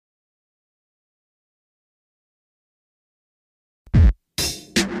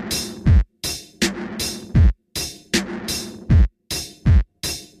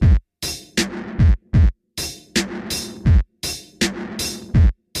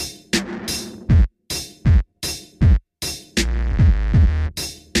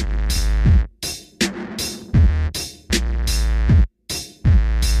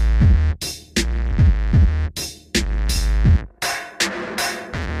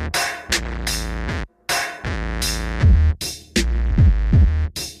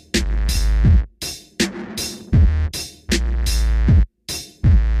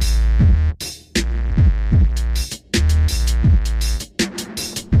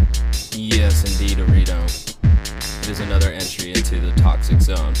Yes, indeed, Arito. It is another entry into the toxic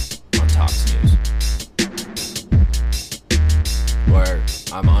zone on Tox News, where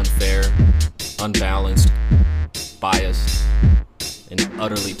I'm unfair, unbalanced, biased, and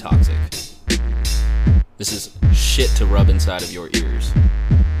utterly toxic. This is shit to rub inside of your ears.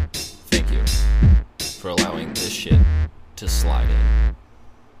 Thank you for allowing this shit to slide in.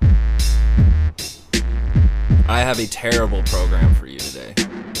 I have a terrible program for you today.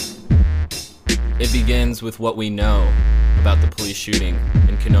 It begins with what we know about the police shooting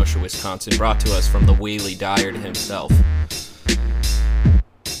in Kenosha, Wisconsin, brought to us from the Whaley Dyer himself,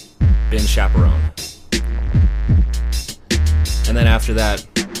 Ben Chaperone. And then after that,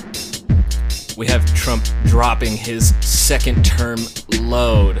 we have Trump dropping his second term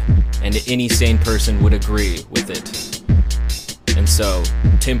load, and any sane person would agree with it. And so,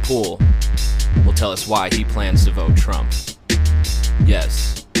 Tim Pool will tell us why he plans to vote Trump.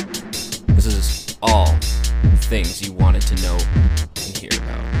 Yes, this is all things you wanted to know and hear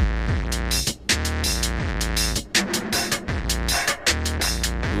about.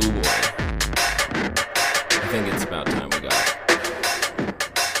 Ooh boy. I think it's about time we got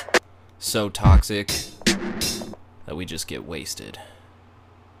so toxic that we just get wasted.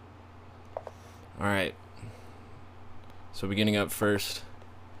 Alright. So beginning up first,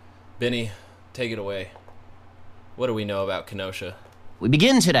 Benny, take it away. What do we know about Kenosha? We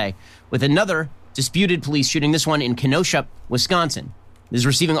begin today with another disputed police shooting, this one in Kenosha, Wisconsin. This is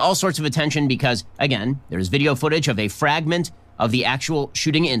receiving all sorts of attention because, again, there's video footage of a fragment of the actual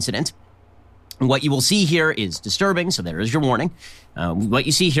shooting incident. And what you will see here is disturbing, so there is your warning. What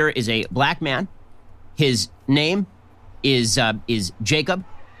you see here is a black man. His name is Jacob.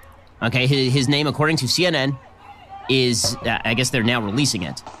 Okay, his name, according to CNN, is, I guess they're now releasing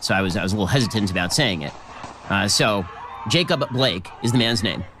it, so I was a little hesitant about saying it. So, Jacob Blake is the man's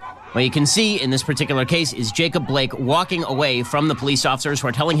name. What you can see in this particular case is Jacob Blake walking away from the police officers who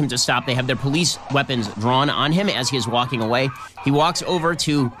are telling him to stop. They have their police weapons drawn on him as he is walking away. He walks over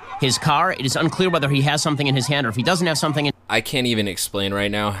to his car. It is unclear whether he has something in his hand or if he doesn't have something in... I can't even explain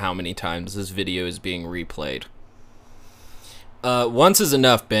right now how many times this video is being replayed. Once is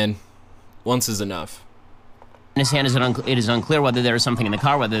enough, Ben. Once is enough. In his hand, it is unclear whether there is something in the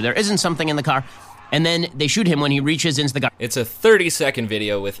car, whether there isn't something in the car. And then they shoot him when he reaches into the car. It's a 30-second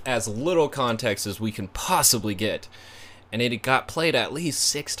video with as little context as we can possibly get. And it got played at least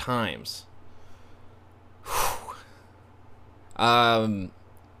 6 times. You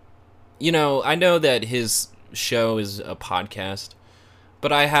know, I know that his show is a podcast,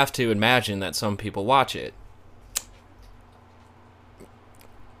 but I have to imagine that some people watch it.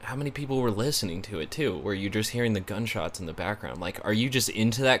 How many people were listening to it too? Were you just hearing the gunshots in the background? Like, are you just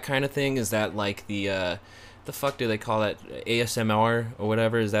into that kind of thing? Is that like the fuck do they call that? ASMR or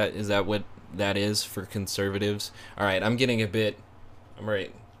whatever? Is that what that is for conservatives? All right, I'm getting a bit. I'm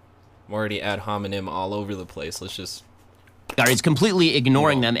already ad hominem all over the place. Let's just. He's completely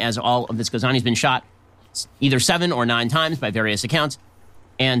ignoring them as all of this goes on. He's been shot either 7 or 9 times by various accounts,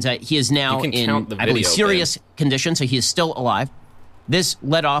 and he is now in, I believe, serious condition. So he is still alive. This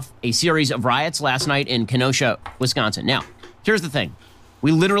led off a series of riots last night in Kenosha, Wisconsin. Now, here's the thing.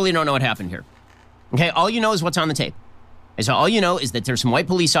 We literally don't know what happened here. Okay, all you know is what's on the tape. And so all you know is that there's some white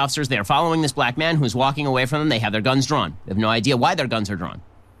police officers. They are following this black man who's walking away from them. They have their guns drawn. They have no idea why their guns are drawn.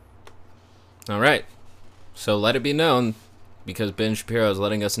 All right. So let it be known, because Ben Shapiro is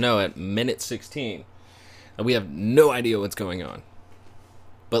letting us know at minute 16 that we have no idea what's going on.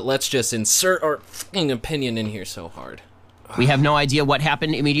 But let's just insert our fucking opinion in here so hard. We have no idea what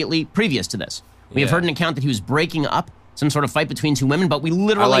happened immediately previous to this. We have heard an account that he was breaking up some sort of fight between 2 women, but we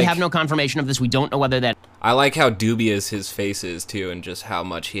literally have no confirmation of this. We don't know whether that... I like how dubious his face is, too, and just how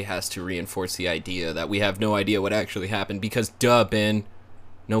much he has to reinforce the idea that we have no idea what actually happened, because duh, Ben.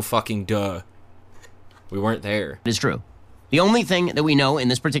 No fucking duh. We weren't there. It is true. The only thing that we know in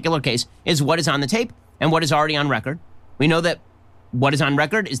this particular case is what is on the tape and what is already on record. We know that what is on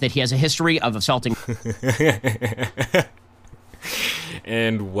record is that he has a history of assaulting...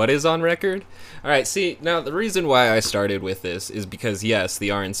 And what is on record? All right, see, now the reason why I started with this is because, yes, the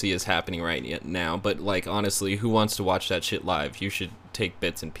RNC is happening right now, but, like, honestly, who wants to watch that shit live? You should take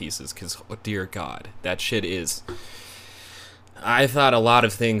bits and pieces, because, oh, dear God, that shit is... I thought a lot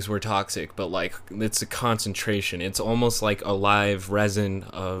of things were toxic, but, like, it's a concentration. It's almost like a live resin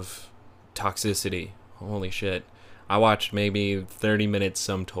of toxicity. Holy shit. I watched maybe 30 minutes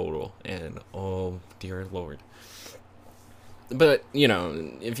sum total, and, oh, dear Lord. But, you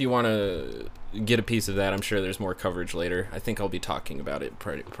know, if you want to get a piece of that, I'm sure there's more coverage later. I think I'll be talking about it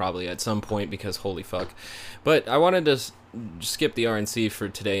probably at some point because holy fuck. But I wanted to skip the RNC for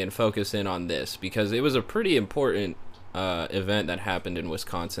today and focus in on this because it was a pretty important event that happened in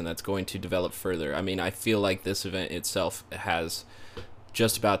Wisconsin that's going to develop further. I mean, I feel like this event itself has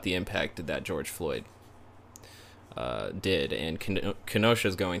just about the impact that George Floyd did, and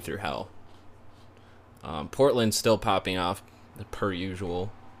Kenosha's going through hell. Portland's still popping off per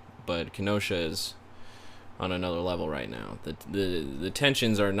usual, but Kenosha is on another level right now. The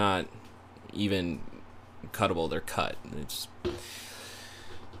tensions are not even cuttable; they're cut. It's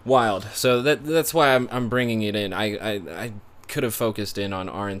wild. So that's why I'm bringing it in. I could have focused in on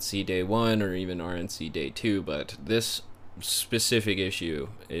RNC Day 1 or even RNC Day 2, but this specific issue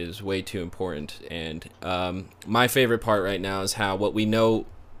is way too important. And my favorite part right now is how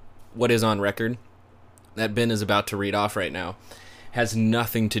what is on record that Ben is about to read off right now has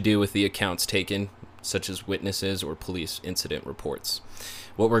nothing to do with the accounts taken, such as witnesses or police incident reports.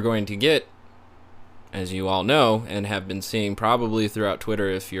 What we're going to get, as you all know and have been seeing probably throughout Twitter,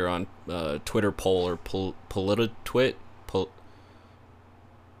 if you're on Twitter poll or Politiwit,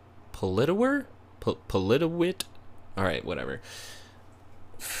 Politiwit, all right, whatever.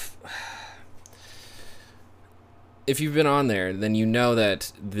 If you've been on there, then you know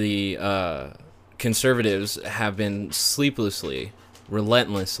that the conservatives have been sleeplessly,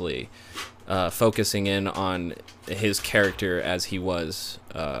 relentlessly focusing in on his character as he was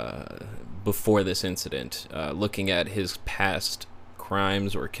before this incident, looking at his past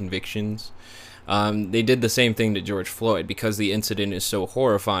crimes or convictions. They did the same thing to George Floyd. Because the incident is so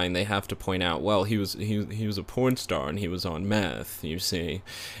horrifying, they have to point out, well, he was a porn star and he was on meth, you see,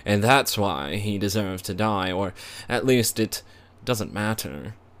 and that's why he deserved to die, or at least it doesn't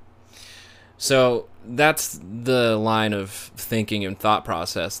matter. So that's the line of thinking and thought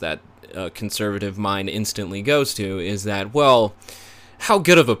process that a conservative mind instantly goes to, is that, well, how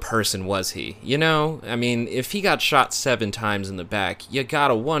good of a person was he? You know, I mean, if he got shot 7 times in the back, you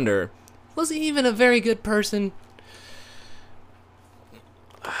gotta wonder, was he even a very good person?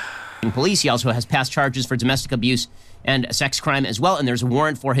 Police. He also has past charges for domestic abuse and a sex crime as well, and there's a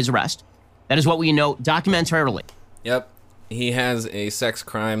warrant for his arrest. That is what we know documentarily. Yep. He has a sex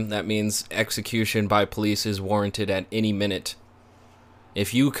crime. That means execution by police is warranted at any minute.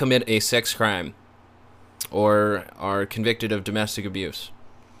 If you commit a sex crime, or are convicted of domestic abuse,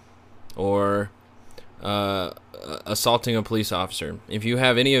 or assaulting a police officer, if you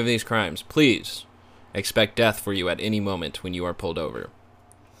have any of these crimes, please expect death for you at any moment when you are pulled over.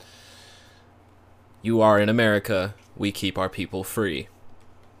 You are in America. We keep our people free.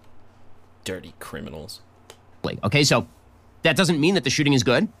 Dirty criminals. Okay, so that doesn't mean that the shooting is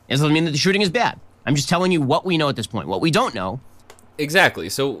good. It doesn't mean that the shooting is bad. I'm just telling you what we know at this point. What we don't know. Exactly.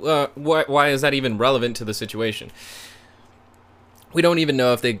 So why is that even relevant to the situation? We don't even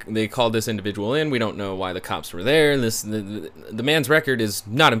know if they called this individual in. We don't know why the cops were there. The man's record is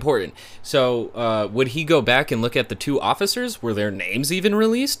not important. So would he go back and look at the 2 officers? Were their names even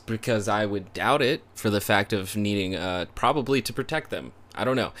released? Because I would doubt it, for the fact of needing probably to protect them. I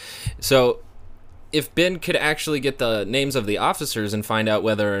don't know. So if Ben could actually get the names of the officers and find out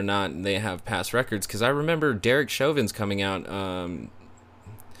whether or not they have past records, because I remember Derek Chauvin's coming out,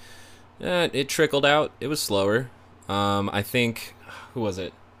 it trickled out. It was slower. I think, who was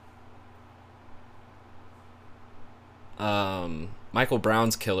it? Michael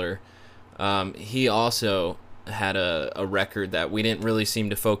Brown's killer. He also had a record that we didn't really seem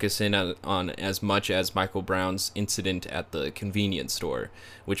to focus in on as much as Michael Brown's incident at the convenience store,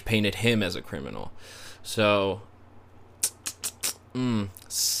 which painted him as a criminal. So,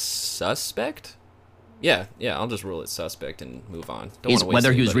 suspect? Yeah, I'll just rule it suspect and move on. Don't is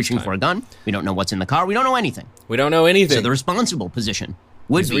whether he was reaching for a gun. We don't know what's in the car. We don't know anything. We don't know anything. So the responsible position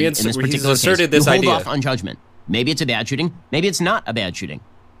would be, in this particular he's asserted case, this you hold idea off on judgment. Maybe it's a bad shooting. Maybe it's not a bad shooting.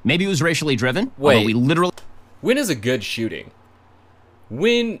 Maybe it was racially driven. Wait. We literally... When is a good shooting?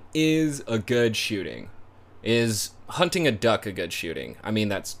 When is a good shooting? Is hunting a duck a good shooting? I mean,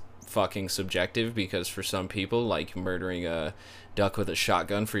 that's fucking subjective, because for some people, like, murdering a duck with a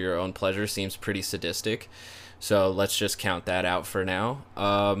shotgun for your own pleasure seems pretty sadistic. So let's just count that out for now.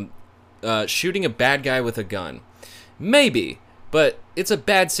 Shooting a bad guy with a gun. Maybe, but it's a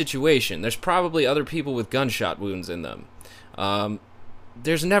bad situation. There's probably other people with gunshot wounds in them.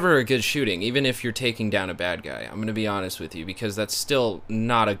 There's never a good shooting, even if you're taking down a bad guy. I'm going to be honest with you, because that's still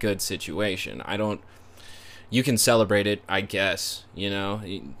not a good situation. You can celebrate it, I guess, you know?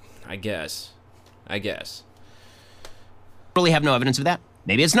 I guess. really have no evidence of that.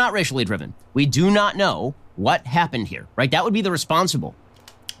 maybe it's not racially driven. We do not know what happened here, right? That would be the responsible.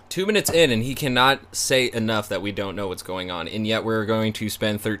 2 minutes in, and he cannot say enough that we don't know what's going on, and yet we're going to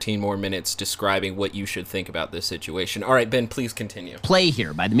spend 13 more minutes describing what you should think about this situation. All right, Ben, please continue. Play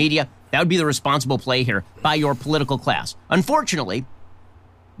here by the media. That would be the responsible play here by your political class. Unfortunately,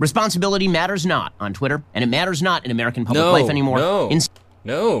 responsibility matters not on Twitter, and it matters not in American public life anymore.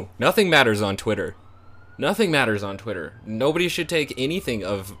 No, nothing matters on Twitter. Nothing matters on Twitter. Nobody should take anything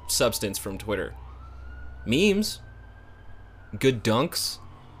of substance from Twitter. Memes, good dunks,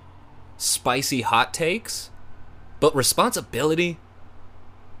 spicy hot takes, but responsibility?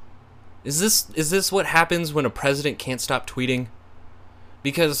 Is this what happens when a president can't stop tweeting?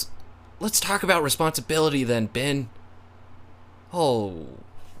 Because let's talk about responsibility then, Ben. Oh,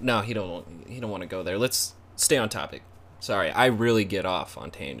 no, he don't want to go there. Let's stay on topic. Sorry, I really get off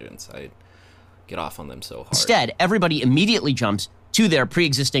on tangents. I get off on them so hard. Instead, everybody immediately jumps to their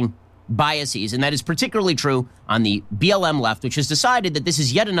pre-existing biases, and that is particularly true on the BLM left, which has decided that this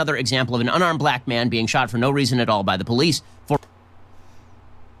is yet another example of an unarmed black man being shot for no reason at all by the police.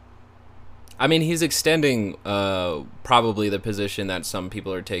 I mean, he's extending probably the position that some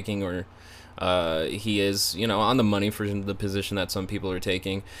people are taking, or he is, on the money for the position that some people are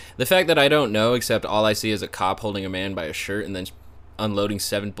taking. The fact that I don't know, except all I see is a cop holding a man by a shirt and then unloading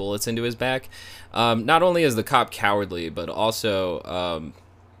 7 bullets into his back. Not only is the cop cowardly, but also...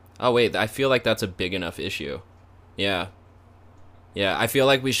 oh, wait, I feel like that's a big enough issue. Yeah, I feel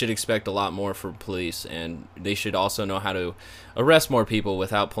like we should expect a lot more from police, and they should also know how to arrest more people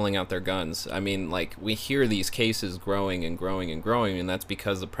without pulling out their guns. I mean, like, we hear these cases growing and growing and growing, and that's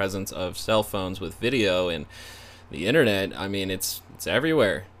because the presence of cell phones with video and the internet, I mean, it's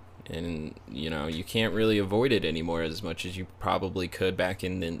everywhere. And, you can't really avoid it anymore as much as you probably could back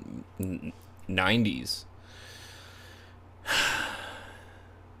in the 90s.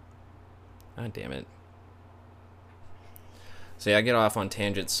 God damn it. See, I get off on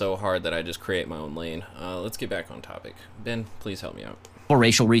tangents so hard that I just create my own lane. Let's get back on topic. Ben, please help me out. For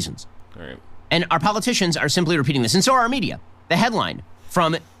racial reasons. All right. And our politicians are simply repeating this, and so are our media. The headline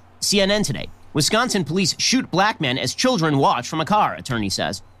from CNN today: Wisconsin police shoot black men as children watch from a car, attorney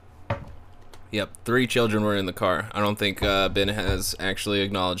says. Yep, 3 children were in the car. I don't think Ben has actually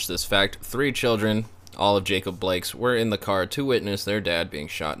acknowledged this fact. 3 children, all of Jacob Blake's, were in the car to witness their dad being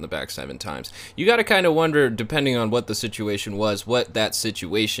shot in the back 7 times. You got to kind of wonder, depending on what the situation was, what that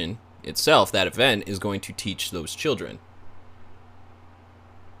situation itself, that event, is going to teach those children.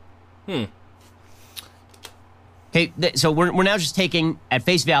 Okay, so we're now just taking at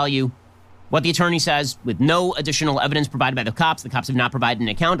face value what the attorney says with no additional evidence provided by the cops. The cops have not provided an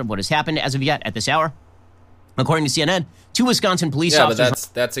account of what has happened as of yet at this hour. According to CNN, 2 Wisconsin police officers... Yeah, but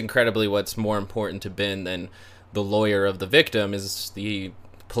that's incredibly what's more important to Ben than the lawyer of the victim is the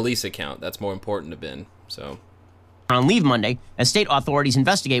police account. That's more important to Ben, so... On leave Monday as state authorities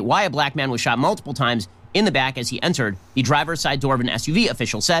investigate why a black man was shot multiple times in the back as he entered the driver's side door of an SUV,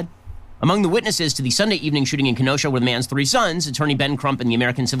 officials said. Among the witnesses to the Sunday evening shooting in Kenosha were the man's 3 sons. Attorney Ben Crump and the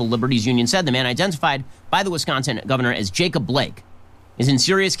American Civil Liberties Union said the man, identified by the Wisconsin governor as Jacob Blake, is in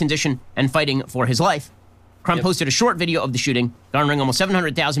serious condition and fighting for his life. Crump posted a short video of the shooting, garnering almost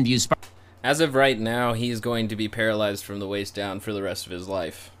 700,000 views. As of right now, he's going to be paralyzed from the waist down for the rest of his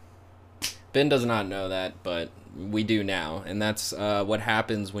life. Ben does not know that, but we do now. And that's what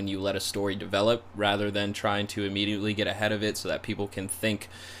happens when you let a story develop rather than trying to immediately get ahead of it so that people can think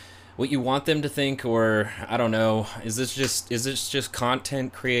what you want them to think, or I don't know. Is this just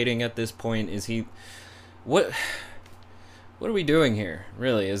content creating at this point? What are we doing here?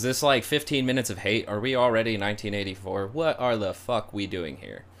 Really? Is this like 15 minutes of hate? Are we already 1984? What are the fuck we doing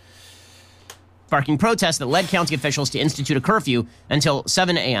here? Sparking protests that led county officials to institute a curfew until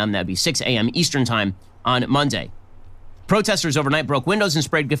 7 a.m. That'd be 6 a.m. Eastern time on Monday. Protesters overnight broke windows and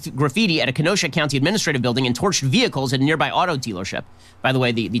sprayed graffiti at a Kenosha County administrative building and torched vehicles at a nearby auto dealership. By the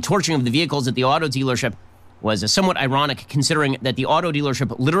way, the torching of the vehicles at the auto dealership was somewhat ironic, considering that the auto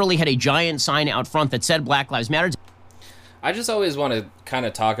dealership literally had a giant sign out front that said Black Lives Matter. I just always want to kind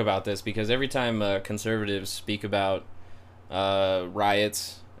of talk about this because every time conservatives speak about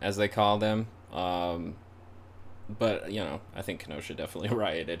riots, as they call them, but, I think Kenosha definitely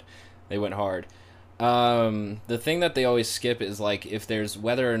rioted. They went hard. The thing that they always skip is like if there's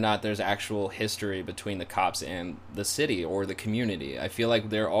whether or not there's actual history between the cops and the city or the community. I feel like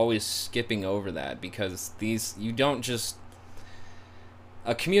they're always skipping over that because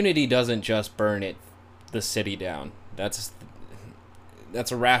a community doesn't just burn the city down. That's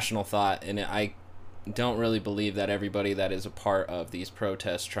a rational thought, and I don't really believe that everybody that is a part of these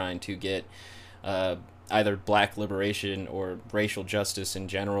protests trying to get either black liberation or racial justice in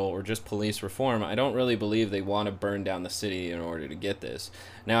general or just police reform, I don't really believe they want to burn down the city in order to get this.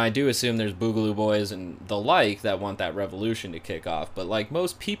 Now, I do assume there's Boogaloo Boys and the like that want that revolution to kick off, but like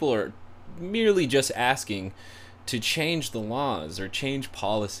most people are merely just asking to change the laws or change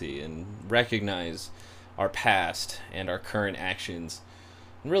policy and recognize our past and our current actions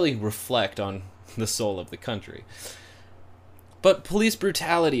and really reflect on the soul of the country. But police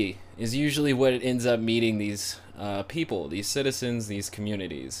brutality is usually what it ends up meeting these people, these citizens, these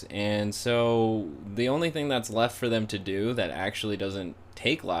communities. And so the only thing that's left for them to do that actually doesn't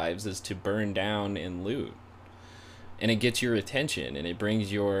take lives is to burn down and loot. And it gets your attention and it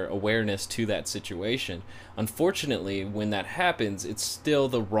brings your awareness to that situation. Unfortunately, when that happens, it's still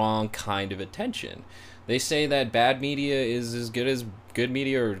the wrong kind of attention. They say that bad media is as good as good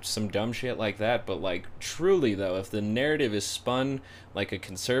media or some dumb shit like that, but like truly though, if the narrative is spun like a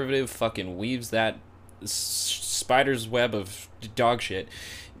conservative fucking weaves that spider's web of dog shit,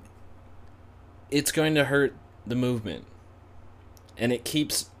 it's going to hurt the movement. And it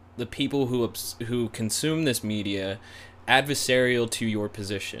keeps the people who consume this media adversarial to your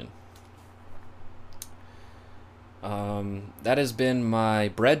position. That has been my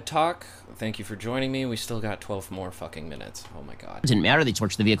bread talk. Thank you for joining me. We still got 12 more fucking minutes. Oh my god. It didn't matter. They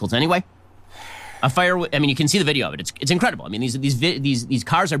torched the vehicles anyway. A fire. I mean, you can see the video of it. It's incredible. I mean, these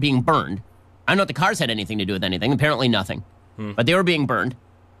cars are being burned. I don't know if the cars had anything to do with anything. Apparently nothing. But they were being burned.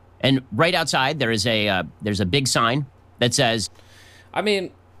 And right outside there's a big sign that says. I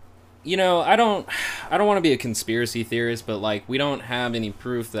mean, you know, I don't want to be a conspiracy theorist, but like we don't have any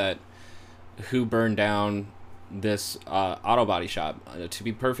proof that who burned down this auto body shop. To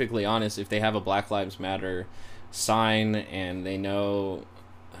be perfectly honest, if they have a Black Lives Matter sign and they know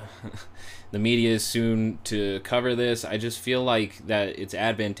the media is soon to cover this, I just feel like that it's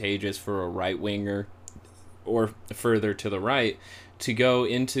advantageous for a right-winger or further to the right to go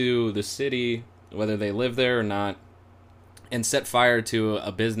into the city, whether they live there or not, and set fire to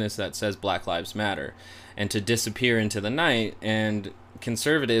a business that says Black Lives Matter, and to disappear into the night. And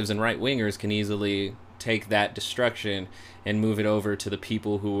conservatives and right-wingers can easily take that destruction and move it over to the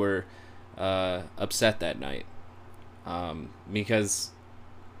people who were upset that night. Because,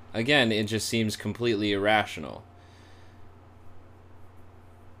 again, it just seems completely irrational.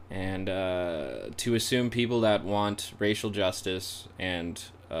 And to assume people that want racial justice and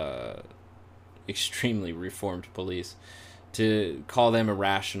extremely reformed police, to call them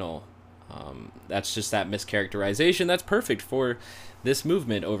irrational, that's just that mischaracterization that's perfect for this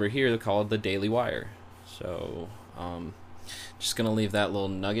movement over here called the Daily Wire. So, just gonna leave that little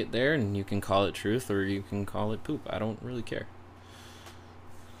nugget there, and you can call it truth or you can call it poop. I don't really care.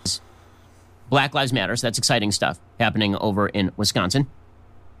 Black Lives Matter, so that's exciting stuff happening over in Wisconsin.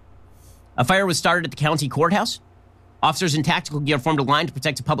 A fire was started at the county courthouse. Officers in tactical gear formed a line to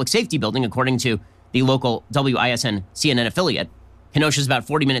protect a public safety building, according to the local WISN CNN affiliate. Kenosha is about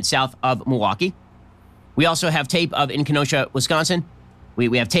 40 minutes south of Milwaukee. We also have tape of, in Kenosha, Wisconsin,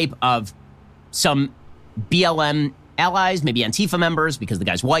 we have tape of some BLM allies, maybe Antifa members, because the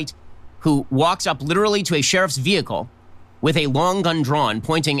guy's white, who walks up literally to a sheriff's vehicle with a long gun drawn,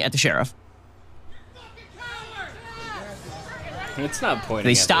 pointing at the sheriff. It's not pointing.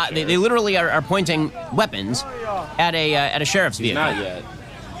 They stop. They literally are pointing weapons at a sheriff's vehicle.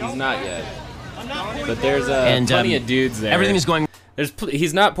 He's not yet. But there's plenty of dudes there. Everything is going.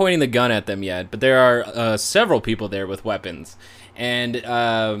 He's not pointing the gun at them yet, but there are several people there with weapons, and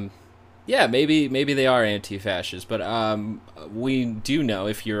yeah, maybe they are anti-fascist, but we do know,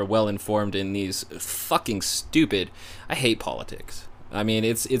 if you're well informed in these fucking stupid. I hate politics. I mean,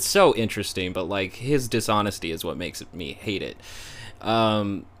 it's so interesting, but like his dishonesty is what makes me hate it.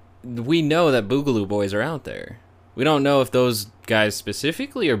 We know that Boogaloo Boys are out there. We don't know if those guys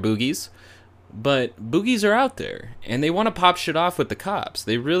specifically are boogies, but boogies are out there, and they want to pop shit off with the cops.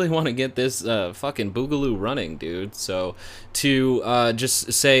 They really want to get this fucking Boogaloo running, dude. So to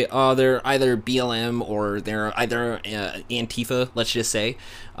just say, oh, they're either BLM or they're either Antifa, let's just say,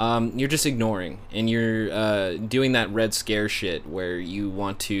 you're just ignoring, and you're doing that Red Scare shit where you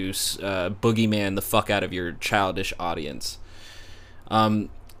want to boogeyman the fuck out of your childish audience.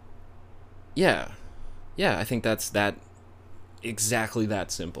 Yeah, I think that's exactly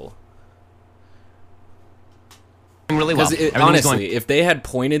that simple. Really well. Honestly, if they had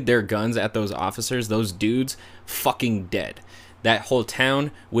pointed their guns at those officers, those dudes fucking dead. That whole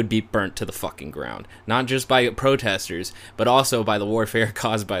town would be burnt to the fucking ground. Not just by protesters, but also by the warfare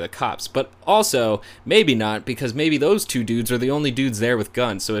caused by the cops. But also, maybe not, because maybe those two dudes are the only dudes there with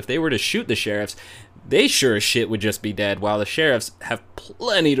guns. So if they were to shoot the sheriffs, they sure as shit would just be dead, while the sheriffs have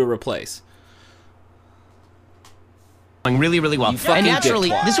plenty to replace. going really, really well. You fucking And naturally,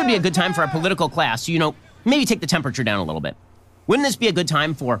 dickwad. this would be a good time for our political class to, maybe take the temperature down a little bit. Wouldn't this be a good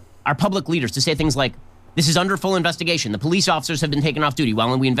time for our public leaders to say things like, this is under full investigation. The police officers have been taken off duty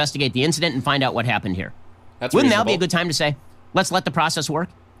while we investigate the incident and find out what happened here. Wouldn't that be a good time to say, let's let the process work?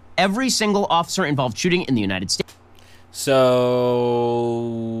 Every single officer involved shooting in the United States. So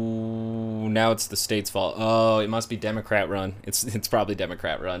now it's the state's fault. Oh, it must be Democrat run. It's probably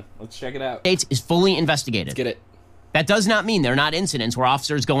Democrat run. Let's check it out. States is fully investigated. Let's get it. That does not mean there are not incidents where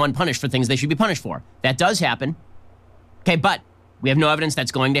officers go unpunished for things they should be punished for. That does happen. Okay, but we have no evidence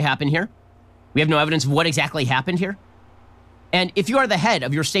that's going to happen here. We have no evidence of what exactly happened here. And if you are the head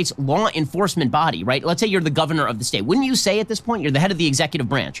of your state's law enforcement body, right? Let's say you're the governor of the state. Wouldn't you say at this point, you're the head of the executive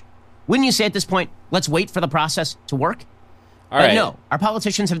branch? Wouldn't you say at this point, let's wait for the process to work? All right. No, our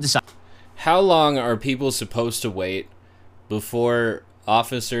politicians have decided. How long are people supposed to wait before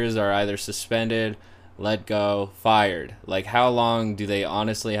officers are either suspended, let go, fired? Like, how long do they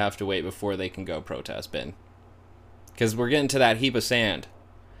honestly have to wait before they can go protest, Ben? Because we're getting to that heap of sand.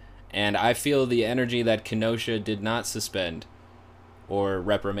 And I feel the energy that Kenosha did not suspend or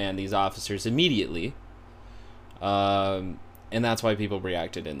reprimand these officers immediately. And that's why people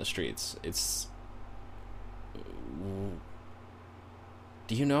reacted in the streets. It's...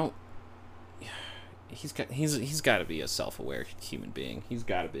 Do you know? He's got to be a self-aware human being. He's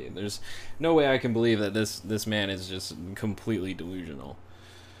got to be. There's no way I can believe that this man is just completely delusional.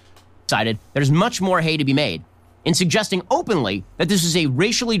 There's much more hay to be made in suggesting openly that this is a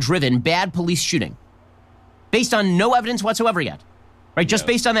racially driven bad police shooting based on no evidence whatsoever yet, right? Just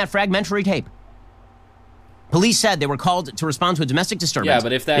based on that fragmentary tape. Police said they were called to respond to a domestic disturbance. Yeah,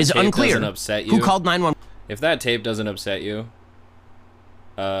 but if that tape unclear doesn't upset you, who called 911. If that tape doesn't upset you,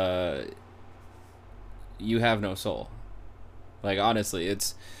 you have no soul. Like, honestly,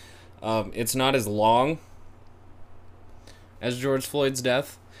 it's not as long as George Floyd's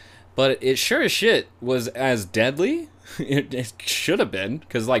death, but it sure as shit was as deadly. It should have been,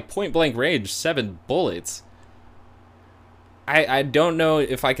 because, like, point blank range, 7 bullets. I don't know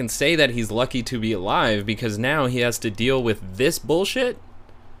if I can say that he's lucky to be alive, because now he has to deal with this bullshit,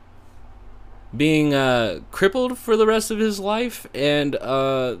 being crippled for the rest of his life, and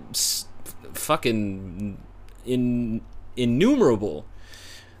fucking innumerable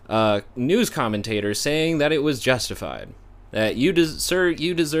news commentators saying that it was justified, that sir,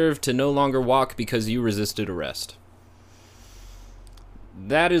 you deserve to no longer walk because you resisted arrest.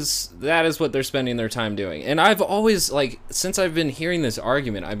 That is what they're spending their time doing. And I've always, like, since I've been hearing this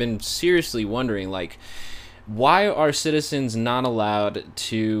argument, I've been seriously wondering, like, why are citizens not allowed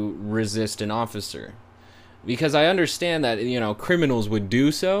to resist an officer? Because I understand that, criminals would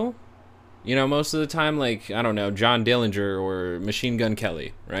do so. Most of the time, like, I don't know, John Dillinger or Machine Gun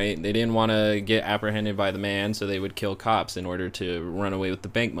Kelly, right? They didn't want to get apprehended by the man, so they would kill cops in order to run away with the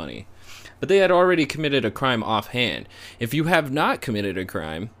bank money. But they had already committed a crime offhand. If you have not committed a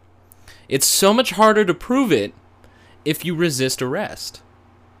crime, it's so much harder to prove it if you resist arrest.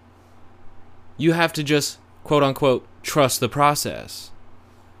 You have to just, quote-unquote, trust the process.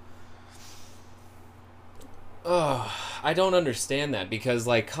 Ugh. I don't understand that, because,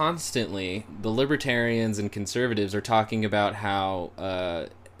 like, constantly the libertarians and conservatives are talking about how,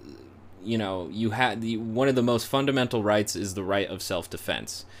 you had one of the most fundamental rights is the right of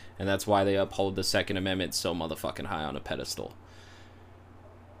self-defense, and that's why they uphold the Second Amendment so motherfucking high on a pedestal.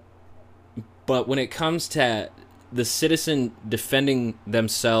 But when it comes to the citizen defending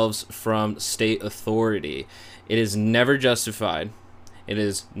themselves from state authority, it is never justified. It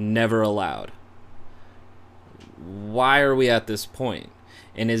is never allowed. Why are we at this point?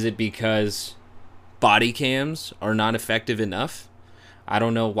 And is it because body cams are not effective enough? I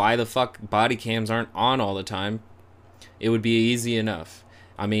don't know why the fuck body cams aren't on all the time. It would be easy enough.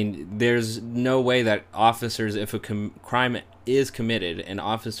 I mean, there's no way that officers, if a crime is committed and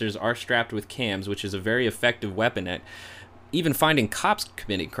officers are strapped with cams, which is a very effective weapon at even finding cops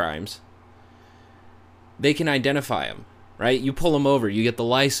committing crimes, they can identify them. Right? You pull them over, you get the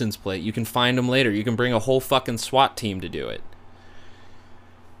license plate, you can find them later, you can bring a whole fucking SWAT team to do it.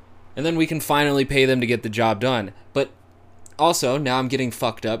 And then we can finally pay them to get the job done. But also, now I'm getting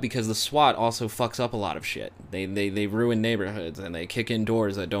fucked up because the SWAT also fucks up a lot of shit. They ruin neighborhoods and they kick in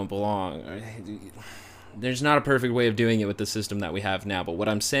doors that don't belong. There's not a perfect way of doing it with the system that we have now, but what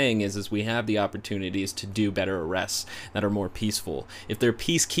I'm saying is we have the opportunities to do better arrests that are more peaceful. If they're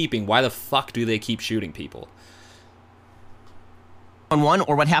peacekeeping, why the fuck do they keep shooting people?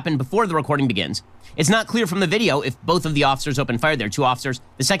 Or what happened before the recording begins. It's not clear from the video if both of the officers opened fire. There are 2 officers.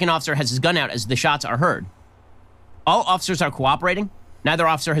 The second officer has his gun out as the shots are heard. All officers are cooperating. Neither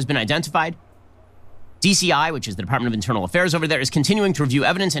officer has been identified. DCI, which is the Department of Internal Affairs over there, is continuing to review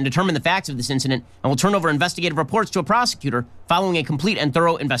evidence and determine the facts of this incident and will turn over investigative reports to a prosecutor following a complete and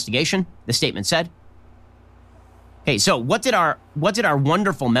thorough investigation, the statement said. Okay, so what did our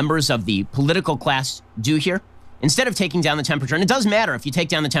wonderful members of the political class do here? Instead of taking down the temperature, and it does matter if you take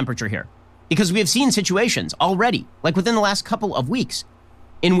down the temperature here, because we have seen situations already, like within the last couple of weeks,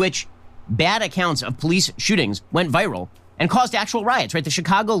 in which bad accounts of police shootings went viral and caused actual riots, right? The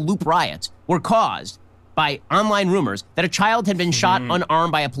Chicago Loop riots were caused by online rumors that a child had been shot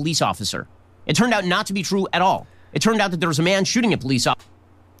unarmed by a police officer. It turned out not to be true at all. It turned out that there was a man shooting a police officer.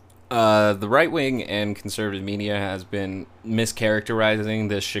 The right-wing and conservative media has been mischaracterizing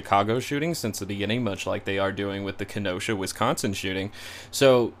this Chicago shooting since the beginning, much like they are doing with the Kenosha, Wisconsin shooting.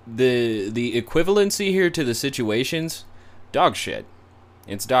 So the equivalency here to the situations, dog shit.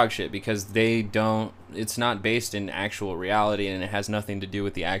 It's dog shit because it's not based in actual reality, and it has nothing to do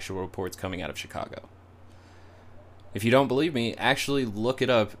with the actual reports coming out of Chicago. If you don't believe me, actually look it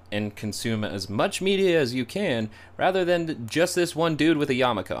up and consume as much media as you can, rather than just this one dude with a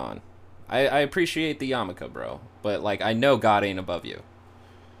yarmulke on. I appreciate the yarmulke, bro, but, like, I know God ain't above you.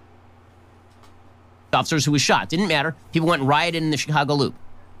 Officers who was shot. Didn't matter. People went and rioted in the Chicago Loop.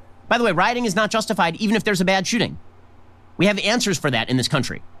 By the way, rioting is not justified even if there's a bad shooting. We have answers for that in this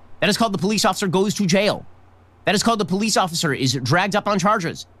country. That is called the police officer goes to jail. That is called the police officer is dragged up on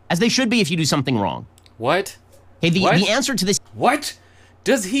charges, as they should be if you do something wrong. What? Hey, the answer to this... What?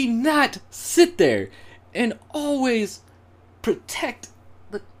 Does he not sit there and always protect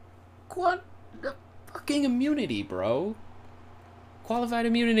the fucking immunity, bro? Qualified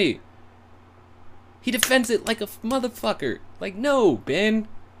immunity. He defends it like a motherfucker. Like, no, Ben.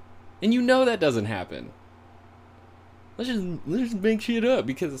 And you know that doesn't happen. Let's just make shit up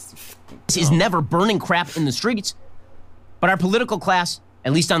because... This is never burning crap in the streets. But our political class,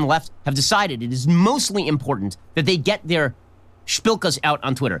 at least on the left, have decided it is mostly important that they get their spilkas out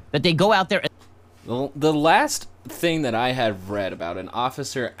on Twitter. That they go out there... The last thing that I had read about an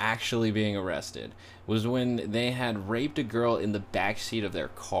officer actually being arrested was when they had raped a girl in the backseat of their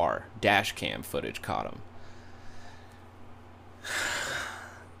car. Dash cam footage caught him.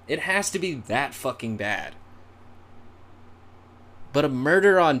 It has to be that fucking bad. But a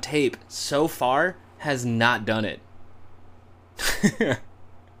murder on tape so far has not done it.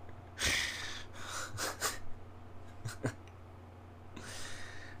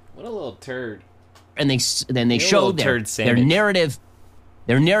 What a little turd. And they show their narrative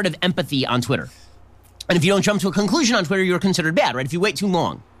empathy on Twitter. And if you don't jump to a conclusion on Twitter, you're considered bad, right? If you wait too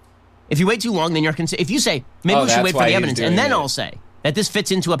long. If you wait too long, then you're considered... If you say, maybe we should wait for the evidence, and then I'll say that this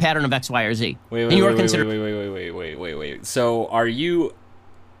fits into a pattern of X, Y, or Z. Wait. So are you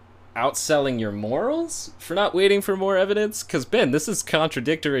outselling your morals for not waiting for more evidence? Because, Ben, this is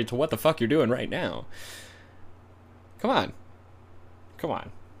contradictory to what the fuck you're doing right now. Come on.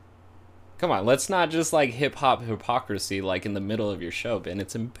 Let's not just, like, hip-hop hypocrisy, like, in the middle of your show, Ben.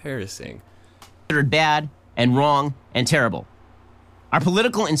 It's embarrassing. Considered bad and wrong and terrible. Our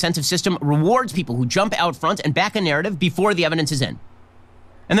political incentive system rewards people who jump out front and back a narrative before the evidence is in.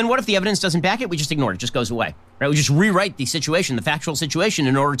 And then what if the evidence doesn't back it? We just ignore it. It just goes away. Right? We just rewrite the situation, the factual situation,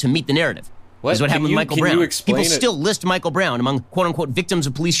 in order to meet the narrative. This is what happened with Michael Brown. People still list Michael Brown among quote-unquote victims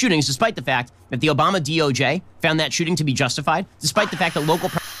of police shootings, despite the fact that the Obama DOJ found that shooting to be justified, despite the fact that local...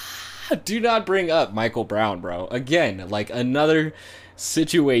 Do not bring up Michael Brown, bro. Again, like another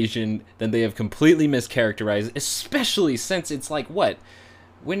situation that they have completely mischaracterized, especially since it's like, what?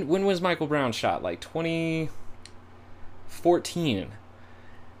 When was Michael Brown shot? Like 2014.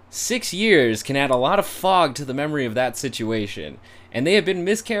 6 years can add a lot of fog to the memory of that situation. And they have been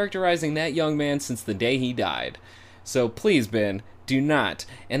mischaracterizing that young man since the day he died. So please, Ben, do not.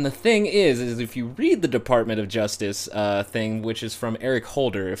 And the thing is if you read the Department of Justice thing, which is from Eric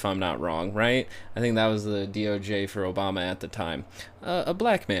Holder, if I'm not wrong, right? I think that was the DOJ for Obama at the time. A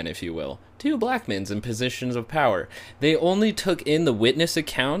black man, if you will. 2 black men in positions of power. They only took in the witness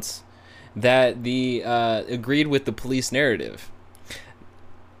accounts that agreed with the police narrative.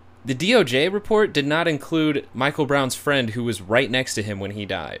 The DOJ report did not include Michael Brown's friend who was right next to him when he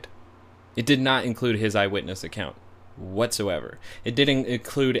died. It did not include his eyewitness account whatsoever. It didn't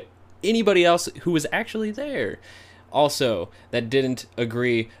include anybody else who was actually there. Also, that didn't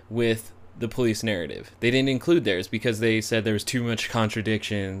agree with the police narrative. They didn't include theirs because they said there was too much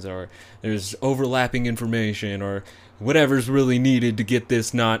contradictions, or there's overlapping information, or whatever's really needed to get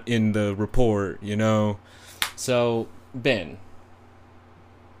this not in the report, you know? So, Ben,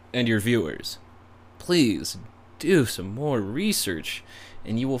 and your viewers, please do some more research,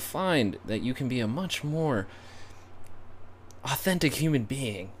 and you will find that you can be a much more authentic human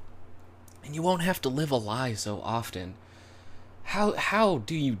being And you won't have to live a lie so often. How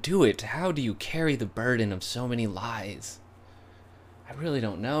do you do it? How do you carry the burden of so many lies? I really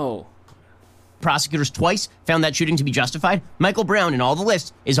don't know. Prosecutors twice found that shooting to be justified. Michael Brown in all the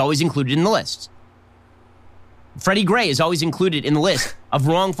lists is always included in the lists. Freddie Gray is always included in the list of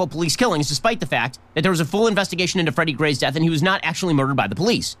wrongful police killings, despite the fact that there was a full investigation into Freddie Gray's death and he was not actually murdered by the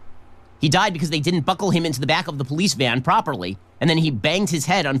police. He died because they didn't buckle him into the back of the police van properly, and then he banged his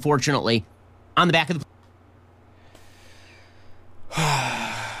head, unfortunately, on the back of the...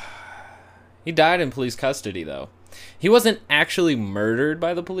 He died in police custody, though. He wasn't actually murdered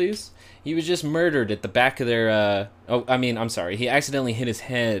by the police. He was just murdered at the back of their, I'm sorry. He accidentally hit his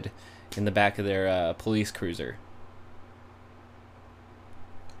head in the back of their police cruiser.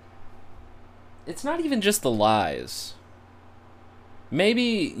 It's not even just the lies.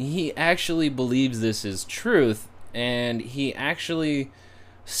 Maybe he actually believes this is truth, and he actually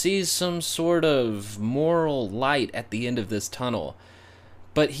sees some sort of moral light at the end of this tunnel.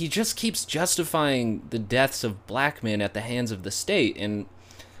 But he just keeps justifying the deaths of black men at the hands of the state, and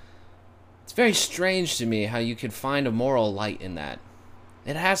it's very strange to me how you could find a moral light in that.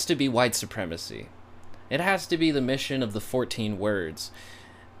 It has to be white supremacy. It has to be the mission of the 14 words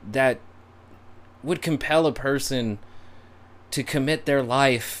that would compel a person to commit their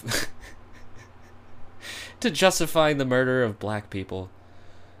life to justifying the murder of black people.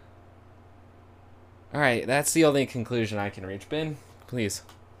 Alright, that's the only conclusion I can reach. Ben, please.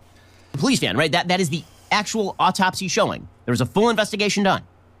 Police van, right? That is the actual autopsy showing. There was a full investigation done.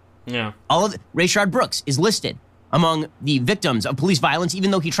 Yeah. All of Rayshard Brooks is listed among the victims of police violence,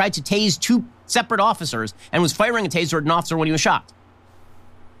 even though he tried to tase two separate officers and was firing a taser at an officer when he was shot.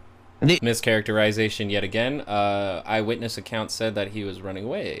 Mischaracterization yet again. Eyewitness account said that he was running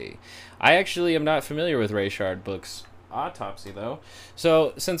away. I actually am not familiar with Rayshard Brooks' autopsy, though.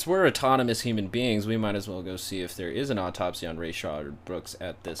 So, since we're autonomous human beings, we might as well go see if there is an autopsy on Rayshard Brooks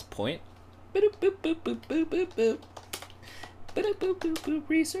at this point.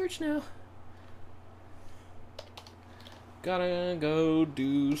 Research now. Gotta go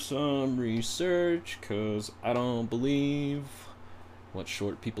do some research, 'cause I don't believe what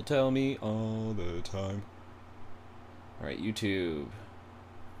short people tell me all the time. Alright, YouTube.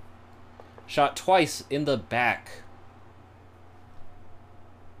 Shot twice in the back.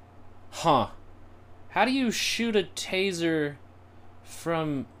 Huh. How do you shoot a taser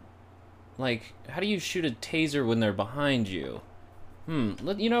from... Like, how do you shoot a taser when they're behind you?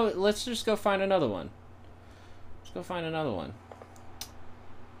 You know, let's just go find another one. Let's go find another one.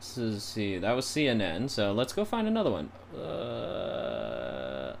 Let's see, that was CNN, so let's go find another one.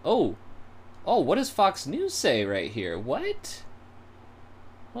 Oh, what does Fox News say right here? What?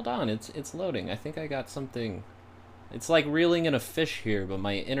 Hold on, it's loading. I think I got something. It's like reeling in a fish here, but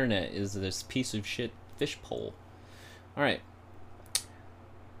my internet is this piece of shit fish pole. All right.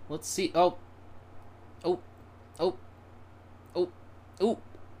 Let's see. Oh.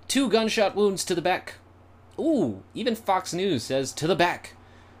 2 gunshot wounds to the back. Ooh, even Fox News says to the back.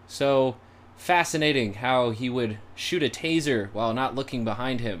 So, fascinating how he would shoot a taser while not looking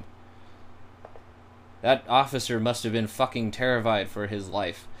behind him. That officer must have been fucking terrified for his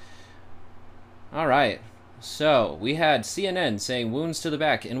life. Alright, so we had CNN saying wounds to the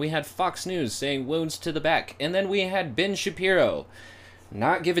back, and we had Fox News saying wounds to the back, and then we had Ben Shapiro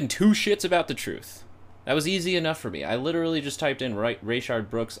not giving 2 shits about the truth. That was easy enough for me. I literally just typed in Rayshard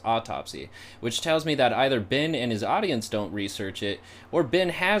Brooks autopsy, which tells me that either Ben and his audience don't research it, or Ben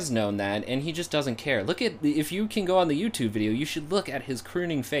has known that, and he just doesn't care. Look at, if you can go on the YouTube video, you should look at his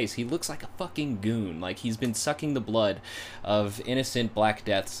crooning face. He looks like a fucking goon, like he's been sucking the blood of innocent black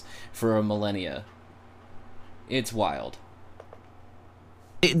deaths for a millennia. It's wild.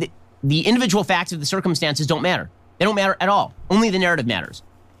 The individual facts of the circumstances don't matter. They don't matter at all. Only the narrative matters.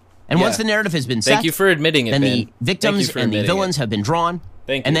 And once the narrative has been set, thank you for admitting it, then Ben. the victims and the villains have been drawn.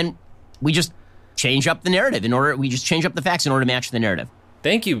 Thank you. And then we just change up the narrative we just change up the facts in order to match the narrative.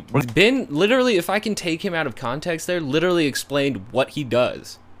 Thank you. Ben, literally, if I can take him out of context there, literally explained what he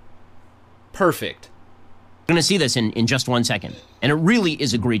does. Perfect. We're going to see this in just 1 second. And it really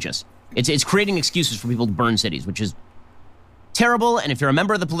is egregious. It's creating excuses for people to burn cities, which is terrible. And if you're a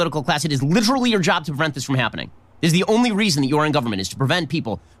member of the political class, it is literally your job to prevent this from happening. This is the only reason that you're in government, is to prevent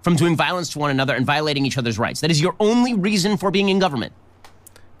people from doing violence to one another and violating each other's rights. That is your only reason for being in government.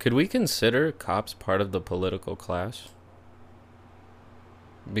 Could we consider cops part of the political class?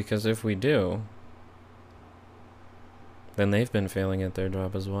 Because if we do, then they've been failing at their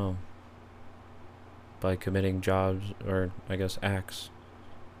job as well. By committing jobs, or I guess acts,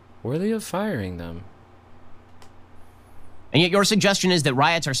 worthy of firing them. And yet your suggestion is that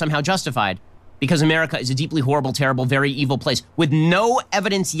riots are somehow justified because America is a deeply horrible, terrible, very evil place with no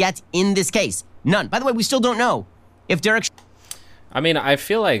evidence yet in this case. None. By the way, we still don't know if Derek... I mean, I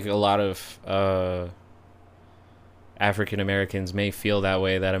feel like a lot of African Americans may feel that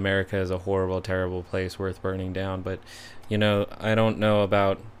way, that America is a horrible, terrible place worth burning down. But, you know, I don't know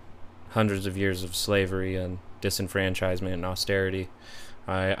about hundreds of years of slavery and disenfranchisement and austerity.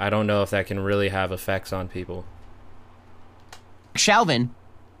 I don't know if that can really have effects on people. Chauvin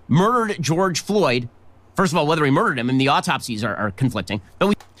murdered George Floyd. First of all, whether he murdered him, and the autopsies are conflicting.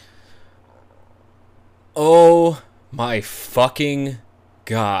 But Oh my fucking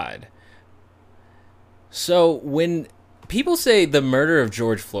God. So when people say the murder of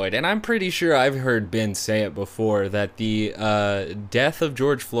George Floyd, and I'm pretty sure I've heard Ben say it before, that the death of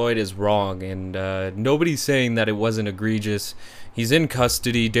George Floyd is wrong, and nobody's saying that it wasn't egregious. He's in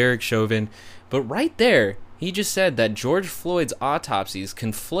custody, Derek Chauvin. But right there, he just said that George Floyd's autopsies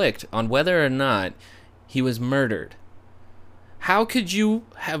conflict on whether or not he was murdered. How could you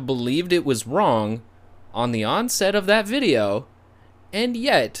have believed it was wrong on the onset of that video, and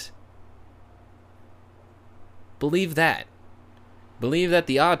yet believe that? Believe that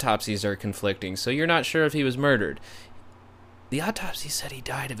the autopsies are conflicting, so you're not sure if he was murdered. The autopsy said he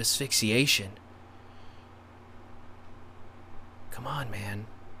died of asphyxiation. Come on, man.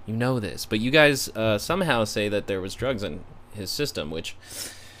 You know this. But you guys somehow say that there was drugs in his system, which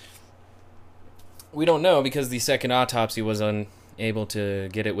we don't know because the second autopsy was unable to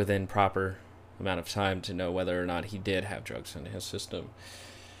get it within proper amount of time to know whether or not he did have drugs in his system.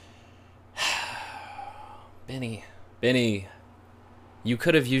 Benny, you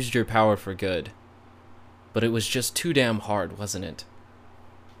could have used your power for good, but it was just too damn hard, wasn't it?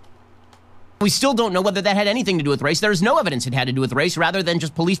 we still don't know whether that had anything to do with race. There's no evidence it had to do with race rather than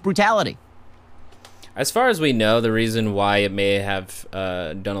just police brutality. As far as we know, the reason why it may have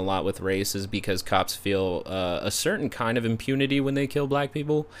done a lot with race is because cops feel a certain kind of impunity when they kill black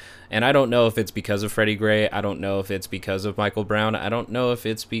people. And I don't know if it's because of Freddie Gray. I don't know if it's because of Michael Brown. I don't know if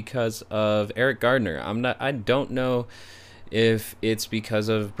it's because of Eric Gardner. I don't know if it's because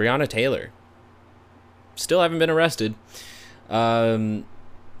of Breonna Taylor. Still haven't been arrested. I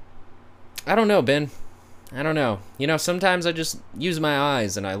don't know, Ben. I don't know. You know, sometimes I just use my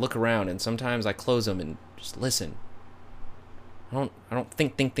eyes and I look around, and sometimes I close them and just listen. I don't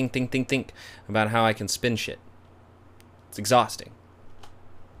think about how I can spin shit. It's exhausting.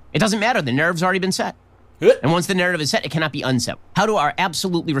 It doesn't matter. The narrative's already been set. And once the narrative is set, it cannot be unset. How do our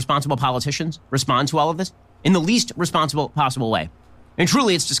absolutely responsible politicians respond to all of this? In the least responsible possible way. And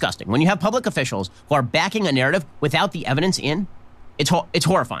truly, it's disgusting. When you have public officials who are backing a narrative without the evidence in, it's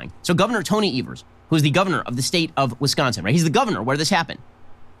horrifying. So Governor Tony Evers, who is the governor of the state of Wisconsin, right? He's the governor where this happened.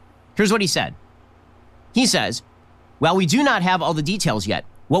 Here's what he said. He says, while we do not have all the details yet,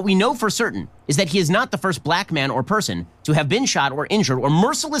 what we know for certain is that he is not the first black man or person to have been shot or injured or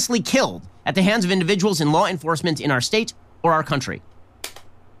mercilessly killed at the hands of individuals in law enforcement in our state or our country.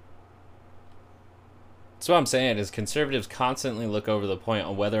 That's what I'm saying, is conservatives constantly look over the point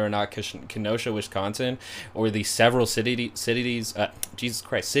on whether or not Kenosha, Wisconsin, or the several cities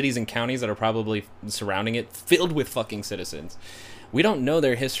and counties that are probably surrounding it, filled with fucking citizens. We don't know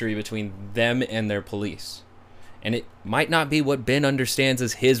their history between them and their police. And it might not be what Ben understands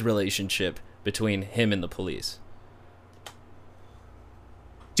as his relationship between him and the police.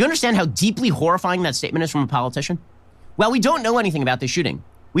 Do you understand how deeply horrifying that statement is from a politician? Well, we don't know anything about this shooting.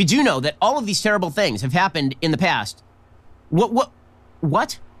 We do know that all of these terrible things have happened in the past.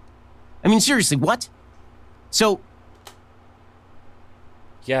 What? I mean, seriously, what? So...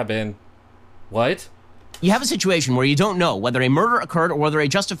 Yeah, Ben. What? You have a situation where you don't know whether a murder occurred or whether a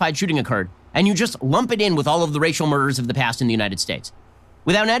justified shooting occurred, and you just lump it in with all of the racial murders of the past in the United States.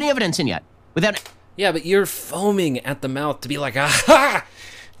 Without any evidence in yet. Yeah, but you're foaming at the mouth to be like, aha!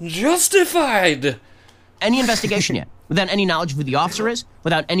 Justified! Any investigation yet. Without any knowledge of who the officer is,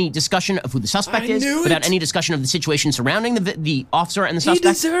 without any discussion of who the suspect is, without any discussion of the situation surrounding the officer and the suspect. He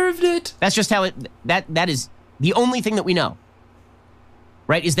deserved it! That's just how that is the only thing that we know.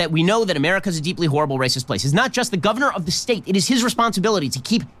 Right, is that we know that America is a deeply horrible racist place. It's not just the governor of the state. It is his responsibility to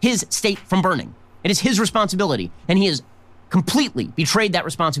keep his state from burning. It is his responsibility, and he has completely betrayed that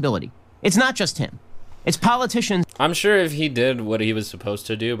responsibility. It's not just him. It's politicians. I'm sure if he did what he was supposed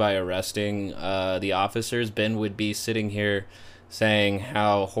to do by arresting the officers, Ben would be sitting here saying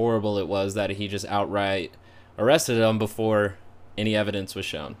how horrible it was that he just outright arrested them before any evidence was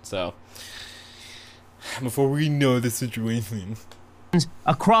shown. So, before we know the situation.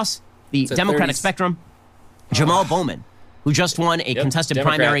 Across the Democratic spectrum, Jamal Bowman, who just won a contested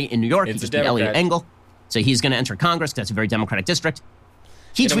primary in New York, he just beat Elliot Engel. So he's going to enter Congress. That's a very Democratic district.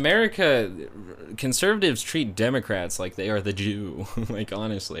 In America, conservatives treat Democrats like they are the Jew. Like,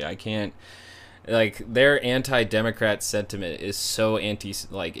 honestly, I can't... Like, their anti-Democrat sentiment is so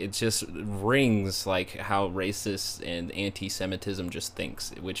like, it just rings like how racist and anti-Semitism just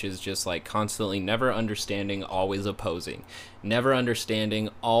thinks, which is just, like, constantly never understanding, always opposing. Never understanding,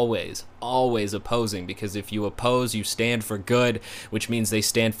 always opposing, because if you oppose, you stand for good, which means they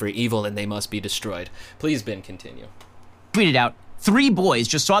stand for evil and they must be destroyed. Please, Ben, continue. Tweeted out, 3 boys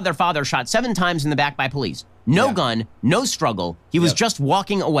just saw their father shot 7 times in the back by police. No gun, no struggle. He was just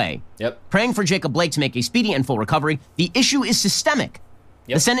walking away. Praying for Jacob Blake to make a speedy and full recovery. The issue is systemic.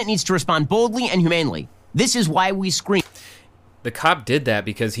 The Senate needs to respond boldly and humanely. This is why we scream. The cop did that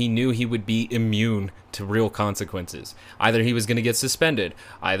because he knew he would be immune to real consequences. Either he was going to get suspended,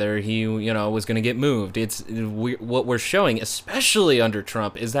 either he, was going to get moved. What we're showing, especially under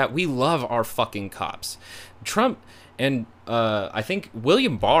Trump, is that we love our fucking cops. Trump and I think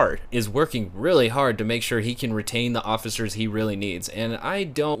William Barr is working really hard to make sure he can retain the officers he really needs. And I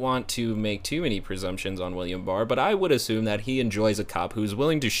don't want to make too many presumptions on William Barr, but I would assume that he enjoys a cop who's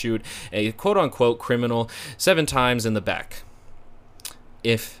willing to shoot a quote-unquote criminal 7 times in the back,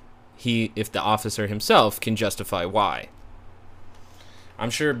 if the officer himself can justify why. I'm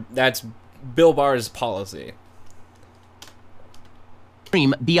sure that's Bill Barr's policy.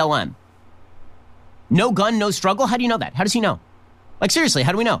 BLM. No gun, no struggle? How do you know that? How does he know? Like, seriously,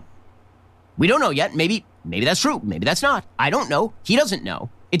 how do we know? We don't know yet. Maybe that's true. Maybe that's not. I don't know. He doesn't know.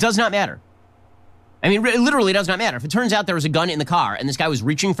 It does not matter. I mean, it literally does not matter. If it turns out there was a gun in the car and this guy was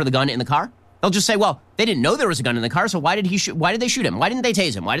reaching for the gun in the car, they'll just say, well, they didn't know there was a gun in the car, so why did they shoot him? Why didn't they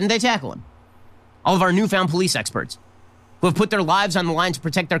tase him? Why didn't they tackle him? All of our newfound police experts who have put their lives on the line to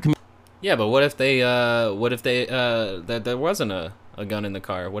protect their community. Yeah, but what if that there wasn't a gun in the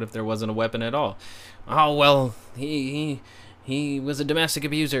car? What if there wasn't a weapon at all? Oh, well, he was a domestic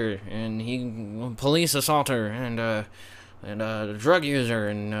abuser, and he police assaulter, and a drug user,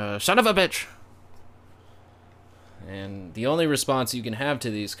 and son of a bitch. And the only response you can have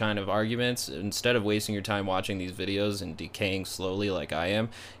to these kind of arguments, instead of wasting your time watching these videos and decaying slowly like I am,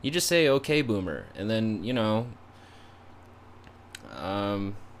 you just say, okay, boomer, and then,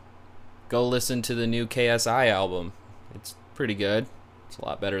 go listen to the new KSI album. It's pretty good. It's a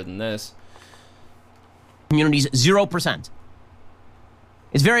lot better than this. Communities, 0%.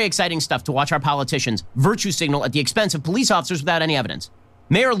 It's very exciting stuff to watch our politicians virtue signal at the expense of police officers without any evidence.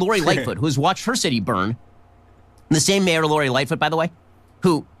 Mayor Lori Lightfoot, who has watched her city burn, the same Mayor Lori Lightfoot, by the way,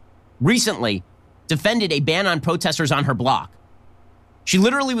 who recently defended a ban on protesters on her block. She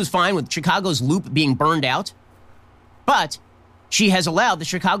literally was fine with Chicago's Loop being burned out, but she has allowed the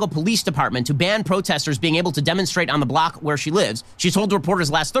Chicago Police Department to ban protesters being able to demonstrate on the block where she lives. She told reporters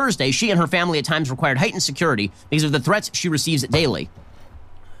last Thursday she and her family at times required heightened security because of the threats she receives daily.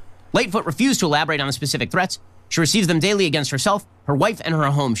 Lightfoot refused to elaborate on the specific threats. She receives them daily against herself, her wife, and her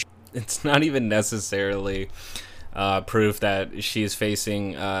home. It's not even necessarily proof that she's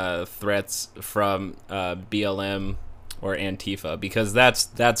facing threats from BLM or Antifa, because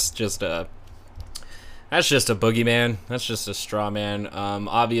that's just a boogeyman. That's just a straw man.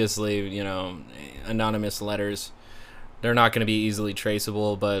 Obviously, anonymous letters, they're not going to be easily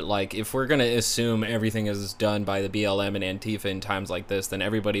traceable, but, like, if we're going to assume everything is done by the BLM and Antifa in times like this, then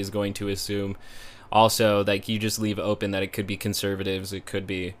everybody's going to assume also, like, you just leave open that it could be conservatives, it could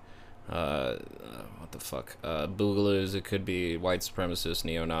be, Boogaloos, it could be white supremacists,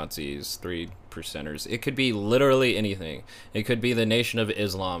 neo-Nazis, 3%ers, it could be literally anything. It could be the Nation of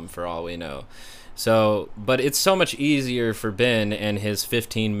Islam, for all we know. So, but it's so much easier for Ben and his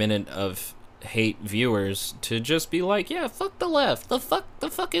 15-minute of hate viewers to just be like, yeah, fuck the left. The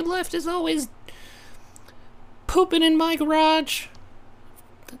fucking left is always pooping in my garage.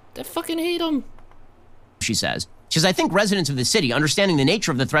 I fucking hate them. She says, I think residents of the city, understanding the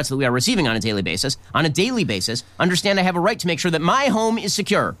nature of the threats that we are receiving on a daily basis, understand I have a right to make sure that my home is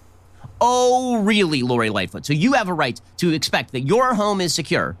secure. Oh, really, Lori Lightfoot? So you have a right to expect that your home is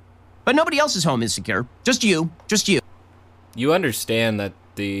secure, but nobody else's home is secure. Just you. You understand that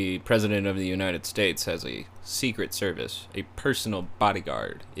the President of the United States has a secret service, a personal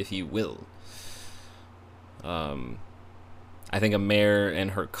bodyguard, if you will. I think a mayor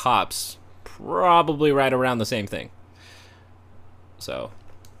and her cops probably right around the same thing. So.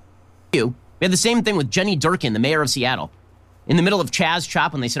 We had the same thing with Jenny Durkin, the mayor of Seattle. In the middle of Chaz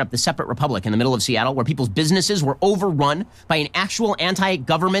Chop, when they set up the Separate Republic in the middle of Seattle, where people's businesses were overrun by an actual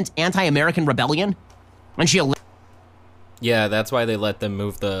anti-government, anti-American rebellion. And yeah, that's why they let them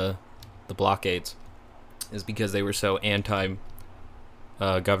move the blockades, is because they were so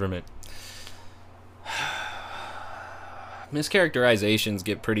anti-government. Mischaracterizations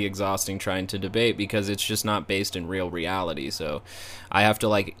get pretty exhausting trying to debate because it's just not based in real reality. So I have to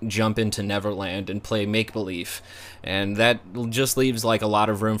like jump into Neverland and play make believe, and that just leaves like a lot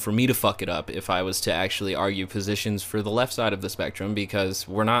of room for me to fuck it up if I was to actually argue positions for the left side of the spectrum, because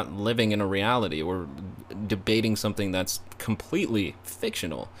we're not living in a reality. We're debating something that's completely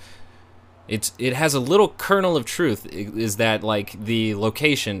fictional. It has a little kernel of truth, is that like the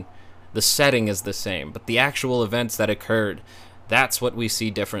location, the setting is the same, but the actual events that occurred, that's what we see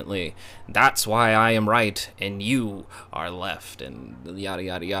differently. That's why I am right and you are left, and yada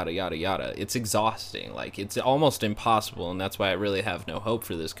yada yada yada yada. It's exhausting. Like, it's almost impossible, and that's why I really have no hope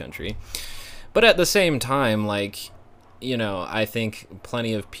for this country. But at the same time, like, you know, I think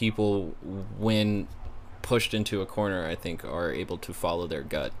plenty of people, when pushed into a corner, I think are able to follow their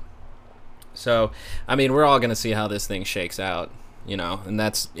gut. So, I mean, we're all going to see how this thing shakes out, you know, and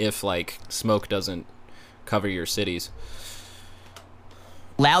that's if, like, smoke doesn't cover your cities.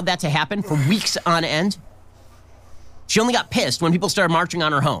 Allowed that to happen for weeks on end. She only got pissed when people started marching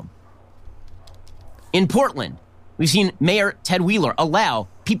on her home. In Portland, we've seen Mayor Ted Wheeler allow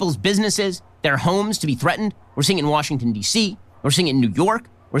people's businesses, their homes, to be threatened. We're seeing it in Washington, D.C. We're seeing it in New York.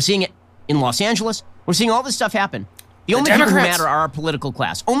 We're seeing it in Los Angeles. We're seeing all this stuff happen. The only people who matter are our political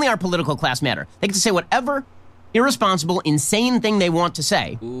class. Only our political class matter. They get to say whatever irresponsible, insane thing they want to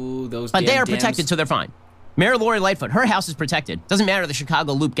say. Ooh, those but they are dams. protected, so they're fine. Mayor Lori Lightfoot, her house is protected. Doesn't matter, the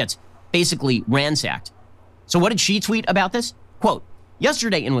Chicago Loop gets basically ransacked. So what did she tweet about this? Quote,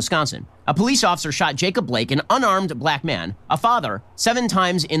 yesterday in Wisconsin, a police officer shot Jacob Blake, an unarmed black man, a father, 7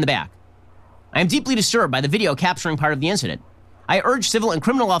 times in the back. I am deeply disturbed by the video capturing part of the incident. I urge civil and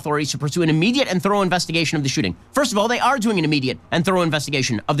criminal authorities to pursue an immediate and thorough investigation of the shooting. First of all, they are doing an immediate and thorough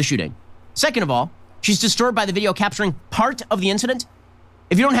investigation of the shooting. Second of all, she's disturbed by the video capturing part of the incident.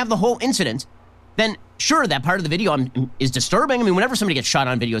 If you don't have the whole incident, then sure, that part of the video is disturbing. I mean, whenever somebody gets shot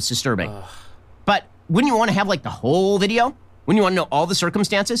on video, it's disturbing. But wouldn't you want to have, like, the whole video? Wouldn't you want to know all the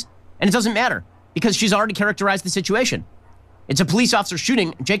circumstances? And it doesn't matter, because she's already characterized the situation. It's a police officer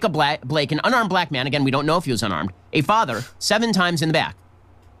shooting Jacob Blake, an unarmed black man. Again, we don't know if he was unarmed. A father, 7 times in the back.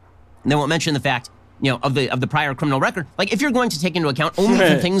 And they won't mention the fact, you know, of the prior criminal record. Like, if you're going to take into account only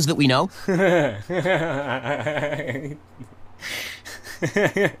the things that we know.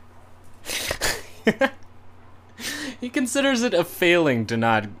 He considers it a failing to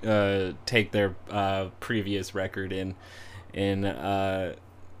not take their previous record in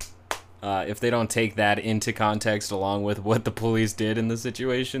if they don't take that into context along with what the police did in the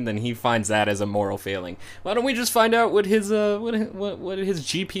situation, then he finds that as a moral failing. Why don't we just find out what his what his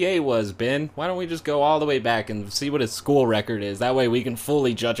GPA was, Ben? Why don't we just go all the way back and see what his school record is? That way we can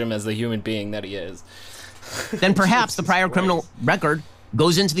fully judge him as the human being that he is. Then perhaps the prior criminal record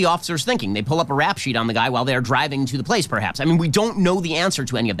goes into the officer's thinking. They pull up a rap sheet on the guy while they're driving to the place, perhaps. I mean, we don't know the answer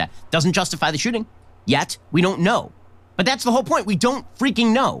to any of that. Doesn't justify the shooting. Yet, we don't know. But that's the whole point. We don't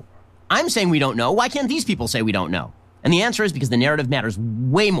freaking know. I'm saying we don't know. Why can't these people say we don't know? And the answer is because the narrative matters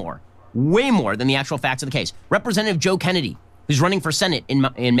way more than the actual facts of the case. Representative Joe Kennedy, who's running for Senate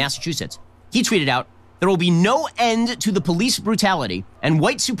in Massachusetts, he tweeted out, there will be no end to the police brutality and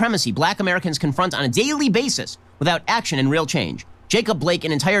white supremacy black Americans confront on a daily basis without action and real change. Jacob Blake,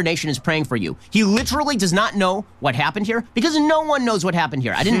 an entire nation is praying for you. He literally does not know what happened here because no one knows what happened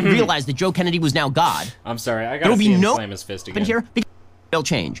here. I didn't realize that Joe Kennedy was now God. I'm sorry, I gotta see him slam his fist again. Here because real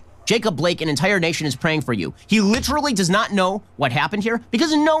change. Jacob Blake, an entire nation is praying for you. He literally does not know what happened here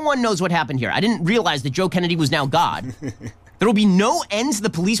because no one knows what happened here. I didn't realize that Joe Kennedy was now God. There will be no end to the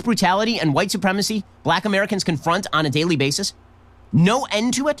police brutality and white supremacy black Americans confront on a daily basis. No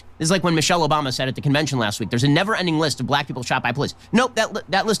end to it? This is like when Michelle Obama said at the convention last week, there's a never-ending list of black people shot by police. Nope,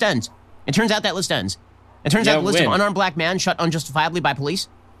 that list ends. It turns out that list ends. It turns out the list of unarmed black men shot unjustifiably by police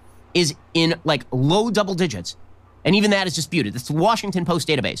is in, like, low double digits. And even that is disputed. That's the Washington Post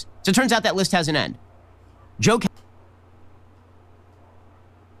database. So it turns out that list has an end.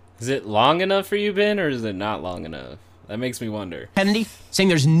 Is it long enough for you, Ben, or is it not long enough? That makes me wonder. Kennedy saying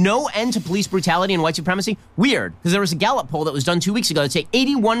there's no end to police brutality and white supremacy. Weird, because there was a Gallup poll that was done 2 weeks ago that say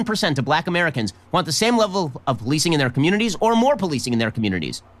 81% of black Americans want the same level of policing in their communities or more policing in their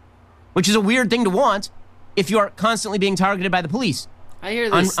communities. Which is a weird thing to want if you are constantly being targeted by the police. I hear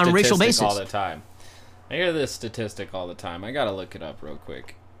this on a racial basis all the time. I hear this statistic all the time. I gotta look it up real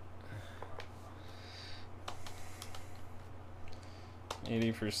quick.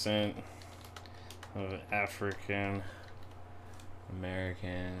 80% of African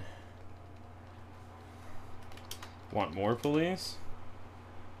American want more police?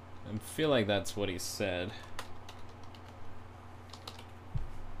 I feel like that's what he said.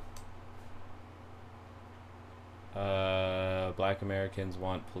 Black Americans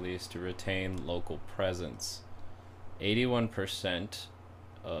want police to retain local presence. 81%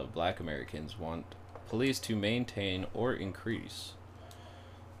 of Black Americans want police to maintain or increase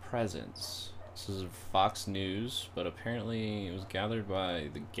presence. This is Fox News, but apparently it was gathered by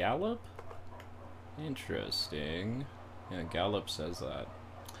the Gallup. Interesting. Yeah, Gallup says that.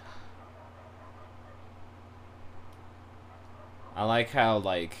 I like how,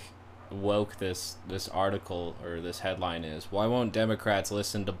 like, woke this article or this headline is. Why won't Democrats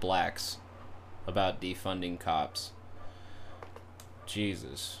listen to blacks about defunding cops?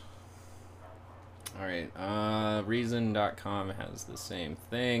 Jesus. Alright, Reason.com has the same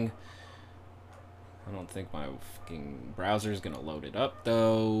thing. I don't think my fucking browser's gonna load it up,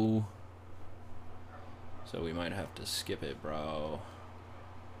 though. So we might have to skip it, bro.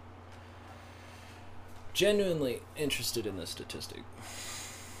 Genuinely interested in this statistic.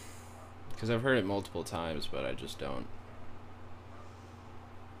 Because I've heard it multiple times, but I just don't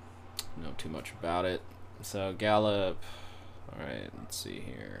know too much about it. So, Gallup. Alright, let's see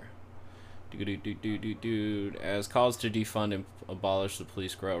here. As calls to defund and abolish the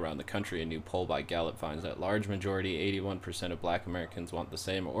police grow around the country, a new poll by Gallup finds that large majority, 81% of Black Americans, want the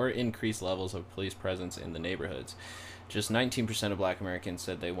same or increased levels of police presence in the neighborhoods. Just 19% of Black Americans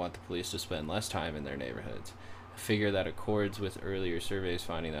said they want the police to spend less time in their neighborhoods. A figure that accords with earlier surveys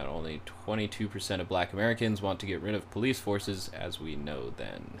finding that only 22% of Black Americans want to get rid of police forces as we know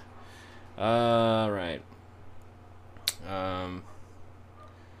then. Right.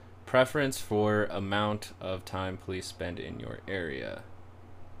 Preference for amount of time police spend in your area.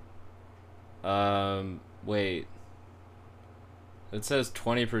 Wait. It says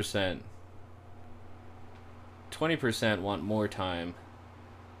 20%. 20% want more time.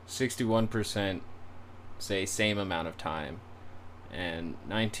 61% say same amount of time. And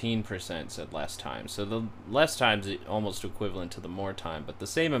 19% said less time. So the less time is almost equivalent to the more time, but the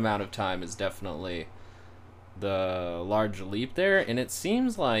same amount of time is definitely the large leap there. And it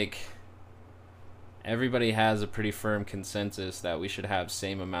seems like everybody has a pretty firm consensus that we should have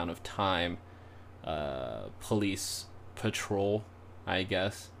same amount of time police patrol, I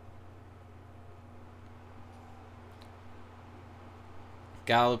guess.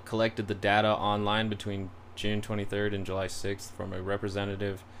 Gallup collected the data online between June 23rd and July 6th from a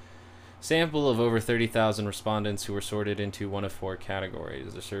representative sample of over 30,000 respondents who were sorted into one of four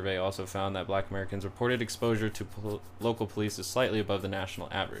categories. The survey also found that Black Americans' reported exposure to local police is slightly above the national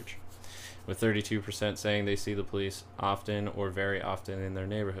average, with 32% saying they see the police often or very often in their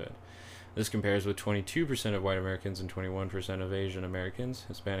neighborhood. This compares with 22% of white Americans and 21% of Asian Americans.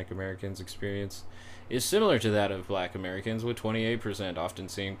 Hispanic Americans' experience is similar to that of Black Americans, with 28% often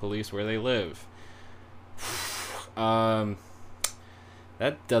seeing police where they live. That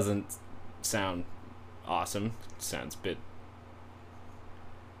doesn't sound awesome. Sounds a bit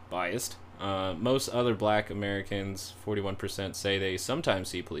biased. Most other Black Americans, 41%, say they sometimes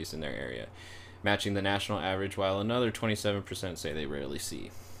see police in their area, matching the national average, while another 27% say they rarely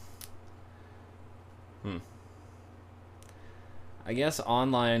see. I guess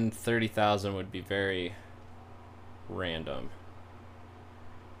online 30,000 would be very random.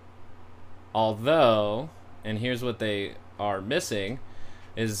 Although, and here's what they are missing,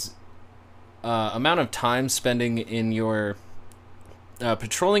 is amount of time spending in your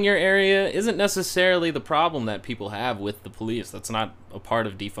patrolling your area isn't necessarily the problem that people have with the police. That's not a part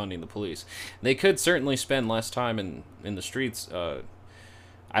of defunding the police. They could certainly spend less time in the streets.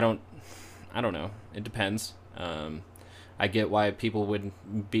 I don't know. It depends. I get why people would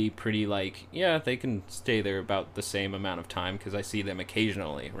be pretty like, yeah, they can stay there about the same amount of time because I see them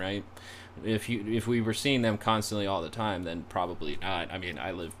occasionally, right? If we were seeing them constantly all the time, then probably not. I mean, I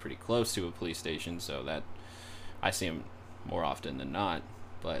live pretty close to a police station, so that I see them more often than not.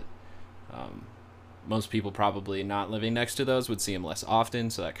 But most people probably not living next to those would see them less often,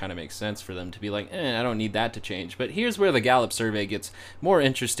 so that kind of makes sense for them to be like, I don't need that to change. But here's where the Gallup survey gets more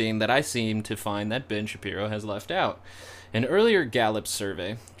interesting that I seem to find that Ben Shapiro has left out. An earlier Gallup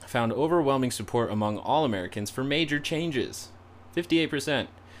survey found overwhelming support among all Americans for major changes, 58%,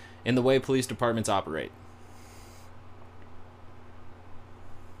 in the way police departments operate.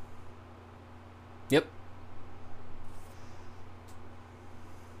 Yep.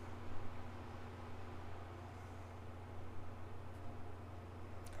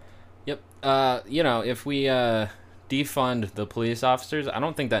 Yep. If we defund the police officers, I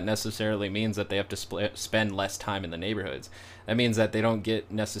don't think that necessarily means that they have to spend less time in the neighborhoods. That means that they don't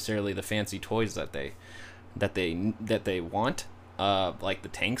get necessarily the fancy toys that they want, like the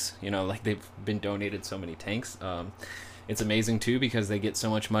tanks. Like they've been donated so many tanks. It's amazing too because they get so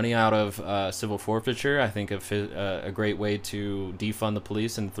much money out of civil forfeiture. I think a great way to defund the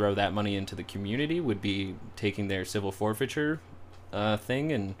police and throw that money into the community would be taking their civil forfeiture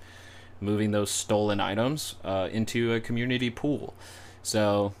thing and moving those stolen items into a community pool.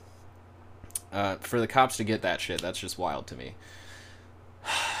 So for the cops to get that shit, that's just wild to me.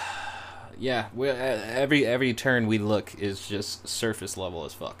 Yeah, every turn we look is just surface level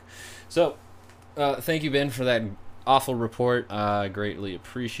as fuck. So thank you, Ben, for that awful report. Greatly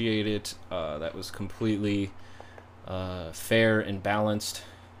appreciate it. That was completely fair and balanced.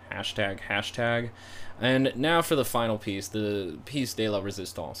 Hashtag. And now for the final piece, the piece de la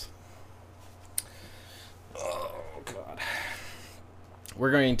resistance. Oh, God.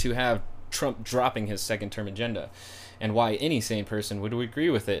 We're going to have Trump dropping his second-term agenda, and why any sane person would agree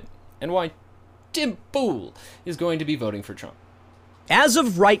with it, and why Tim Pool is going to be voting for Trump. As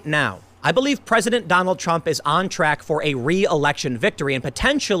of right now, I believe President Donald Trump is on track for a re-election victory and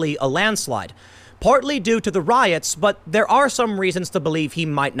potentially a landslide, partly due to the riots, but there are some reasons to believe he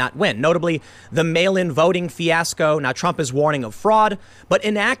might not win, notably the mail-in voting fiasco. Now, Trump is warning of fraud, but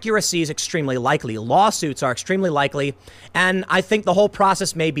inaccuracy is extremely likely. Lawsuits are extremely likely, and I think the whole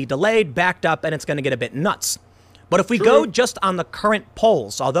process may be delayed, backed up, and it's going to get a bit nuts. But if we go just on the current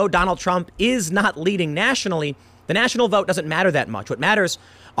polls, although Donald Trump is not leading nationally, the national vote doesn't matter that much. What matters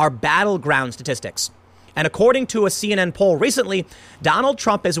are battleground statistics. And according to a CNN poll recently, Donald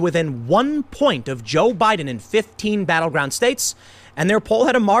Trump is within 1 point of Joe Biden in 15 battleground states. And their poll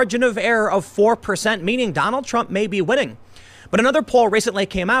had a margin of error of 4%, meaning Donald Trump may be winning. But another poll recently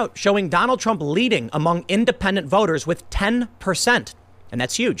came out showing Donald Trump leading among independent voters with 10%. And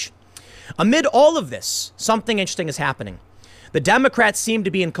that's huge. Amid all of this, something interesting is happening. The Democrats seem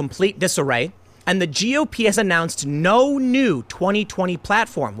to be in complete disarray, and the GOP has announced no new 2020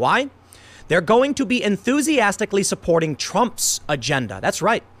 platform. Why? They're going to be enthusiastically supporting Trump's agenda. That's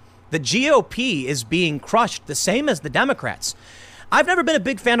right. The GOP is being crushed, the same as the Democrats. I've never been a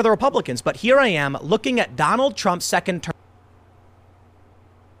big fan of the Republicans, but here I am looking at Donald Trump's second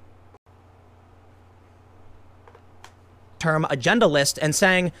term agenda list and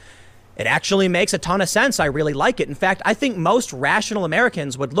saying, it actually makes a ton of sense. I really like it. In fact, I think most rational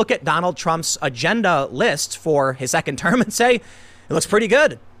Americans would look at Donald Trump's agenda list for his second term and say, it looks pretty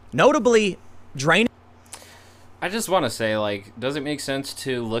good. Notably, draining. I just want to say, like, does it make sense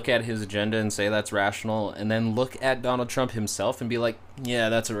to look at his agenda and say that's rational, and then look at Donald Trump himself and be like, yeah,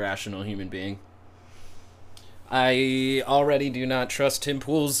 that's a rational human being? I already do not trust Tim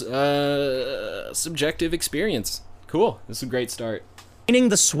Pool's subjective experience. Cool. This is a great start.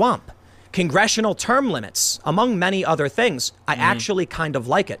 The swamp, congressional term limits, among many other things. I actually kind of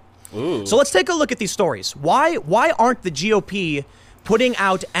like it. Ooh. So let's take a look at these stories. Why aren't the GOP putting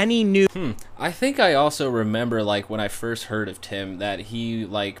out any new... I think I also remember, like, when I first heard of Tim, that he,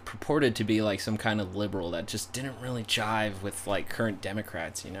 like, purported to be, like, some kind of liberal that just didn't really jive with, like, current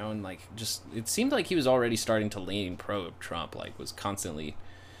Democrats, you know? And, like, just, it seemed like he was already starting to lean pro-Trump, like, was constantly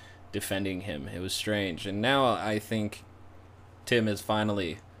defending him. It was strange. And now I think Tim has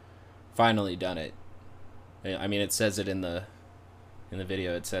finally done it. I mean, it says it in the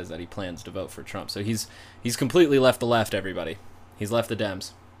video. It says that he plans to vote for Trump. So he's completely left the left, everybody. He's left the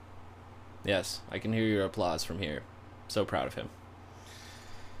Dems. Yes, I can hear your applause from here. So proud of him.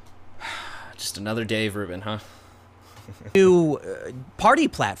 Just another Dave Rubin, huh? New party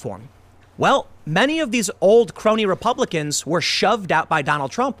platform. Well, many of these old crony Republicans were shoved out by Donald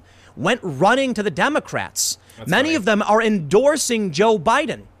Trump, went running to the Democrats. Many of them are endorsing Joe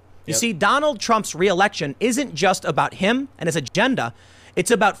Biden. You see, Donald Trump's reelection isn't just about him and his agenda. It's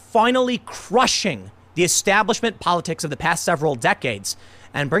about finally crushing the establishment politics of the past several decades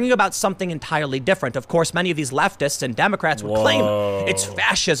and bringing about something entirely different. Of course, many of these leftists and Democrats would claim it's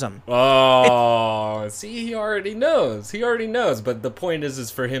fascism. Oh, see, he already knows. He already knows. But the point is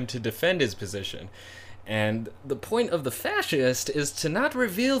for him to defend his position. And the point of the fascist is to not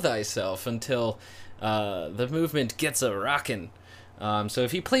reveal thyself until the movement gets a rockin'. So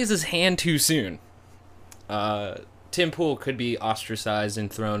if he plays his hand too soon, Tim Pool could be ostracized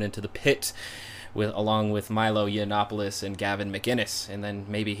and thrown into the pit along with Milo Yiannopoulos and Gavin McInnes, and then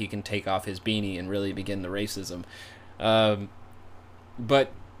maybe he can take off his beanie and really begin the racism.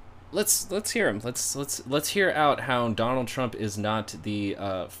 But let's hear him. Let's hear out how Donald Trump is not the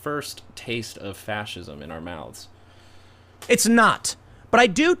first taste of fascism in our mouths. It's not. But I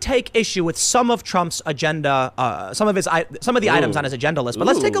do take issue with some of Trump's agenda, some of the items on his agenda list. But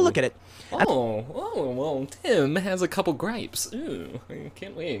let's take a look at it. Well, Tim has a couple gripes. Ooh, I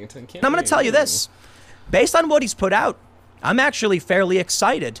can't wait. I'm going to tell you this. Based on what he's put out, I'm actually fairly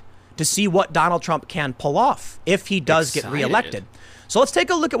excited to see what Donald Trump can pull off if he does get reelected. So let's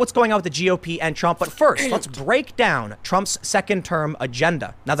take a look at what's going on with the GOP and Trump. But first, let's break down Trump's second-term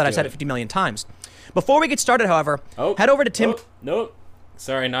agenda, now that I've said it 50 million times. Before we get started, however, head over to Tim... Nope.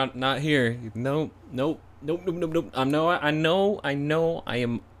 Sorry, not here. Nope. I know I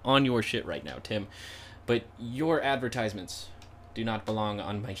am on your shit right now, Tim. But your advertisements do not belong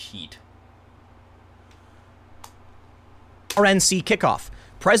on my sheet. RNC kickoff.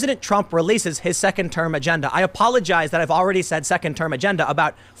 President Trump releases his second-term agenda. I apologize that I've already said second-term agenda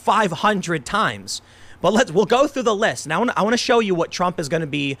about 500 times. But we'll go through the list. Now, I want to show you what Trump is going to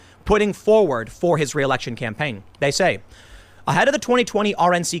be putting forward for his re-election campaign. They say, ahead of the 2020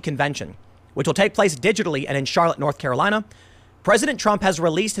 RNC convention, which will take place digitally and in Charlotte, North Carolina, President Trump has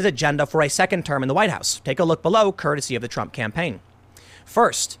released his agenda for a second term in the White House. Take a look below, courtesy of the Trump campaign.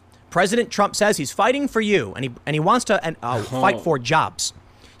 First, President Trump says he's fighting for you, and he wants to fight for jobs.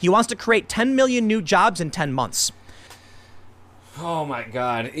 He wants to create 10 million new jobs in 10 months. Oh my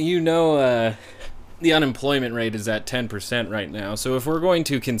God. The unemployment rate is at 10% right now. So if we're going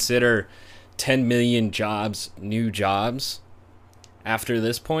to consider 10 million jobs, new jobs, after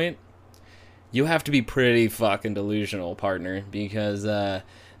this point, you have to be pretty fucking delusional, partner, because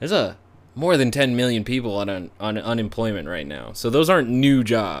there's more than 10 million people on unemployment right now. So those aren't new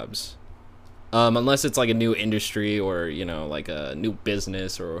jobs. Unless it's like a new industry or, like a new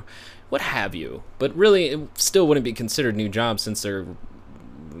business or what have you. But really, it still wouldn't be considered new jobs since they're,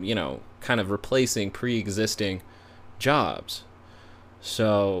 kind of replacing pre-existing jobs.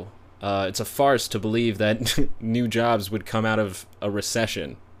 So it's a farce to believe that new jobs would come out of a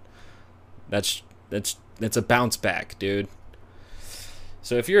recession. That's a bounce back, dude.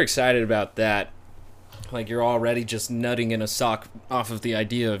 So if you're excited about that, like you're already just nutting in a sock off of the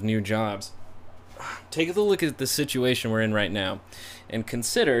idea of new jobs, take a look at the situation we're in right now and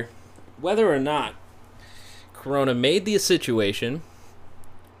consider whether or not Corona made the situation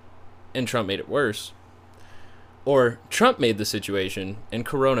and Trump made it worse, or Trump made the situation and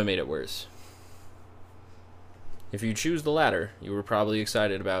Corona made it worse. If you choose the latter, you were probably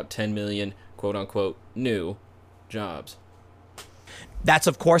excited about 10 million quote-unquote new jobs. That's,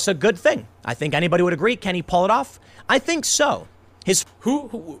 of course, a good thing. I think anybody would agree. Can he pull it off? I think so.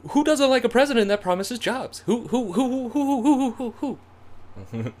 Who doesn't like a president that promises jobs? Who?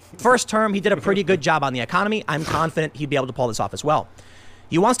 First term, he did a pretty good job on the economy. I'm confident he'd be able to pull this off as well.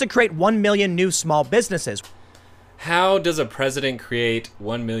 He wants to create 1 million new small businesses. How does a president create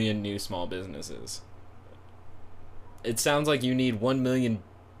 1 million new small businesses? It sounds like you need 1 million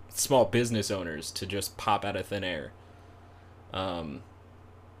small business owners to just pop out of thin air.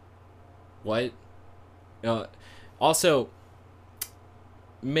 What? Also,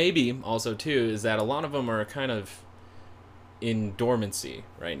 maybe also too is that a lot of them are kind of in dormancy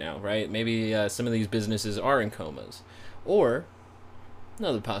right now, right? Maybe some of these businesses are in comas, or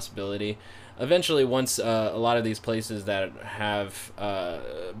another possibility, eventually once a lot of these places that have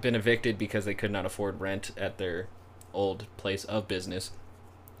been evicted because they could not afford rent at their old place of business,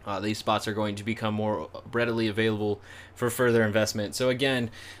 these spots are going to become more readily available for further investment. So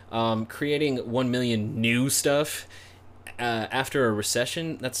again, creating 1 million new stuff after a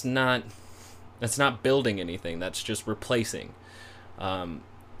recession, that's not building anything. That's just replacing.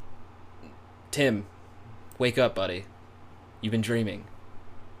 Tim, wake up, buddy. You've been dreaming.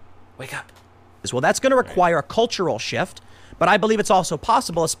 Wake up. Well, that's going to require a cultural shift, but I believe it's also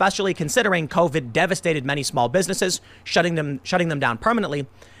possible, especially considering COVID devastated many small businesses, shutting them down permanently.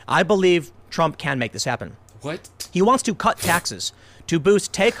 I believe Trump can make this happen. What? He wants to cut taxes to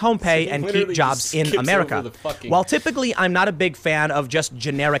boost take-home pay and keep jobs in America. While typically I'm not a big fan of just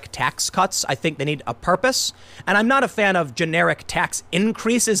generic tax cuts, I think they need a purpose. And I'm not a fan of generic tax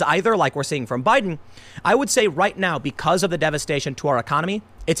increases either, like we're seeing from Biden. I would say right now, because of the devastation to our economy,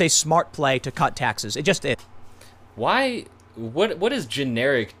 it's a smart play to cut taxes. It just is. Why? What does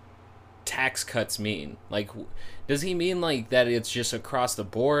generic tax cuts mean? Like, does he mean like that it's just across the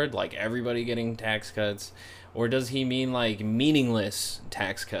board, like everybody getting tax cuts? Or does he mean like meaningless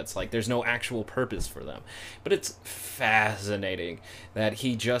tax cuts, like there's no actual purpose for them? But it's fascinating that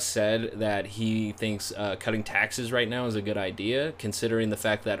he just said that he thinks cutting taxes right now is a good idea, considering the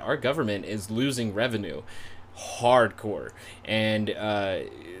fact that our government is losing revenue hardcore, and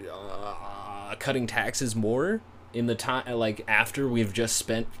cutting taxes more in the time, like after we've just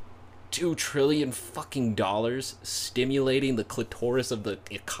spent $2 trillion fucking dollars stimulating the clitoris of the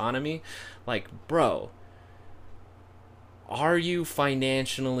economy. Like, bro, are you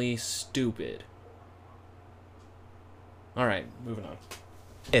financially stupid? All right, moving on.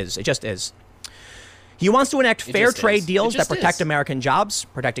 It just is. He wants to enact It fair just trade is. deals It that just protect is. American jobs.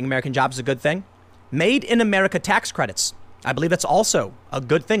 Protecting American jobs is a good thing. Made in America tax credits. I believe that's also a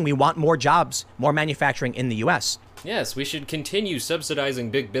good thing. We want more jobs, more manufacturing in the U.S. Yes, we should continue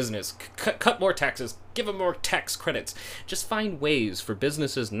subsidizing big business, cut more taxes, give them more tax credits. Just find ways for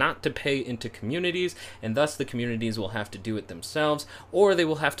businesses not to pay into communities, and thus the communities will have to do it themselves, or they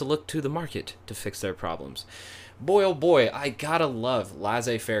will have to look to the market to fix their problems. Boy, oh boy, I gotta love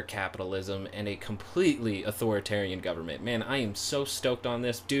laissez-faire capitalism and a completely authoritarian government. Man, I am so stoked on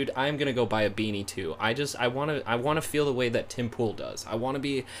this. Dude, I'm gonna go buy a beanie too. I wanna feel the way that Tim Pool does. I wanna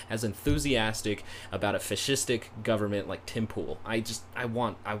be as enthusiastic about a fascistic government like Tim Pool. I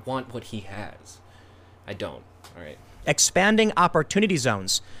want what he has. I don't. Alright. Expanding opportunity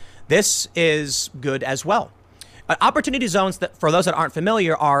zones. This is good as well. Opportunity zones, that, for those that aren't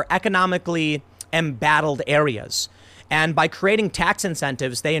familiar, are economically embattled areas. And by creating tax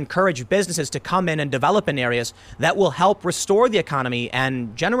incentives, they encourage businesses to come in and develop in areas that will help restore the economy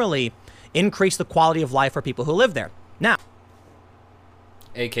and generally increase the quality of life for people who live there. Now,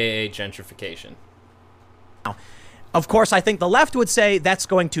 AKA gentrification. of course, I think the left would say that's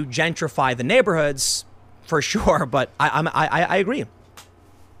going to gentrify the neighborhoods for sure, but I agree.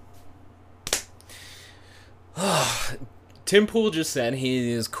 Tim Pool just said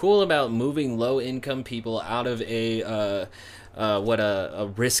he is cool about moving low-income people out of a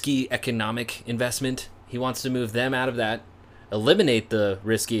risky economic investment. He wants to move them out of that, eliminate the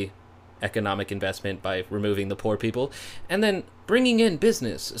risky economic investment by removing the poor people, and then bringing in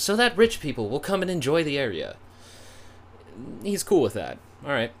business so that rich people will come and enjoy the area. He's cool with that.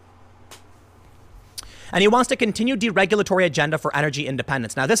 All right. And he wants to continue deregulatory agenda for energy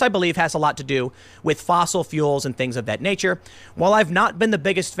independence. Now, this, I believe, has a lot to do with fossil fuels and things of that nature. While I've not been the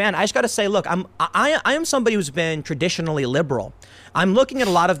biggest fan, I just got to say, look, I am somebody who's been traditionally liberal. I'm looking at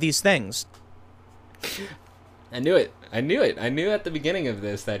a lot of these things. I knew it. I knew at the beginning of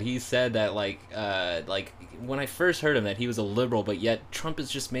this that he said that, like when I first heard him, that he was a liberal, but yet Trump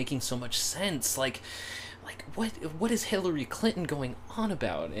is just making so much sense. Like what is Hillary Clinton going on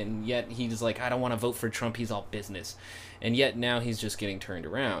about? And yet he's like, I don't want to vote for Trump. He's all business. And yet now he's just getting turned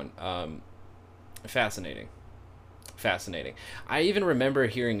around. Fascinating. I even remember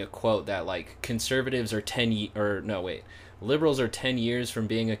hearing a quote that like conservatives are liberals are 10 years from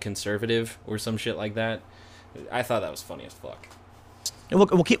being a conservative or some shit like that. I thought that was funny as fuck. And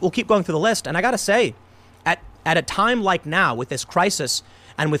we'll keep going through the list. And I got to say, at a time like now with this crisis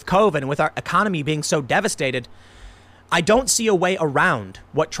and with COVID and with our economy being so devastated, I don't see a way around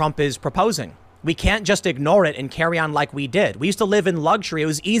what Trump is proposing. We can't just ignore it and carry on like we did. We used to live in luxury. It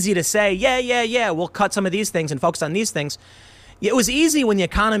was easy to say, yeah, we'll cut some of these things and focus on these things. It was easy when the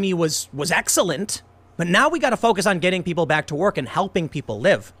economy was excellent, but now we got to focus on getting people back to work and helping people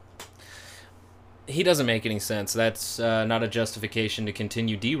live. He doesn't make any sense. That's not a justification to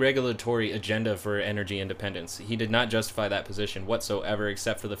continue deregulatory agenda for energy independence. He did not justify that position whatsoever,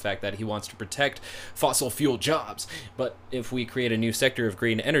 except for the fact that he wants to protect fossil fuel jobs. But if we create a new sector of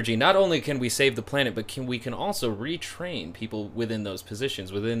green energy, not only can we save the planet, but we can also retrain people within those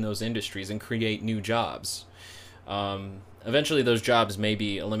positions, within those industries, and create new jobs. Eventually, those jobs may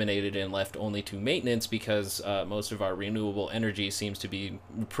be eliminated and left only to maintenance because most of our renewable energy seems to be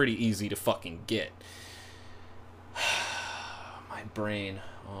pretty easy to fucking get. My brain.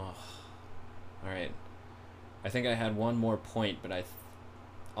 Oh. Alright. I think I had one more point, but I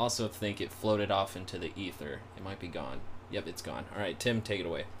also think it floated off into the ether. It might be gone. Yep, it's gone. Alright, Tim, take it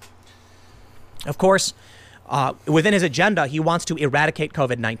away. Of course, within his agenda, he wants to eradicate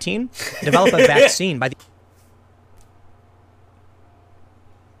COVID-19, develop a vaccine by the...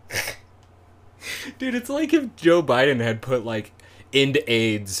 Dude, it's like if Joe Biden had put, like, end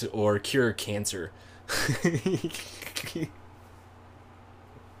AIDS or cure cancer.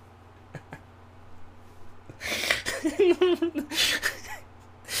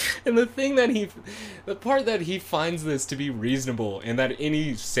 And the part that he finds this to be reasonable and that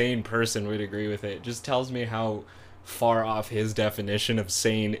any sane person would agree with it just tells me how far off his definition of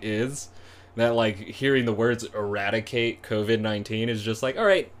sane is. That, like, hearing the words eradicate COVID-19 is just like,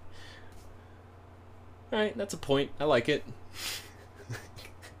 alright, that's a point. I like it.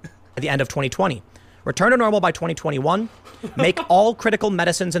 At the end of 2020. Return to normal by 2021. Make all critical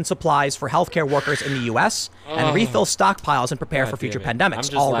medicines and supplies for healthcare workers in the U.S. and refill stockpiles and prepare for future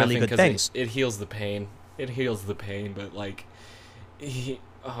pandemics. All really good things. It heals the pain. It heals the pain, but like,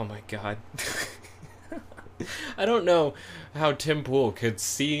 oh my god. I don't know how Tim Pool could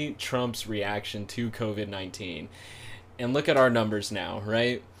see Trump's reaction to COVID-19 and look at our numbers now,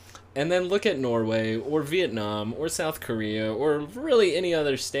 right? And then look at Norway or Vietnam or South Korea or really any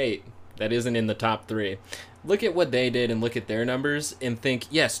other state that isn't in the top 3. Look at what they did and look at their numbers and think,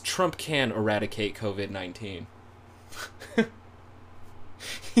 yes, Trump can eradicate COVID-19.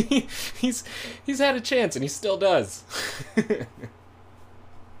 he's had a chance and he still does.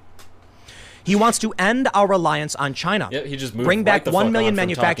 He wants to end our reliance on China. Yep, he just moved bring back right the 1 fuck million on from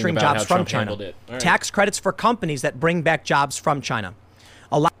manufacturing talking about jobs how from Trump China. handled it. All right. Tax credits for companies that bring back jobs from China.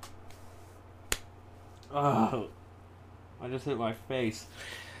 Oh, I just hit my face.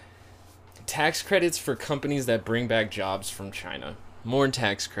 Tax credits for companies that bring back jobs from China. More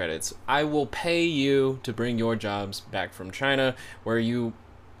tax credits. I will pay you to bring your jobs back from China, where you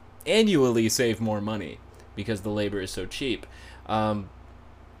annually save more money because the labor is so cheap.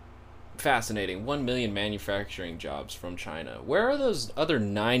 Fascinating. 1 million manufacturing jobs from China. Where are those other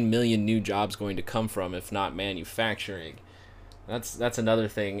 9 million new jobs going to come from if not manufacturing? That's another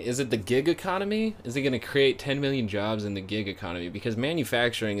thing. Is it the gig economy? Is it going to create 10 million jobs in the gig economy? Because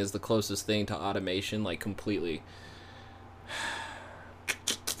manufacturing is the closest thing to automation, like, completely.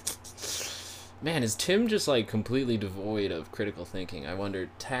 Man, is Tim just, like, completely devoid of critical thinking? I wonder.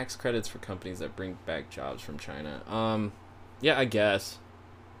 Tax credits for companies that bring back jobs from China. Yeah, I guess,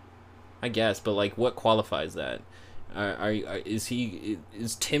 but, like, what qualifies that?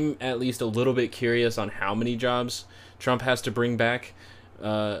 Is Tim at least a little bit curious on how many jobs Trump has to bring back,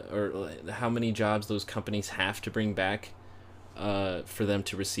 or how many jobs those companies have to bring back for them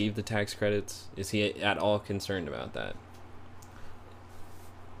to receive the tax credits? Is he at all concerned about that?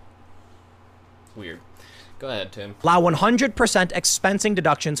 Weird. Go ahead, Tim. Allow 100% expensing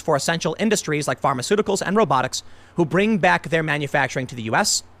deductions for essential industries like pharmaceuticals and robotics who bring back their manufacturing to the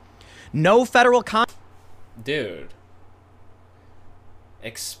U.S. No federal Dude.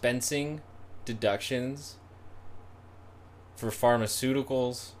 Expensing deductions for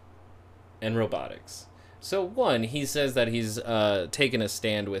pharmaceuticals and robotics. So one, he says that he's taken a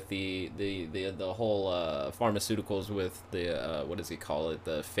stand with the whole pharmaceuticals with the what does he call it,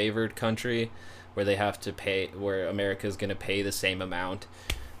 the favored country, where they have to pay, where America is going to pay the same amount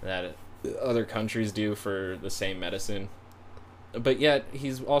that other countries do for the same medicine. But yet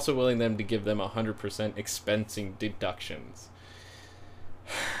he's also willing them to give them 100% expensing deductions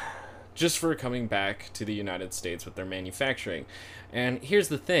just for coming back to the United States with their manufacturing. And here's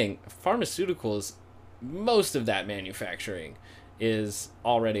the thing, pharmaceuticals, most of that manufacturing is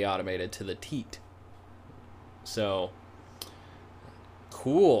already automated to the teat. So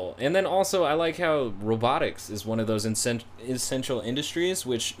cool. And then also I like how robotics is one of those essential industries,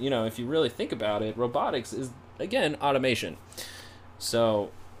 which, you know, if you really think about it, robotics is, again, automation.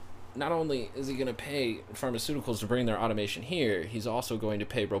 So not only is he going to pay pharmaceuticals to bring their automation here, he's also going to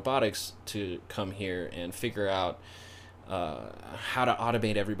pay robotics to come here and figure out how to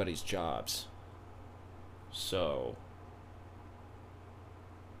automate everybody's jobs. So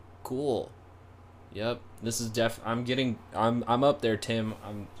cool. Yep, this is I'm up there, Tim.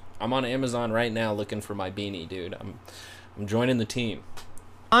 I'm on Amazon right now looking for my beanie, dude. I'm joining the team.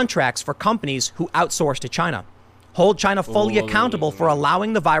 Contracts for companies who outsource to China. Hold China fully accountable for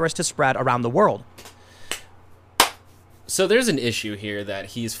allowing the virus to spread around the world. So there's an issue here that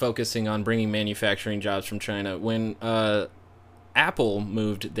he's focusing on bringing manufacturing jobs from China when Apple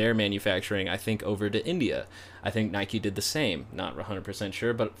moved their manufacturing, I think, over to India. I think Nike did the same. Not 100%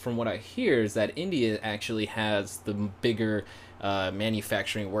 sure, but from what I hear is that India actually has the bigger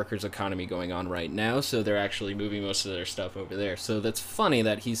manufacturing workers economy going on right now, so they're actually moving most of their stuff over there. So that's funny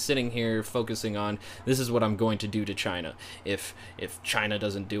that he's sitting here focusing on, this is what I'm going to do to China if China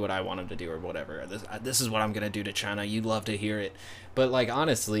doesn't do what I want them to do or whatever. This is what I'm going to do to China. You'd love to hear it. But, like,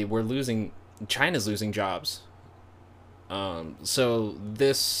 honestly, China's losing jobs. So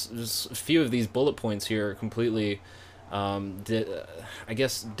this few of these bullet points here are completely, I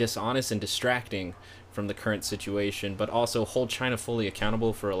guess, dishonest and distracting from the current situation, but also hold China fully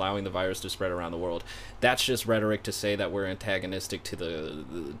accountable for allowing the virus to spread around the world. That's just rhetoric to say that we're antagonistic to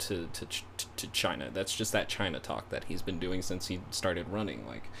China. That's just that China talk that he's been doing since he started running,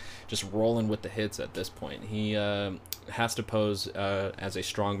 like just rolling with the hits at this point. He has to pose as a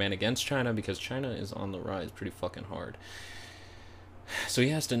strong man against China because China is on the rise pretty fucking hard. So he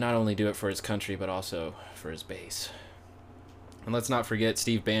has to not only do it for his country, but also for his base. And let's not forget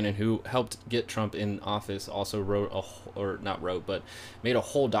Steve Bannon, who helped get Trump in office, also made a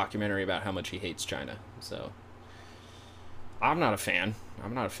whole documentary about how much he hates China. So I'm not a fan.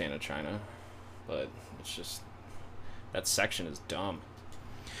 I'm not a fan of China, but it's just, that section is dumb.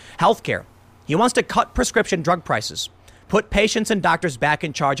 Healthcare. He wants to cut prescription drug prices, put patients and doctors back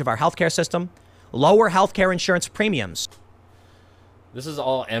in charge of our healthcare system, lower healthcare insurance premiums. This is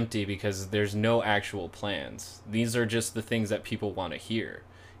all empty because there's no actual plans. These are just the things that people want to hear.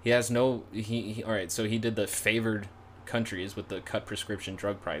 He has no he all right, so he did the favored countries with the cut prescription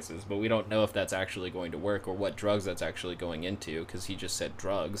drug prices, but we don't know if that's actually going to work or what drugs that's actually going into, because he just said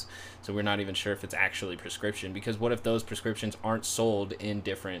drugs. So we're not even sure if it's actually prescription, because what if those prescriptions aren't sold in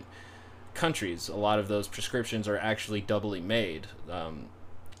different countries? A lot of those prescriptions are actually doubly made.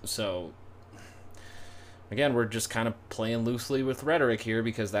 So again, we're just kind of playing loosely with rhetoric here,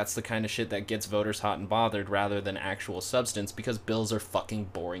 because that's the kind of shit that gets voters hot and bothered rather than actual substance, because bills are fucking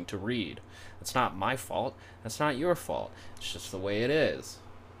boring to read. It's not my fault. That's not your fault. It's just the way it is.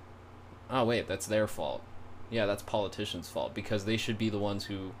 Oh, wait, that's their fault. Yeah, that's politicians' fault, because they should be the ones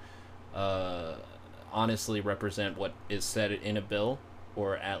who honestly represent what is said in a bill,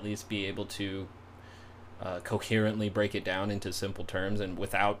 or at least be able to coherently break it down into simple terms and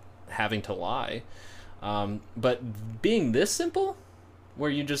without having to lie. But being this simple, where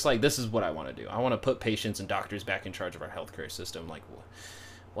you just like, this is what I want to do. I want to put patients and doctors back in charge of our healthcare system. Like,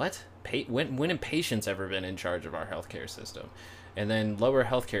 what? When have patients ever been in charge of our healthcare system? And then lower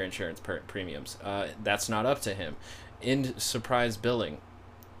healthcare insurance premiums. That's not up to him. End surprise billing.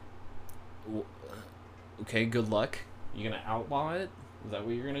 Okay, good luck. You gonna outlaw it? Is that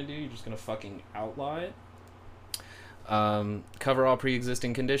what you're gonna do? You're just gonna fucking outlaw it? Cover all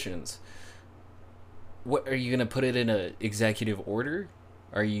pre-existing conditions. What are you gonna put it in a executive order?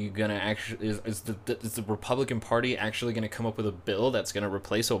 Are you gonna actually is the Republican Party actually gonna come up with a bill that's gonna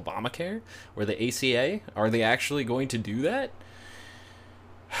replace Obamacare or the ACA? Are they actually going to do that?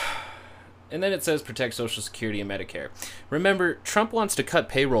 And then it says protect Social Security and Medicare. Remember, Trump wants to cut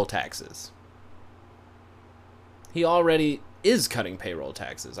payroll taxes. He already is cutting payroll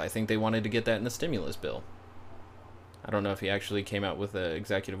taxes. I think they wanted to get that in the stimulus bill. I don't know if he actually came out with an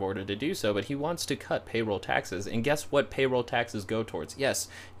executive order to do so, but he wants to cut payroll taxes. And guess what payroll taxes go towards? Yes,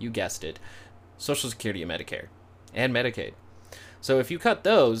 you guessed it. Social Security and Medicare. And Medicaid. So if you cut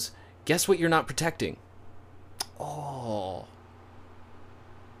those, guess what you're not protecting? Oh.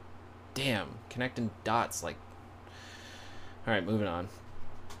 Damn. Connecting dots like... Alright, moving on.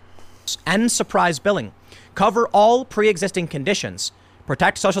 End surprise billing. Cover all pre-existing conditions.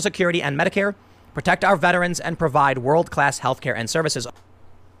 Protect Social Security and Medicare. Protect our veterans and provide world-class healthcare and services.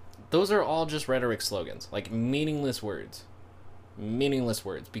 Those are all just rhetoric slogans, like meaningless words. Meaningless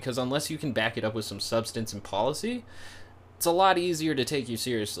words, because unless you can back it up with some substance and policy, it's a lot easier to take you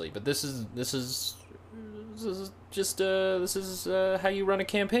seriously. But this is just how you run a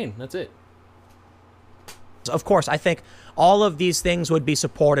campaign. That's it. Of course, I think all of these things would be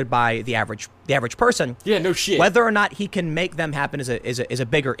supported by the average person. Yeah, no shit. Whether or not he can make them happen is a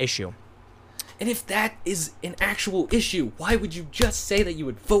bigger issue. And if that is an actual issue, why would you just say that you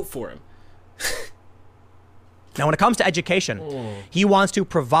would vote for him? Now, when it comes to education, he wants to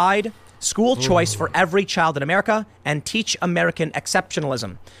provide school choice for every child in America and teach American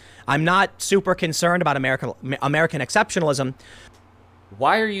exceptionalism. I'm not super concerned about American exceptionalism.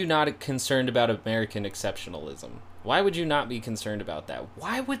 Why are you not concerned about American exceptionalism? Why would you not be concerned about that?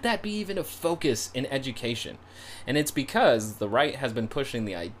 Why would that be even a focus in education? And it's because the right has been pushing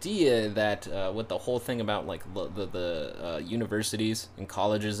the idea that with the whole thing about like the universities and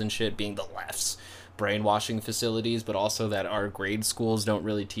colleges and shit being the left's brainwashing facilities, but also that our grade schools don't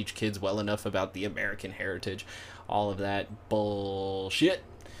really teach kids well enough about the American heritage. All of that bullshit.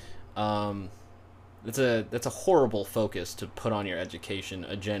 That's a horrible focus to put on your education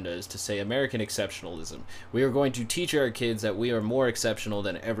agenda, is to say American exceptionalism. We are going to teach our kids that we are more exceptional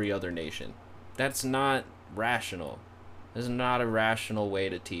than every other nation. That's not rational. This is not a rational way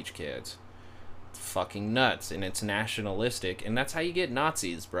to teach kids. It's fucking nuts, and it's nationalistic, and that's how you get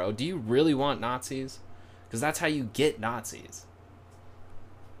Nazis, bro. Do you really want Nazis? Because that's how you get Nazis.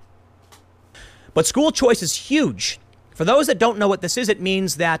 But school choice is huge. For those that don't know what this is, it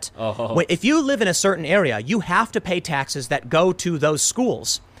means that if you live in a certain area, you have to pay taxes that go to those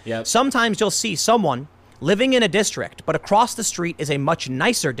schools. Yep. Sometimes you'll see someone living in a district, but across the street is a much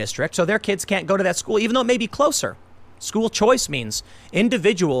nicer district, so their kids can't go to that school, even though it may be closer. School choice means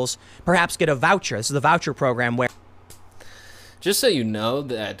individuals perhaps get a voucher. This is the voucher program where... Just so you know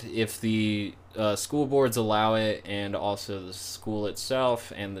that if the school boards allow it, and also the school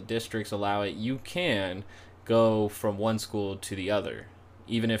itself and the districts allow it, you can go from one school to the other,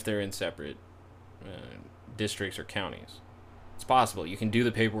 even if they're in separate districts or counties. It's possible. You can do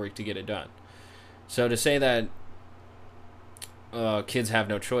the paperwork to get it done. So to say that kids have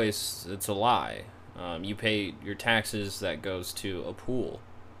no choice, it's a lie. You pay your taxes, that goes to a pool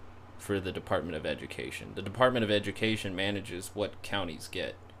for the Department of Education. The Department of Education manages what counties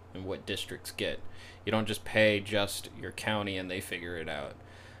get and what districts get. You don't just pay just your county and they figure it out.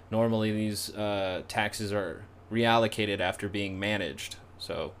 Normally these taxes are reallocated after being managed.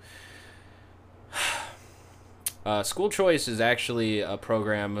 So, school choice is actually a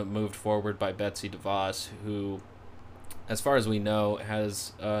program moved forward by Betsy DeVos, who, as far as we know,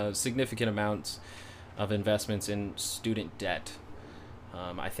 has significant amounts of investments in student debt.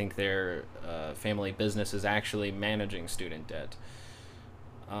 I think their family business is actually managing student debt.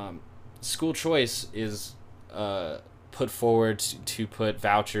 School choice is put forward to put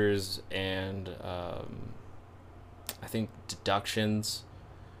vouchers and I think deductions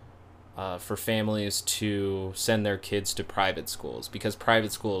for families to send their kids to private schools, because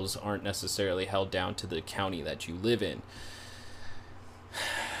private schools aren't necessarily held down to the county that you live in.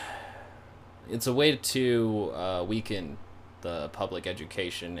 It's a way to weaken the public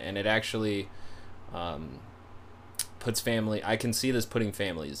education, and it actually puts I can see this putting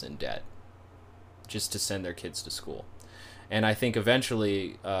families in debt just to send their kids to school. And I think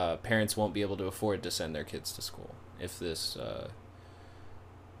eventually parents won't be able to afford to send their kids to school if this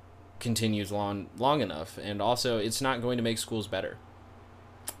continues long enough. And also, it's not going to make schools better.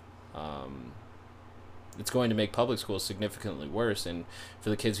 It's going to make public schools significantly worse, and for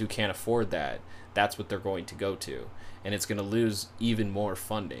the kids who can't afford that, that's what they're going to go to. And it's going to lose even more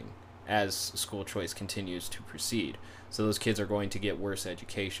funding as school choice continues to proceed. So those kids are going to get worse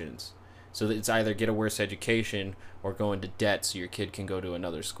educations. So it's either get a worse education or go into debt so your kid can go to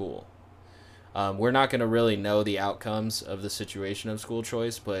another school. We're not going to really know the outcomes of the situation of school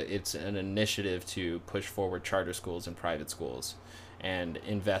choice, but it's an initiative to push forward charter schools and private schools and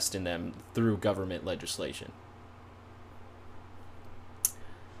invest in them through government legislation.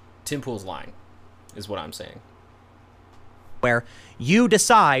 Tim Pool's lying, is what I'm saying. Where you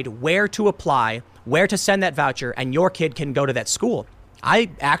decide where to apply, where to send that voucher, and your kid can go to that school. I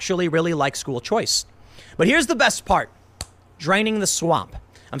actually really like school choice. But here's the best part: draining the swamp.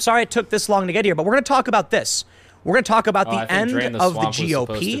 I'm sorry it took this long to get here, but we're going to talk about this. We're going to talk about the end of the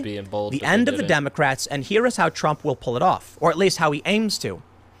GOP, the end of the Democrats, and here is how Trump will pull it off, or at least how he aims to.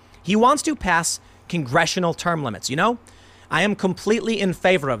 He wants to pass congressional term limits. You know, I am completely in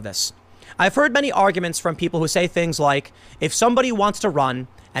favor of this. I've heard many arguments from people who say things like, if somebody wants to run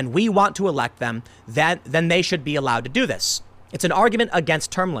and we want to elect them, then they should be allowed to do this. It's an argument against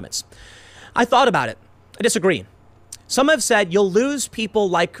term limits. I thought about it. I disagree. Some have said you'll lose people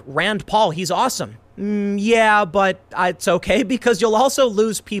like Rand Paul. He's awesome. Yeah, but it's okay because you'll also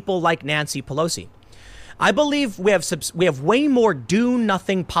lose people like Nancy Pelosi. I believe we have way more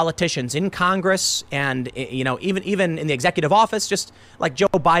do-nothing politicians in Congress and, you know, even in the executive office, just like Joe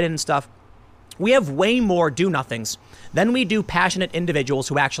Biden and stuff. We have way more do-nothings than we do passionate individuals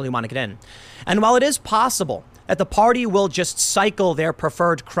who actually want to get in. And while it is possible that the party will just cycle their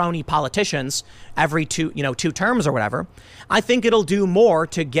preferred crony politicians every two terms or whatever, I think it'll do more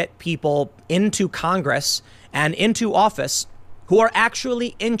to get people into Congress and into office who are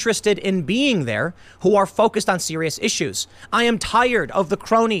actually interested in being there, who are focused on serious issues. I am tired of the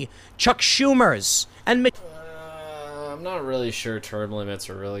crony Chuck Schumers and I'm not really sure term limits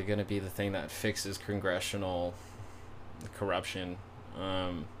are really going to be the thing that fixes congressional corruption.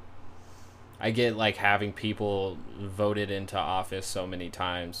 I get like having people voted into office so many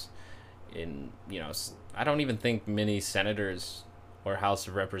times I don't even think many senators or House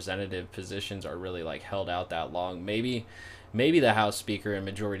of Representative positions are really like held out that long. Maybe the House Speaker and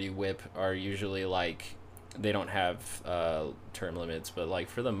Majority Whip are usually like, they don't have term limits, but like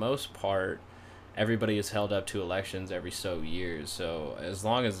for the most part, everybody is held up to elections every so years. So as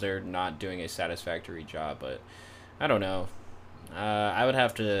long as they're not doing a satisfactory job, but I don't know. I would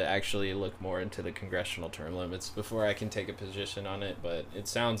have to actually look more into the congressional term limits before I can take a position on it, but it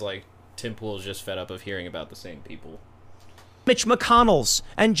sounds like Tim Pool is just fed up of hearing about the same people. Mitch McConnell's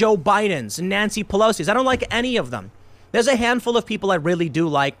and Joe Biden's and Nancy Pelosi's. I don't like any of them. There's a handful of people I really do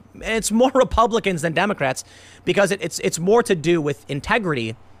like. It's more Republicans than Democrats because it's more to do with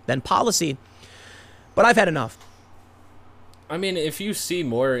integrity than policy. But I've had enough. I mean, if you see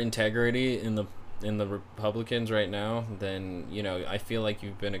more integrity in the Republicans right now, then, you know, I feel like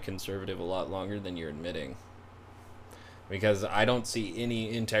you've been a conservative a lot longer than you're admitting. Because I don't see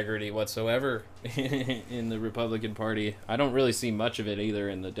any integrity whatsoever in the Republican Party. I don't really see much of it either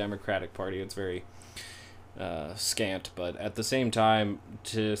in the Democratic Party. It's very scant. But at the same time,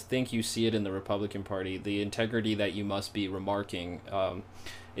 to think you see it in the Republican Party, the integrity that you must be remarking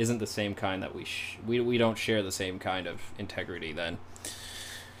isn't the same kind that we don't share the same kind of integrity then.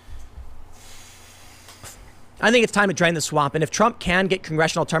 I think it's time to drain the swamp. And if Trump can get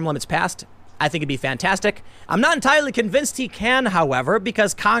congressional term limits passed, I think it'd be fantastic. I'm not entirely convinced he can, however,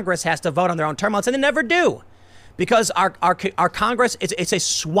 because Congress has to vote on their own term limits, and they never do. Because our Congress, it's a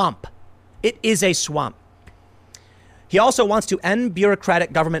swamp. It is a swamp. He also wants to end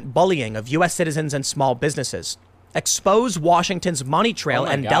bureaucratic government bullying of U.S. citizens and small businesses, expose Washington's money trail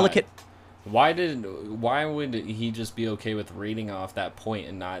and delicate... Why would he just be okay with reading off that point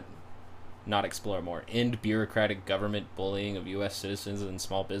and not explore more? End bureaucratic government bullying of U.S. citizens and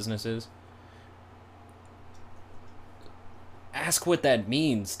small businesses? Ask what that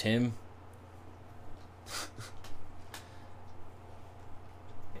means, Tim.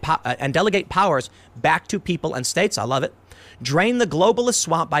 And delegate powers back to people and states. I love it. Drain the globalist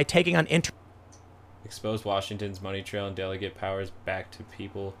swamp by taking on Expose Washington's money trail and delegate powers back to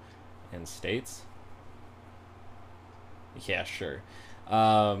people and states. Yeah, sure.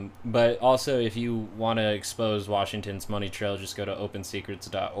 But also, if you want to expose Washington's money trail, just go to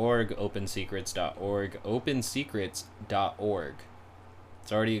opensecrets.org, opensecrets.org, opensecrets.org.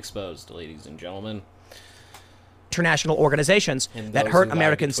 It's already exposed, ladies and gentlemen. International organizations that hurt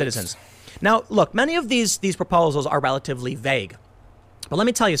American citizens. Now, look, many of these proposals are relatively vague. But let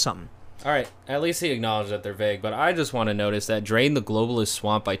me tell you something. All right, at least he acknowledged that they're vague, but I just want to notice that drain the globalist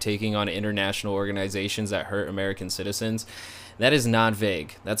swamp by taking on international organizations that hurt American citizens. That is not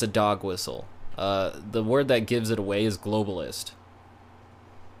vague. That's a dog whistle. The word that gives it away is globalist.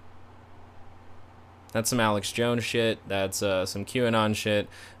 That's some Alex Jones shit. That's some QAnon shit.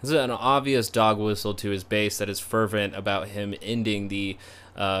 This is an obvious dog whistle to his base that is fervent about him ending the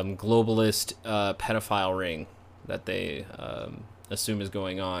globalist pedophile ring that they assume is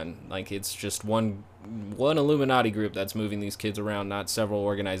going on. Like, it's just one Illuminati group that's moving these kids around, not several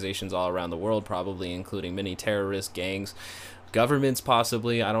organizations all around the world, probably including many terrorist gangs, governments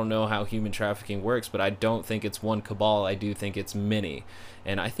possibly. I don't know how human trafficking works, but I don't think it's one cabal. I do think it's many.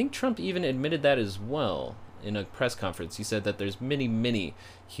 And I think Trump even admitted that as well in a press conference. He said that there's many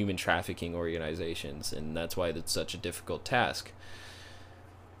human trafficking organizations, and that's why it's such a difficult task.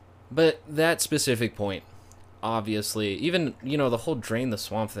 But that specific point, obviously, even, the whole drain the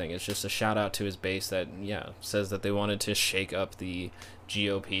swamp thing is just a shout out to his base that, says that they wanted to shake up the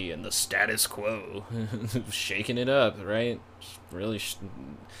GOP and the status quo. Shaking it up, right? Just really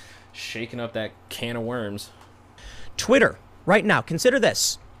shaking up that can of worms. Twitter, right now, consider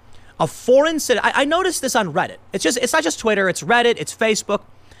this. A foreign citizen, I noticed this on Reddit. It's not just Twitter, it's Reddit, it's Facebook.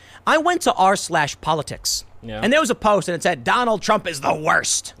 I went to r/politics. Yeah. And there was a post and it said, Donald Trump is the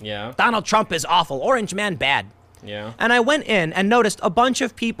worst. Yeah. Donald Trump is awful. Orange man bad. Yeah. And I went in and noticed a bunch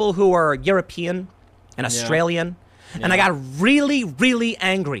of people who are European and Australian. Yeah. And I got really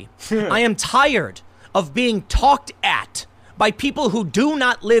angry. I am tired of being talked at by people who do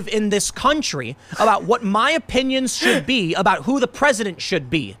not live in this country about what my opinions should be about who the president should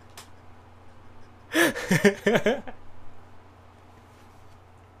be.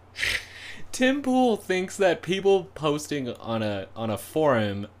 Tim Pool thinks that people posting on a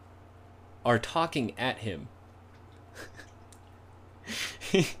forum are talking at him.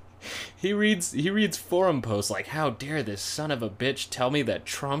 He reads forum posts like, how dare this son of a bitch tell me that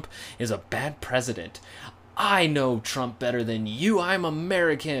Trump is a bad president. I know Trump better than you. I'm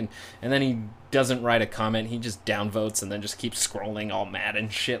American. And then he doesn't write a comment. He just downvotes and then just keeps scrolling all mad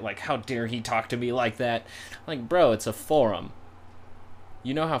and shit. Like, how dare he talk to me like that? Like, bro, it's a forum.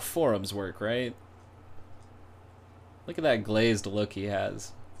 You know how forums work, right? Look at that glazed look he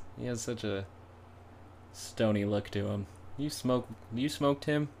has. He has such a stony look to him. You smoke,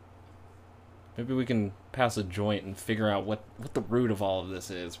 Tim? Maybe we can pass a joint and figure out what the root of all of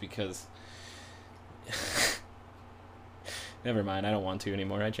this is, because... Never mind, I don't want to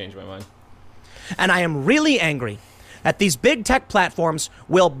anymore. I changed my mind. And I am really angry that these big tech platforms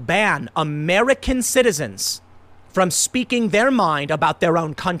will ban American citizens from speaking their mind about their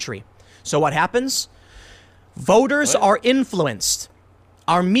own country. So what happens? Voters are influenced.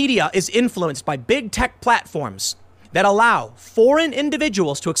 Our media is influenced by big tech platforms that allow foreign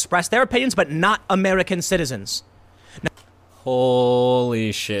individuals to express their opinions, but not American citizens.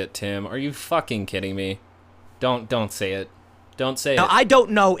 Holy shit, Tim. Are you fucking kidding me? Don't say it. Don't say it. Now, I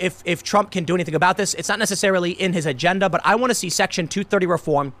don't know if Trump can do anything about this. It's not necessarily in his agenda, but I want to see Section 230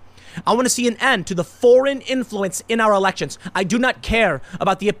 reform. I want to see an end to the foreign influence in our elections. I do not care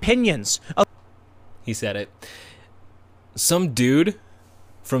about the opinions of... He said it. Some dude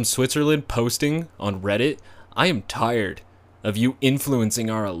from Switzerland posting on Reddit, I am tired of you influencing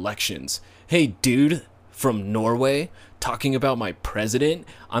our elections. Hey, dude from Norway talking about my president,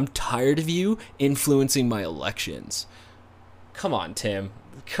 I'm tired of you influencing my elections. Come on, Tim.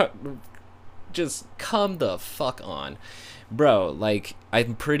 Just come the fuck on. Bro, like,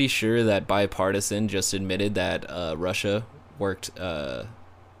 I'm pretty sure that Bipartisan just admitted that Russia worked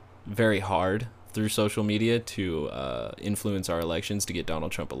very hard through social media to influence our elections to get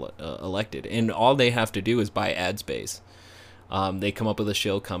Donald Trump elected. And all they have to do is buy ad space. They come up with a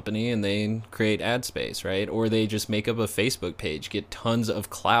shill company and they create ad space, right? Or they just make up a Facebook page, get tons of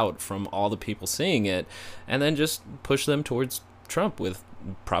clout from all the people seeing it, and then just push them towards Trump with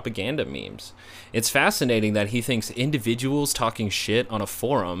propaganda memes. It's fascinating that he thinks individuals talking shit on a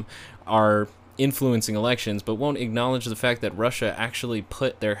forum are influencing elections, but won't acknowledge the fact that Russia actually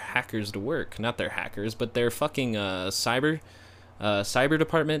put their hackers to work. Not their hackers, but their fucking cyber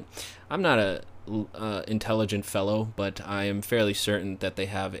department. I'm not a intelligent fellow, but I am fairly certain that they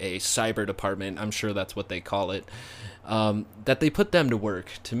have a cyber department. I'm sure that's what they call it. That they put them to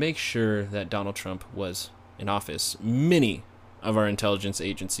work to make sure that Donald Trump was in office. Many of our intelligence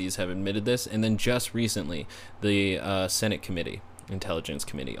agencies have admitted this, and then just recently, the Senate Intelligence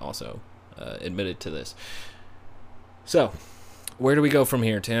Committee also admitted to this. So, where do we go from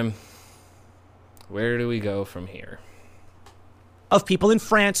here, Tim? Where do we go from here? Of people in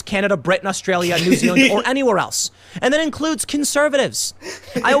France, Canada, Britain, Australia, New Zealand, or anywhere else. And that includes conservatives.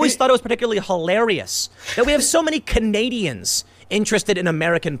 I always thought it was particularly hilarious that we have so many Canadians interested in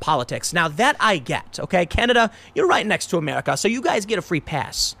American politics. Now, that I get, okay? Canada, you're right next to America, so you guys get a free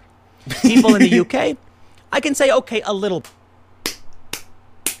pass. People in the UK, I can say, okay, a little.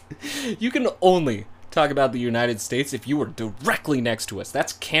 You can only talk about the United States if you were directly next to us.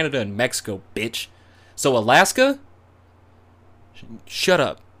 That's Canada and Mexico, bitch. So Alaska? Shut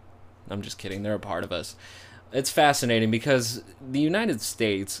up. I'm just kidding. They're a part of us. It's fascinating because the United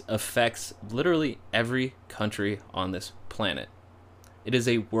States affects literally every country on this planet. It is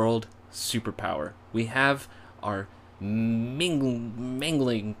a world superpower. We have our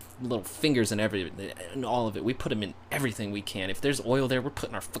mangling little fingers in in all of it. We put them in everything we can. If there's oil there, we're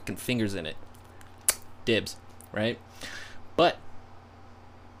putting our fucking fingers in it. Dibs, right? But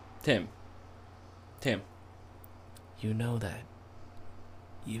Tim, you know that.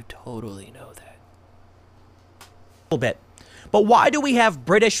 You totally know that. A little bit. But why do we have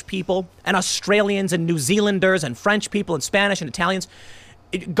British people and Australians and New Zealanders and French people and Spanish and Italians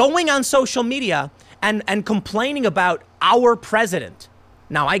going on social media and complaining about our president?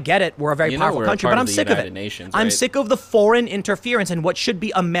 Now, I get it. We're a very powerful country, but I'm sick of it. Nations, I'm right? sick of the foreign interference in what should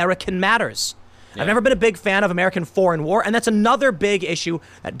be American matters. Yeah. I've never been a big fan of American foreign war, and that's another big issue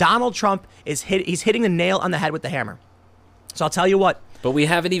that Donald Trump he's hitting the nail on the head with the hammer. So I'll tell you what. But we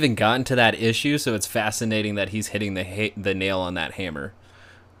haven't even gotten to that issue, so it's fascinating that he's hitting the nail on that hammer.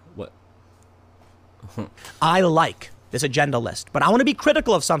 What? I like this agenda list, but I want to be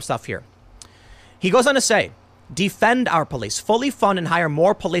critical of some stuff here. He goes on to say, defend our police, fully fund and hire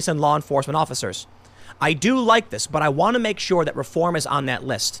more police and law enforcement officers. I do like this, but I want to make sure that reform is on that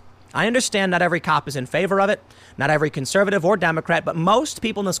list. I understand not every cop is in favor of it, not every conservative or Democrat, but most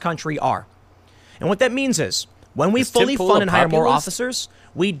people in this country are. And what that means is, when we fully fund and hire more officers,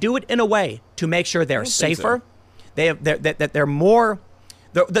 we do it in a way to make sure they're safer, they're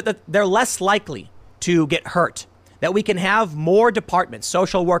less likely to get hurt, that we can have more departments,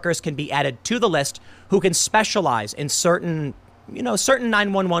 social workers can be added to the list who can specialize in certain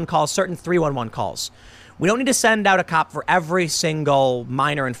 911 calls, certain 311 calls. We don't need to send out a cop for every single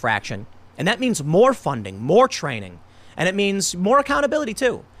minor infraction. And that means more funding, more training, and it means more accountability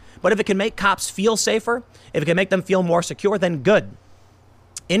too. But if it can make cops feel safer, if it can make them feel more secure, then good.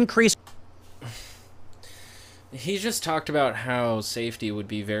 Increase. He just talked about how safety would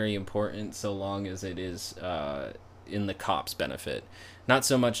be very important so long as it is in the cops' benefit, not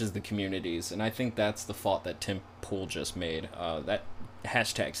so much as the communities. And I think that's the fault that Tim Pool just made. That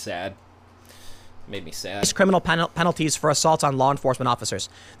hashtag sad made me sad. Criminal penalties for assaults on law enforcement officers.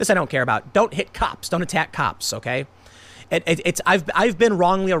 This I don't care about. Don't hit cops. Don't attack cops, okay? I've been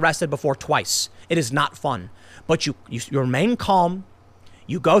wrongly arrested before twice. It is not fun. But you remain calm.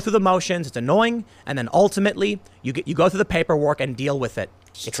 You go through the motions. It's annoying, and then ultimately you go through the paperwork and deal with it.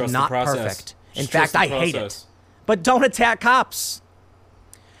 It's not perfect. In fact, I hate it. But don't attack cops.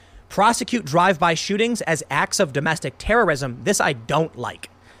 Prosecute drive-by shootings as acts of domestic terrorism. This I don't like.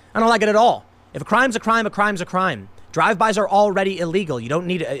 I don't like it at all. If a crime's a crime, a crime's a crime. Drive-bys are already illegal. You don't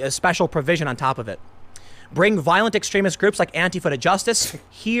need a special provision on top of it. Bring violent extremist groups like Antifa to justice.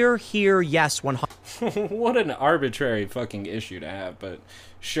 Here, yes, 100. What an arbitrary fucking issue to have, but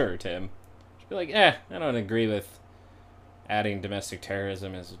sure, Tim. Just be like, I don't agree with adding domestic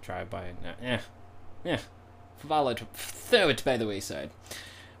terrorism as a drive-by. Throw it by the wayside.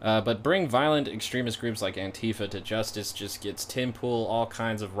 But bring violent extremist groups like Antifa to justice just gets Tim Pool all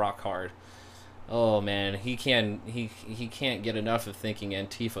kinds of rock hard. Oh man, he can't get enough of thinking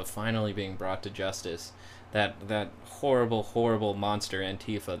Antifa finally being brought to justice. That horrible monster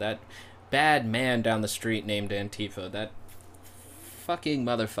Antifa, that bad man down the street named Antifa. That fucking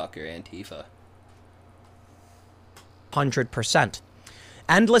motherfucker, Antifa. 100%.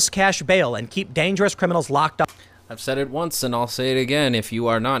 Endless cash bail and keep dangerous criminals locked up. I've said it once and I'll say it again. If you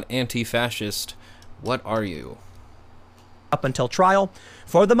are not anti-fascist, what are you? Up until trial.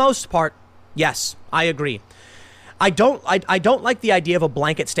 For the most part, yes, I agree. I don't like the idea of a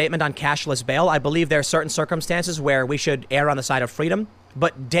blanket statement on cashless bail. I believe there are certain circumstances where we should err on the side of freedom,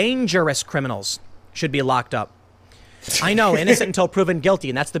 but dangerous criminals should be locked up. I know, innocent until proven guilty,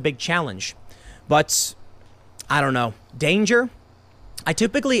 and that's the big challenge. But I don't know. Danger? I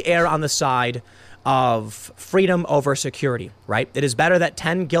typically err on the side of freedom over security, right? It is better that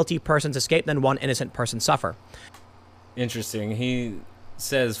 10 guilty persons escape than one innocent person suffer. Interesting. He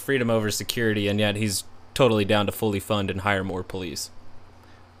says freedom over security, and yet he's totally down to fully fund and hire more police.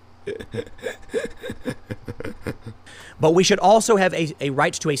 But we should also have a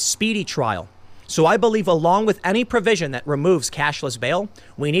right to a speedy trial. So I believe along with any provision that removes cashless bail,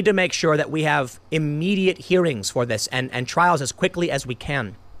 we need to make sure that we have immediate hearings for this and trials as quickly as we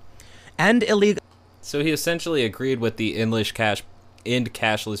can. And illegal. So he essentially agreed with the end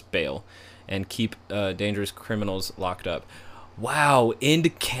cashless bail and keep dangerous criminals locked up. Wow,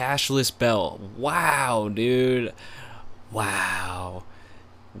 end cashless bail. Wow, dude. Wow,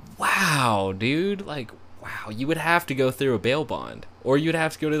 dude. Like, wow, you would have to go through a bail bond. Or you'd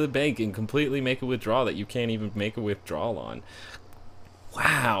have to go to the bank and completely make a withdrawal that you can't even make a withdrawal on.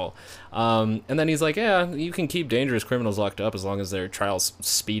 Wow. And then he's like, yeah, you can keep dangerous criminals locked up as long as their trial's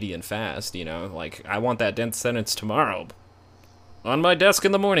speedy and fast, you know? Like, I want that death sentence tomorrow. On my desk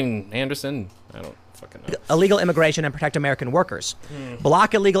in the morning, Anderson. I don't fucking know. Illegal immigration and protect American workers.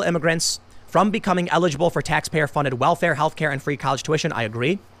 Block illegal immigrants from becoming eligible for taxpayer-funded welfare, healthcare, and free college tuition. I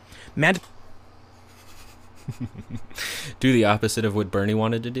agree. Do the opposite of what Bernie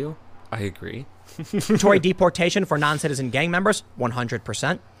wanted to do. I agree. Mandatory deportation for non-citizen gang members.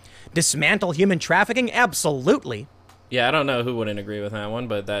 100%. Dismantle human trafficking. Absolutely. Yeah, I don't know who wouldn't agree with that one,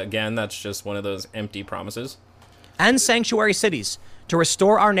 but that, again, that's just one of those empty promises. And sanctuary cities to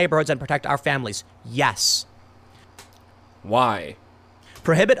restore our neighborhoods and protect our families. Yes. Why?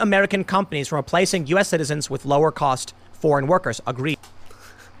 Prohibit American companies from replacing U.S. citizens with lower-cost foreign workers. Agreed.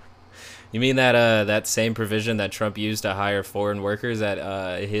 You mean that that same provision that Trump used to hire foreign workers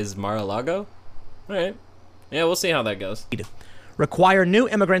at his Mar-a-Lago? All right. Yeah, we'll see how that goes. Require new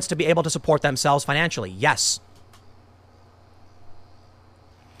immigrants to be able to support themselves financially. Yes.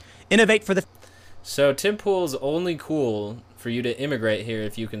 Innovate for the... So Tim Pool's only cool for you to immigrate here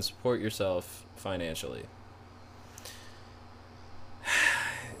if you can support yourself financially.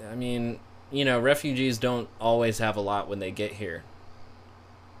 I mean, you know, refugees don't always have a lot when they get here.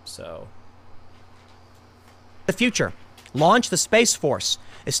 So... the future. Launch the Space Force.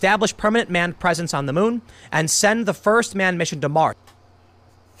 Establish permanent manned presence on the moon. And send the first manned mission to Mars.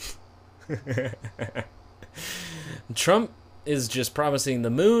 Trump is just promising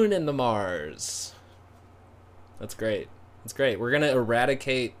the moon and the Mars. That's great. That's great. We're going to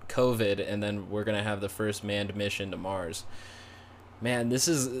eradicate COVID, and then we're going to have the first manned mission to Mars. Man, this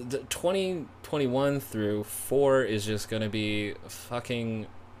is... 2021 through 4 is just going to be fucking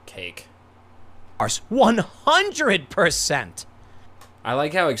cake. 100%. I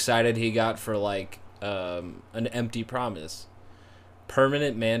like how excited he got for, like, an empty promise.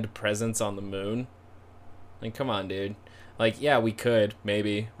 Permanent manned presence on the moon. Like, come on, dude. Like, yeah, we could,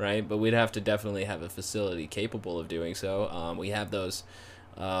 maybe, right? But we'd have to definitely have a facility capable of doing so. We have those,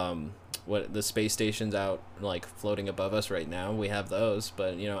 the space stations out, like, floating above us right now. We have those.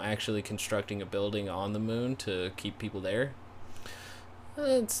 But, you know, actually constructing a building on the moon to keep people there.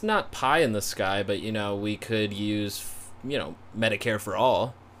 It's not pie in the sky, but, you know, we could use, you know, Medicare for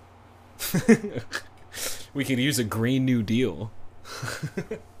all. We could use a Green New Deal.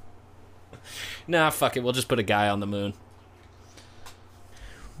 Nah, fuck it. We'll just put a guy on the moon.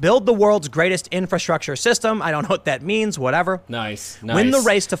 Build the world's greatest infrastructure system. I don't know what that means. Whatever. Nice. Win the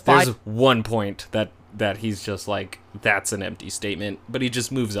race to fight. There's one point that he's just like, that's an empty statement, but he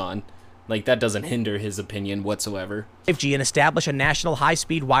just moves on. Like, that doesn't hinder his opinion whatsoever. 5G and establish a national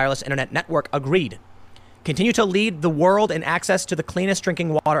high-speed wireless internet network. Agreed. Continue to lead the world in access to the cleanest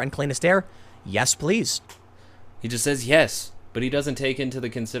drinking water and cleanest air. Yes, please. He just says yes, but he doesn't take into the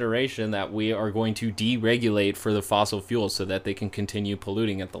consideration that we are going to deregulate for the fossil fuels so that they can continue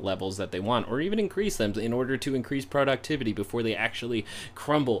polluting at the levels that they want, or even increase them in order to increase productivity before they actually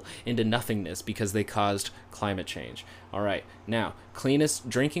crumble into nothingness because they caused climate change. All right, now, cleanest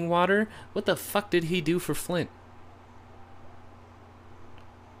drinking water? What the fuck did he do for Flint?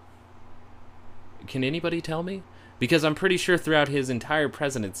 Can anybody tell me? Because I'm pretty sure throughout his entire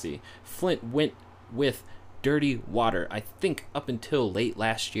presidency, Flint went with dirty water, I think up until late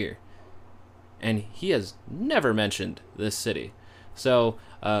last year. And he has never mentioned this city. So,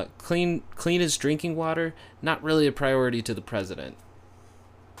 clean as drinking water, not really a priority to the president.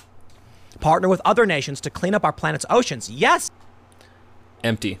 Partner with other nations to clean up our planet's oceans. Yes.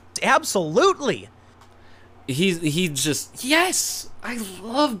 Empty. Absolutely. He just, yes! I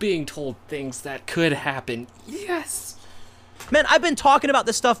love being told things that could happen. Yes! Man, I've been talking about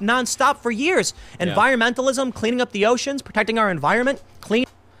this stuff nonstop for years. Environmentalism, cleaning up the oceans, protecting our environment, clean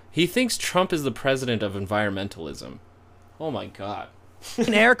He thinks Trump is the president of environmentalism. Oh my God.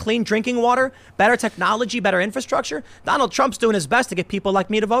 air, clean drinking water, better technology, better infrastructure. Donald Trump's doing his best to get people like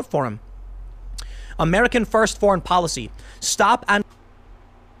me to vote for him. American first foreign policy. Stop and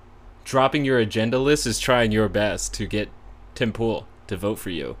Dropping your agenda list is trying your best to get Tim Pool to vote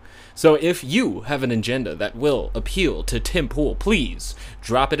for you. So if you have an agenda that will appeal to Tim Pool, please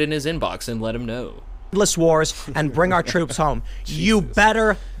drop it in his inbox and let him know. endless wars and bring our troops home. You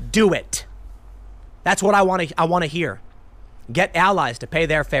better do it. That's what I want to hear. Get allies to pay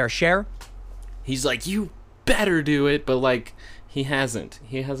their fair share. He's like, you better do it, but like he hasn't.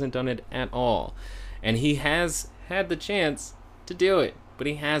 He hasn't done it at all. And he has had the chance to do it, but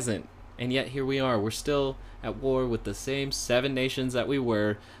he hasn't. And yet here we are. We're still at war with the same 7 nations that we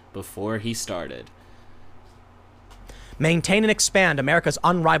were before he started. Maintain and expand America's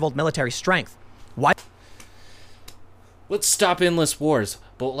unrivaled military strength. Why? Let's stop endless wars,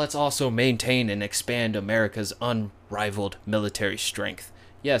 but let's also maintain and expand America's unrivaled military strength.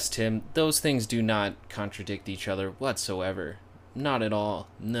 Yes, Tim, those things do not contradict each other whatsoever. Not at all.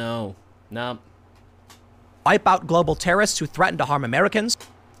 No. Nope. Wipe out global terrorists who threaten to harm Americans.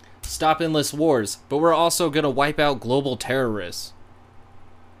 Stop endless wars, but we're also gonna wipe out global terrorists.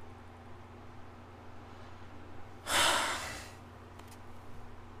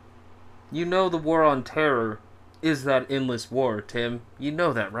 You know the war on terror is that endless war, Tim. You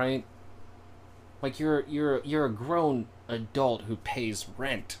know that, right? Like you're a grown adult who pays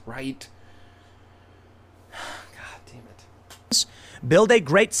rent, right? God damn it. Build a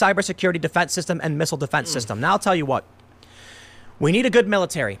great cybersecurity defense system and missile defense system. Now I'll tell you what. We need a good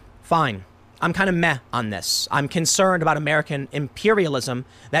military. Fine. I'm kind of meh on this. I'm concerned about American imperialism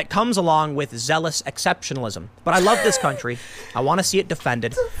that comes along with zealous exceptionalism. But I love this country. I want to see it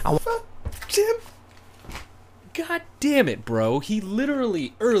defended. Tim. God damn it, bro. He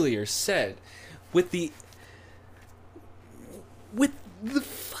literally earlier said with the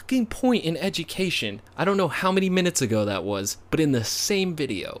fucking point in education, I don't know how many minutes ago that was, but in the same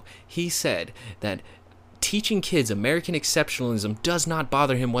video, he said that teaching kids American exceptionalism does not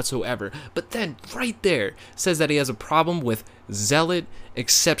bother him whatsoever, but then right there says that he has a problem with zealot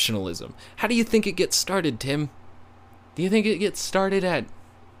exceptionalism. How do you think it gets started, Tim? Do you think it gets started at,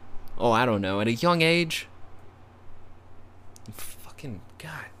 oh, I don't know, at a young age? Fucking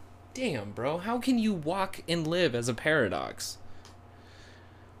god damn, bro. How can you walk and live as a paradox?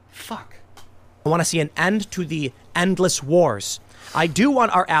 Fuck. I want to see an end to the endless wars. I do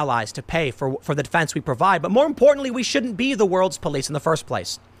want our allies to pay for the defense we provide, but more importantly, we shouldn't be the world's police in the first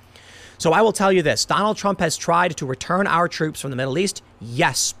place. So I will tell you this. Donald Trump has tried to return our troops from the Middle East.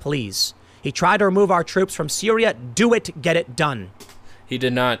 Yes, please. He tried to remove our troops from Syria. Do it. Get it done. He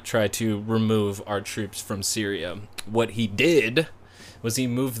did not try to remove our troops from Syria. What he did was he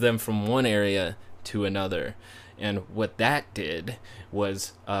moved them from one area to another. And what that did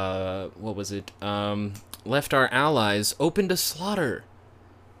was, what was it? Left our allies open to slaughter.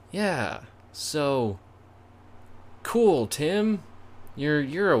 Yeah. So, cool, Tim.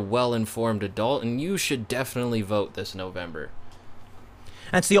 You're a well-informed adult, and you should definitely vote this November.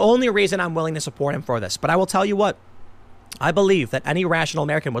 That's the only reason I'm willing to support him for this. But I will tell you what. I believe that any rational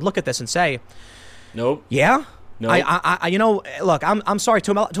American would look at this and say, nope. Yeah? Nope. I you know, look, I'm sorry,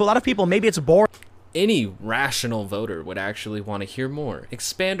 to a lot of people, maybe it's boring. Any rational voter would actually want to hear more.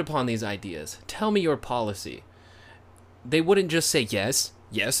 Expand upon these ideas. Tell me your policy. They wouldn't just say yes,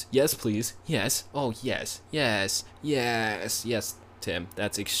 yes, yes, please, yes, oh, yes, yes, yes, yes, Tim.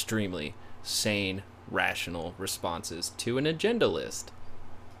 That's extremely sane, rational responses to an agenda list.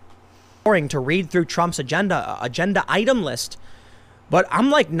 Boring to read through Trump's agenda item list, but I'm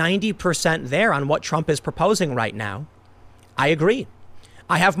like 90% there on what Trump is proposing right now. I agree.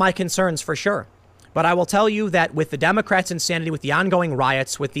 I have my concerns for sure. But I will tell you that with the Democrats' insanity, with the ongoing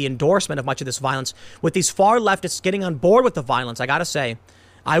riots, with the endorsement of much of this violence, with these far leftists getting on board with the violence, I gotta say,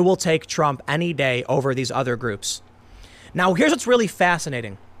 I will take Trump any day over these other groups. Now, here's what's really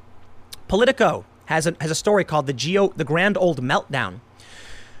fascinating. Politico has a story called the Grand Old Meltdown.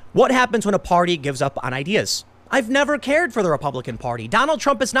 What happens when a party gives up on ideas? I've never cared for the Republican Party. Donald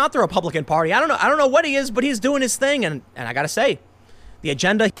Trump is not the Republican Party. I don't know what he is, but he's doing his thing. And I got to say, the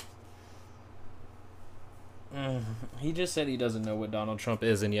agenda. He just said he doesn't know what Donald Trump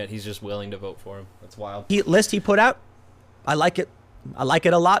is, and yet he's just willing to vote for him. That's wild. List he put out, I like it. I like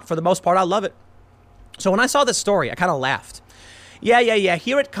it a lot. For the most part, I love it. So when I saw this story, I kind of laughed. Yeah.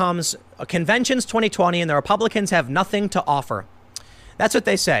 Here it comes. Conventions 2020, and the Republicans have nothing to offer. That's what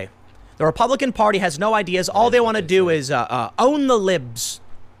they say. The Republican Party has no ideas. All they want to do is own the libs.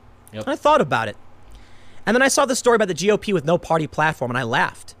 Yep. And I thought about it. And then I saw the story about the GOP with no party platform, and I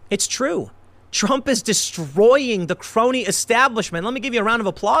laughed. It's true. Trump is destroying the crony establishment. Let me give you a round of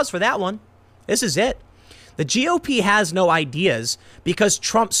applause for that one. This is it. The GOP has no ideas because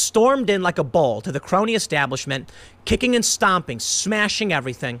Trump stormed in like a bull to the crony establishment, kicking and stomping, smashing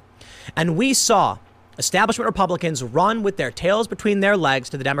everything. And we saw establishment Republicans run with their tails between their legs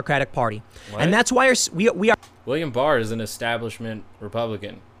to the Democratic Party. What? And that's why we are... William Barr is an establishment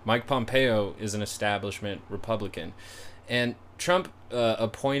Republican. Mike Pompeo is an establishment Republican. And Trump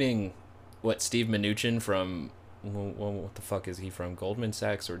appointing, Steve Mnuchin from... what the fuck is he from? Goldman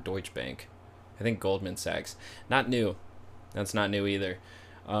Sachs or Deutsche Bank? I think Goldman Sachs. Not new. That's not new either.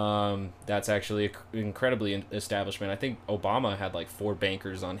 That's actually incredibly establishment. I think Obama had like 4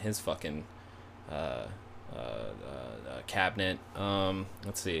 bankers on his fucking cabinet.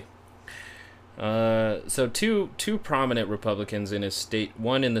 Let's see. So two prominent Republicans in his state,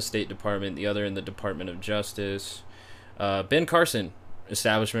 one in the State Department, the other in the Department of Justice. Ben Carson,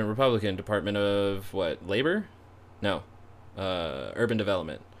 establishment Republican, Department of Labor? No. Urban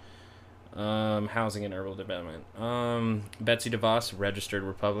Development. Housing and Urban Development. Betsy DeVos, registered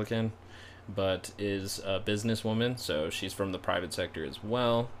Republican, but is a businesswoman, so she's from the private sector as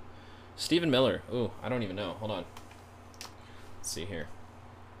well. Stephen Miller. Ooh, I don't even know. Hold on. Let's see here.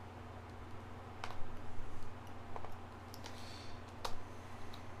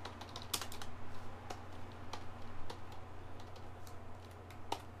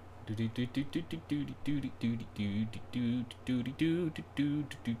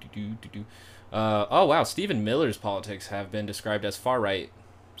 Oh wow, Stephen Miller's politics have been described as far right.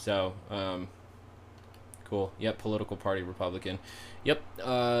 So, cool. Yep, political party Republican. Yep.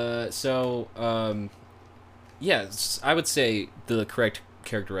 Yes, I would say the correct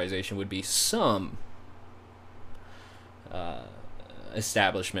characterization would be some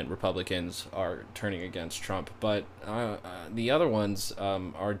establishment Republicans are turning against Trump, but the other ones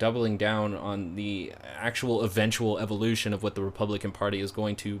are doubling down on the actual eventual evolution of what the Republican Party is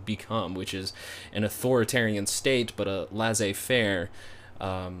going to become, which is an authoritarian state, but a laissez-faire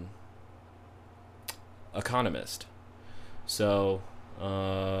economist. So,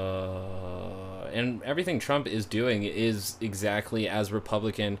 and everything Trump is doing is exactly as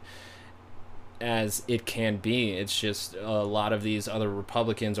Republican as it can be. It's just a lot of these other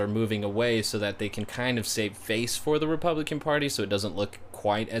Republicans are moving away so that they can kind of save face for the Republican Party so it doesn't look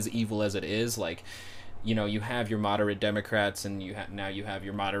quite as evil as it is. Like, you know, you have your moderate Democrats and now you have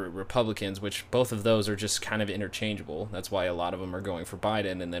your moderate Republicans, which both of those are just kind of interchangeable. That's why a lot of them are going for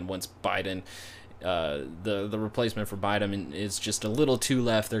Biden, and then once Biden, the replacement for Biden is just a little too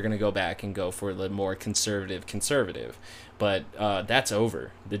left, they're going to go back and go for the more conservative. But that's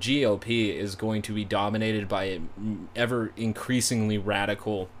over. The GOP is going to be dominated by ever increasingly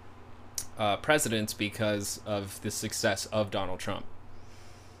radical presidents because of the success of Donald Trump.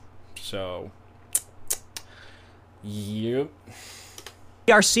 So, yep.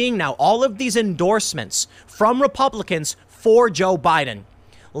 We are seeing now all of these endorsements from Republicans for Joe Biden.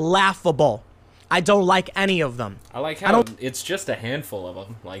 Laughable. I don't like any of them. I like how it's just a handful of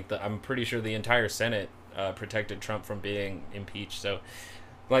them. Like, I'm pretty sure the entire Senate protected Trump from being impeached. So,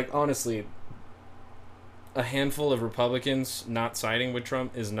 like, honestly, a handful of Republicans not siding with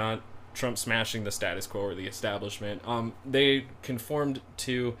Trump is not Trump smashing the status quo or the establishment. They conformed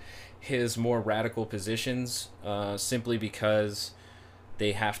to his more radical positions simply because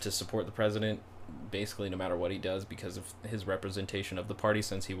they have to support the president basically no matter what he does because of his representation of the party,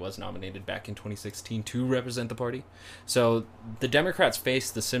 since he was nominated back in 2016 to represent the party. So the Democrats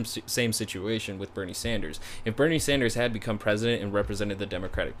face the same situation with Bernie Sanders. If Bernie Sanders had become president and represented the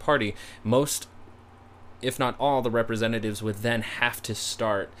Democratic Party, most, if not all, the representatives would then have to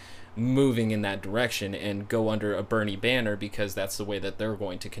start moving in that direction and go under a Bernie banner because that's the way that they're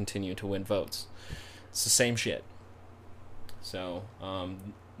going to continue to win votes. It's the same shit. So,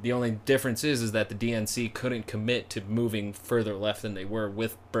 the only difference is that the DNC couldn't commit to moving further left than they were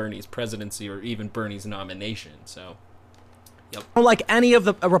with Bernie's presidency or even Bernie's nomination. So, yep. I don't like any of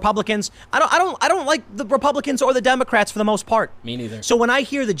the Republicans. I don't like the Republicans or the Democrats for the most part. Me neither. So when I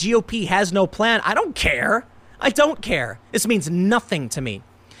hear the GOP has no plan, I don't care. I don't care. This means nothing to me.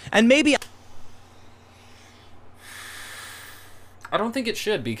 And maybe I don't think it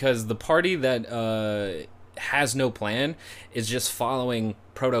should, because the party that has no plan is just following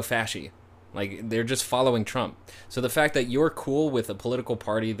proto-fasci. Like, they're just following Trump. So the fact that you're cool with a political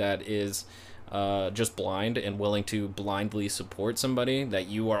party that is just blind and willing to blindly support somebody that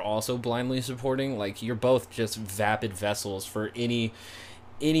you are also blindly supporting, like, you're both just vapid vessels for any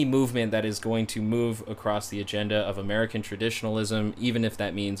movement that is going to move across the agenda of American traditionalism, even if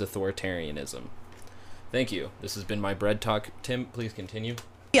that means authoritarianism. Thank you. This has been my bread talk. Tim, please continue.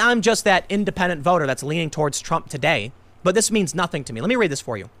 I'm just that independent voter that's leaning towards Trump today, but this means nothing to me. Let me read this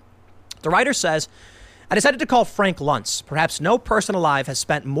for you. The writer says, I decided to call Frank Luntz. Perhaps no person alive has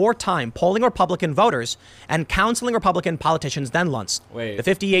spent more time polling Republican voters and counseling Republican politicians than Luntz. Wait. The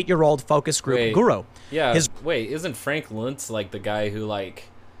 58-year-old focus group guru. Yeah. Wait, isn't Frank Luntz like the guy who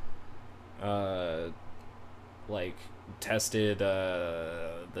tested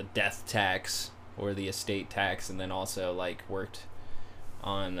the death tax or the estate tax, and then also like worked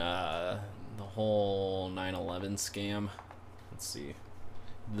on the whole 9/11 scam? Let's see.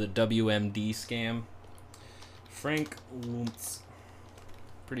 The WMD scam. Frank Luntz.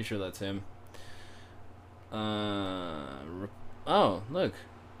 Pretty sure that's him. Oh, look.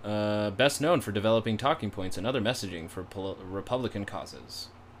 Best known for developing talking points and other messaging for Republican causes.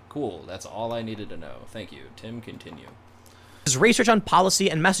 Cool. That's all I needed to know. Thank you. Tim, continue. His research on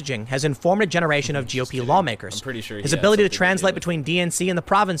policy and messaging has informed a generation of GOP lawmakers. I'm pretty sure his ability to translate between DNC and the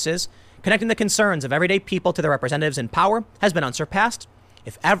provinces, connecting the concerns of everyday people to their representatives in power, has been unsurpassed.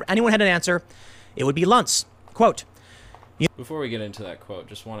 If anyone had an answer, it would be Luntz. Quote. Before we get into that quote,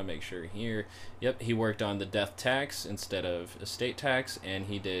 just want to make sure here. Yep, he worked on the death tax instead of estate tax, and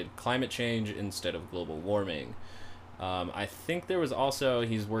he did climate change instead of global warming. I think there was also,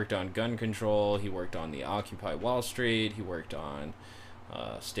 he's worked on gun control, he worked on the Occupy Wall Street, he worked on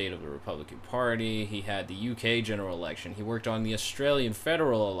state of the Republican Party, he had the UK general election, he worked on the Australian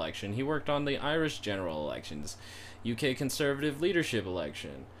federal election, he worked on the Irish general elections, UK conservative leadership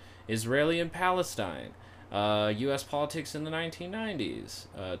election, Israeli and Palestine, U.S. politics in the 1990s,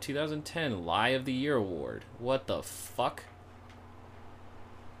 2010 Lie of the Year Award. What the fuck?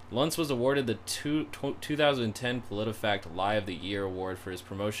 Luntz was awarded the 2010 PolitiFact Lie of the Year Award for his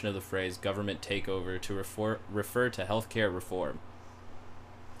promotion of the phrase government takeover to refer to healthcare reform.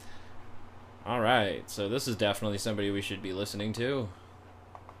 Alright, so this is definitely somebody we should be listening to.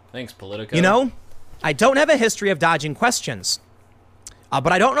 Thanks, Politico. You know, I don't have a history of dodging questions,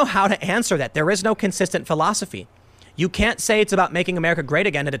 but I don't know how to answer that. There is no consistent philosophy. You can't say it's about making America great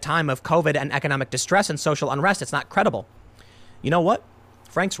again at a time of COVID and economic distress and social unrest. It's not credible. You know what?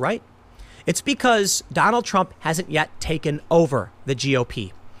 Frank's right. It's because Donald Trump hasn't yet taken over the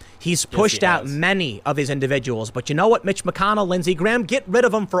GOP. He's pushed out many of his individuals. But you know what, Mitch McConnell, Lindsey Graham, get rid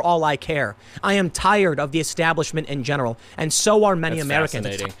of them for all I care. I am tired of the establishment in general, and so are many Americans.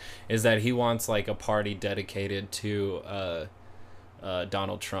 Fascinating is that he wants like a party dedicated to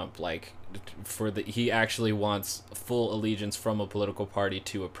Donald Trump. Like he actually wants full allegiance from a political party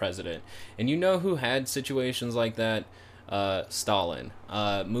to a president. And you know who had situations like that? Stalin,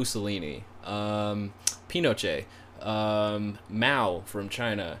 Mussolini, Pinochet, Mao from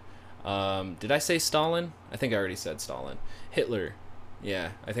China. Did I say Stalin? I think I already said Stalin. Hitler.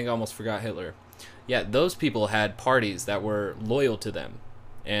 Yeah, I think I almost forgot Hitler. Yeah, those people had parties that were loyal to them,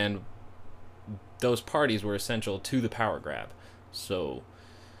 and those parties were essential to the power grab. So,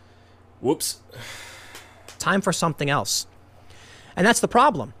 whoops. Time for something else. And that's the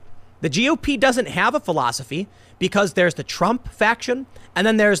problem. The GOP doesn't have a philosophy because there's the Trump faction, and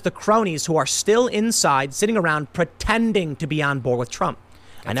then there's the cronies who are still inside, sitting around pretending to be on board with Trump.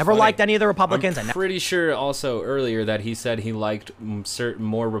 I never liked any of the Republicans. I'm pretty sure also earlier that he said he liked certain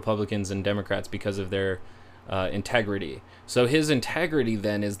more Republicans and Democrats because of their integrity. So his integrity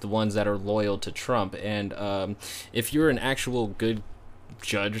then is the ones that are loyal to Trump. And if you're an actual good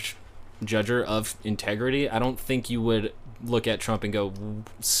judger of integrity, I don't think you would look at Trump and go,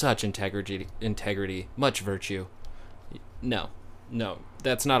 such integrity, much virtue. No,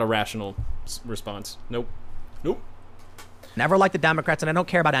 that's not a rational response. Nope. Never liked the Democrats, and I don't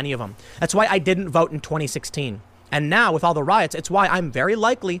care about any of them. That's why I didn't vote in 2016. And now, with all the riots, it's why I'm very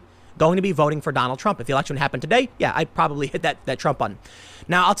likely going to be voting for Donald Trump. If the election happened today, yeah, I'd probably hit that Trump button.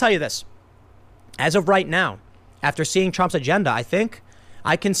 Now, I'll tell you this. As of right now, after seeing Trump's agenda, I think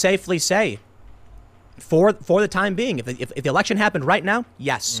I can safely say, for the time being, if the election happened right now,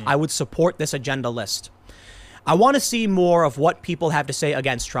 yes, I would support this agenda list. I want to see more of what people have to say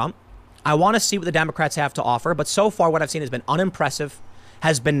against Trump. I want to see what the Democrats have to offer. But so far, what I've seen has been unimpressive,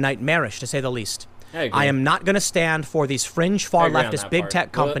 has been nightmarish, to say the least. I agree. I am not going to stand for these fringe far agree on leftist that big part.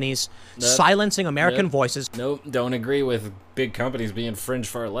 tech companies Nope. silencing American voices. Nope, don't agree with big companies being fringe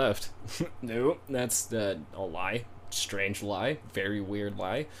far left. Nope, that's a lie. Strange lie. Very weird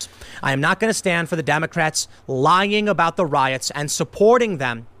lie. I am not going to stand for the Democrats lying about the riots and supporting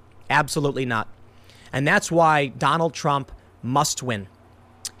them. Absolutely not. And that's why Donald Trump must win.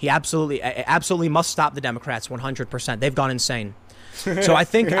 He absolutely must stop the Democrats 100%. They've gone insane. So I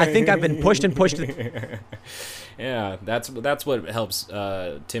think I've been pushed and pushed. Yeah, that's what helps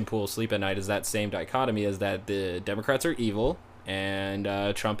Tim Pool sleep at night, is that same dichotomy, is that the Democrats are evil and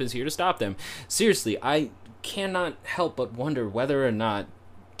Trump is here to stop them. Seriously, I cannot help but wonder whether or not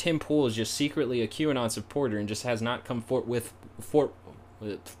Tim Pool is just secretly a QAnon supporter and just has not come forth with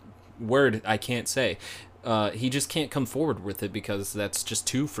word I can't say. He just can't come forward with it because that's just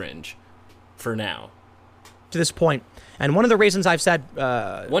too fringe for now. To this point, and one of the reasons I've said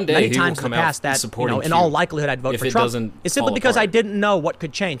One day many he times will in the come out past that supporting in Q all likelihood I'd vote if for it Trump doesn't is simply fall because I apart. didn't know what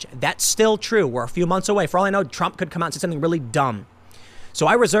could change. That's still true. We're a few months away. For all I know, Trump could come out and say something really dumb. So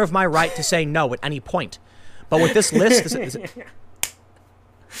I reserve my right to say no at any point. But with this list,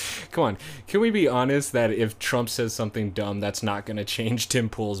 Come on, can we be honest that if Trump says something dumb, that's not going to change Tim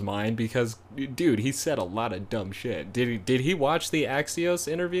Pool's mind? Because, dude, he said a lot of dumb shit. Did he watch the Axios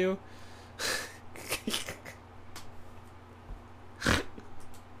interview?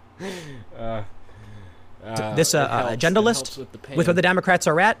 this agenda list with where the Democrats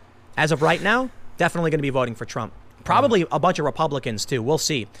are at, as of right now, definitely going to be voting for Trump. Probably a bunch of Republicans, too. We'll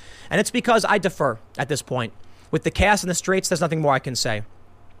see. And it's because I defer at this point. With the chaos in the streets, there's nothing more I can say.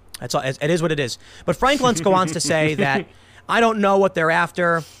 That's all. It is what it is. But Frank Luntz goes on to say that I don't know what they're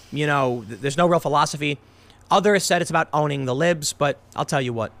after. You know, there's no real philosophy. Others said it's about owning the libs, but I'll tell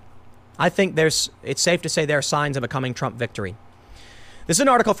you what. I think it's safe to say there are signs of a coming Trump victory. This is an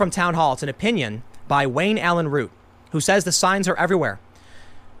article from Town Hall. It's an opinion by Wayne Allen Root, who says the signs are everywhere.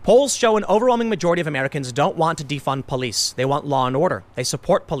 Polls show an overwhelming majority of Americans don't want to defund police. They want law and order. They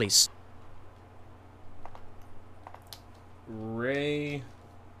support police. Ray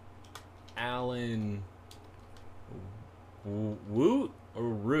Allen Woot or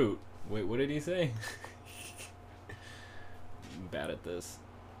Root? Wait, what did he say? I'm bad at this.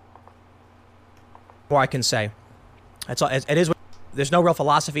 More I can say. That's all. It is. There's no real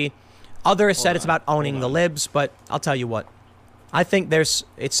philosophy. Others said it's about owning the libs, but I'll tell you what. I think it's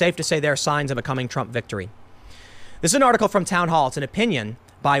safe to say there are signs of a coming Trump victory. This is an article from Town Hall. It's an opinion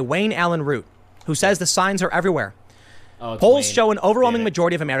by Wayne Allen Root, who says the signs are everywhere. Polls show an overwhelming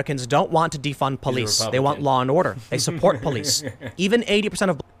majority of Americans don't want to defund police. They want law and order. They support police. Even 80%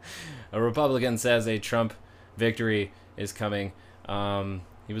 of... A Republican says a Trump victory is coming.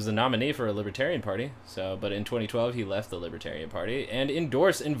 He was the nominee for a Libertarian Party, but in 2012 he left the Libertarian Party and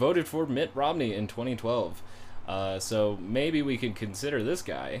endorsed and voted for Mitt Romney in 2012. So maybe we could consider this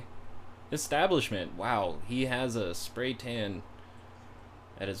guy. Establishment. Wow, he has a spray tan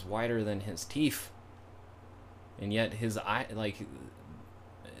that is wider than his teeth. And yet his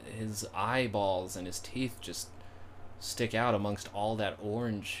eyeballs and his teeth just stick out amongst all that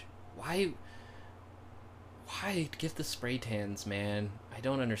orange. Why get the spray tans, man? I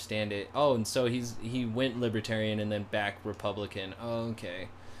don't understand it. Oh, and so he went Libertarian and then back Republican. Oh, okay.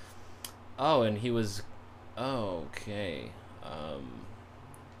 Oh, and he was okay.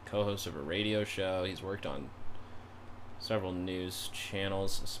 Co-host of a radio show. He's worked on several news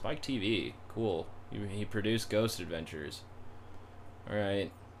channels. Spike TV. Cool. He produced Ghost Adventures.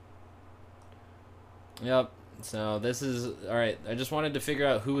 Alright. Yep. So this is... Alright, I just wanted to figure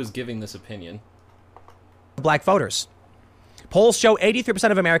out who was giving this opinion. Black voters. Polls show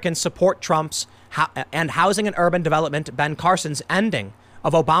 83% of Americans support Trump's and Housing and Urban Development Ben Carson's ending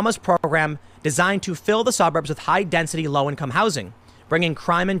of Obama's program designed to fill the suburbs with high-density, low-income housing, bringing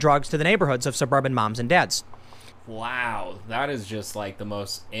crime and drugs to the neighborhoods of suburban moms and dads. Wow, that is just like the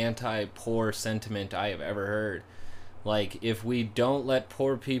most anti-poor sentiment I have ever heard. Like, if we don't let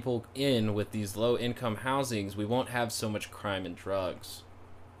poor people in with these low-income housings, we won't have so much crime and drugs.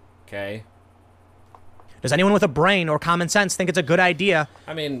 Okay? Does anyone with a brain or common sense think it's a good idea?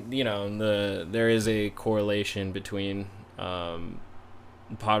 I mean, you know, there is a correlation between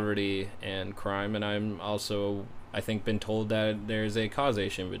poverty and crime, and I'm also, I think, been told that there's a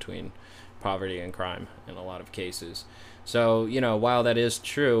causation between poverty and crime in a lot of cases. So, you know, while that is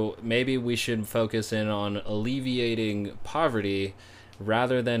true, maybe we should focus in on alleviating poverty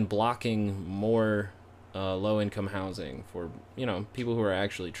rather than blocking more low-income housing for, you know, people who are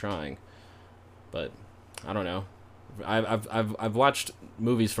actually trying. But I don't know. I've watched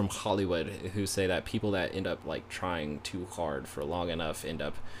movies from Hollywood who say that people that end up like trying too hard for long enough end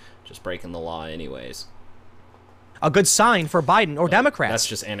up just breaking the law anyways. A good sign for Biden or Democrats. That's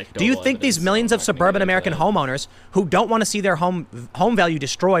just anecdotal. Do you think these evidence, millions so of I'm not gonna suburban get into American that. homeowners who don't want to see their home value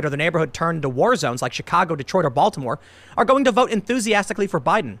destroyed or the neighborhood turned into war zones like Chicago, Detroit, or Baltimore are going to vote enthusiastically for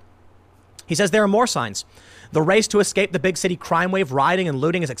Biden? He says there are more signs. The race to escape the big city crime wave, rioting and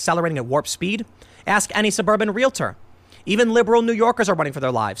looting is accelerating at warp speed. Ask any suburban realtor. Even liberal New Yorkers are running for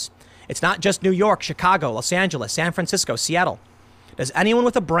their lives. It's not just New York, Chicago, Los Angeles, San Francisco, Seattle. Does anyone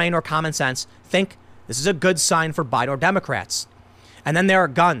with a brain or common sense think this is a good sign for Biden or Democrats? And then there are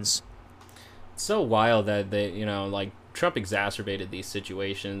guns. It's so wild that they, like Trump exacerbated these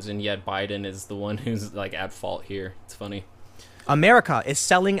situations, and yet Biden is the one who's like at fault here. It's funny. America is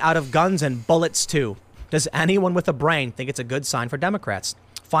selling out of guns and bullets too. Does anyone with a brain think it's a good sign for Democrats?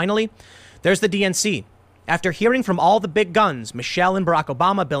 Finally, there's the DNC. After hearing from all the big guns, Michelle and Barack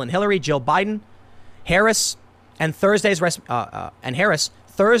Obama, Bill and Hillary, Jill Biden, Harris, and Thursday's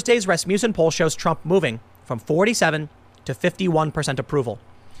Rasmussen poll shows Trump moving from 47 to 51% approval.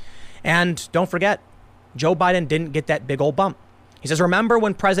 And don't forget, Joe Biden didn't get that big old bump. He says, remember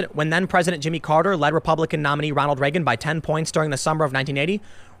when then President Jimmy Carter led Republican nominee Ronald Reagan by 10 points during the summer of 1980?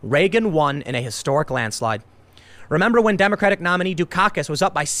 Reagan won in a historic landslide. Remember when Democratic nominee Dukakis was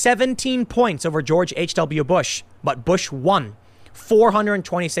up by 17 points over George H.W. Bush, but Bush won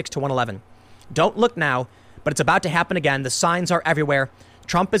 426 to 111. Don't look now, but it's about to happen again. The signs are everywhere.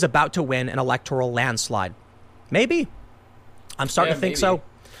 Trump is about to win an electoral landslide. Maybe. I'm starting to think so.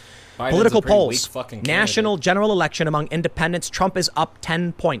 Biden's Political a pretty weak polls. fucking National candidate. general election among independents. Trump is up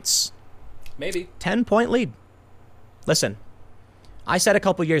 10 points. Maybe. 10-point lead. Listen, I said a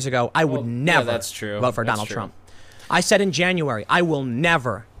couple years ago I would never that's true. vote for That's Donald true. Trump. I said in January I will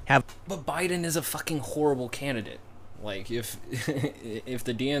never have. But Biden is a fucking horrible candidate. Like, if if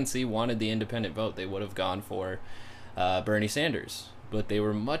the DNC wanted the independent vote, they would have gone for Bernie Sanders. But they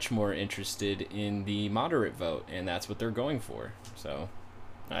were much more interested in the moderate vote, and that's what they're going for. So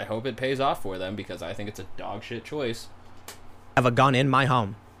I hope it pays off for them, because I think it's a dog shit choice. Have a gun in my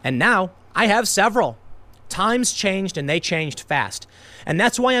home. And now I have several. Times changed and they changed fast. And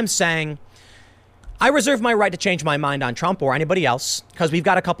that's why I'm saying I reserve my right to change my mind on Trump or anybody else, because we've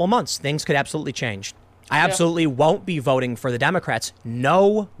got a couple months. Things could absolutely change. I absolutely won't be voting for the Democrats.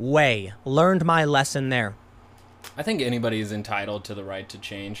 No way. Learned my lesson there. I think anybody is entitled to the right to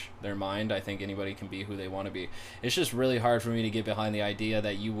change their mind. I think anybody can be who they want to be. It's just really hard for me to get behind the idea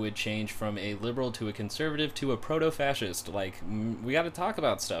that you would change from a liberal to a conservative to a proto-fascist. Like, we got to talk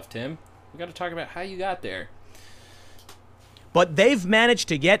about stuff, Tim. We got to talk about how you got there. But they've managed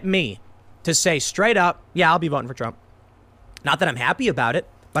to get me to say straight up, yeah, I'll be voting for Trump. Not that I'm happy about it,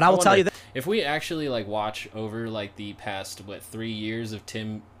 but I will tell you that. If we actually watch over the past 3 years of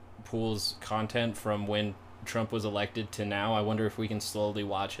Tim Pool's content from when Trump was elected to now, I wonder if we can slowly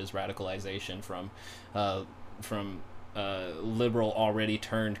watch his radicalization from liberal already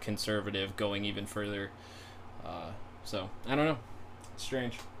turned conservative going even further. So I don't know. It's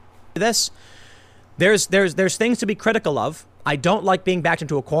strange. This, there's things to be critical of. I don't like being backed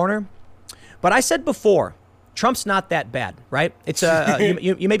into a corner, but I said before, Trump's not that bad, right? It's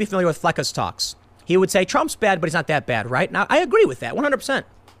you may be familiar with Flecka's talks. He would say Trump's bad, but he's not that bad, right? Now I agree with that 100%.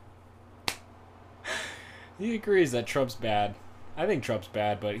 He agrees that Trump's bad. I think Trump's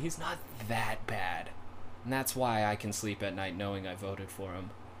bad, but he's not that bad. And that's why I can sleep at night knowing I voted for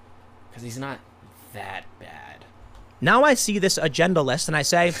him. Because he's not that bad. Now I see this agenda list and I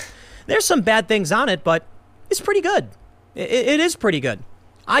say, there's some bad things on it, but it's pretty good. It is pretty good.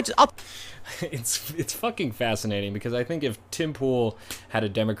 It's fucking fascinating, because I think if Tim Pool had a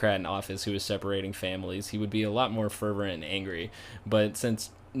Democrat in office who was separating families, he would be a lot more fervent and angry. But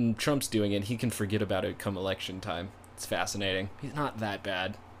since Trump's doing it, he can forget about it come election time. It's fascinating. He's not that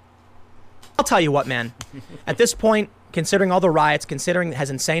bad. I'll tell you what, man. At this point, considering all the riots, considering as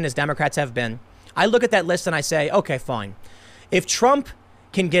insane as Democrats have been, I look at that list and I say, okay, fine. If Trump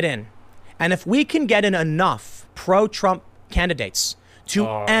can get in, and if we can get in enough pro-Trump candidates to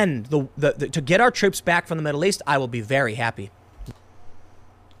end to get our troops back from the Middle East, I will be very happy.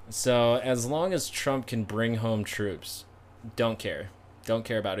 So as long as Trump can bring home troops, don't care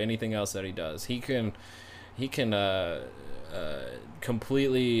about anything else that he does. He can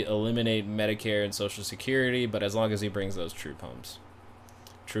completely eliminate Medicare and Social Security, but as long as he brings those troops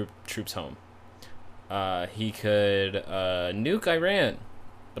home. He could nuke Iran,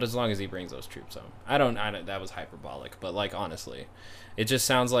 but as long as he brings those troops home. I don't that was hyperbolic, but honestly, it just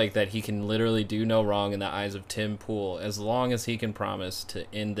sounds like that he can literally do no wrong in the eyes of Tim Pool, as long as he can promise to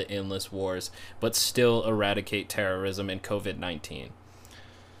end the endless wars, but still eradicate terrorism and COVID-19.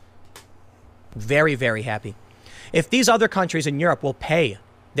 Very, very happy. If these other countries in Europe will pay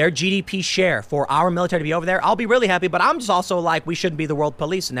their GDP share for our military to be over there, I'll be really happy. But I'm just also like, we shouldn't be the world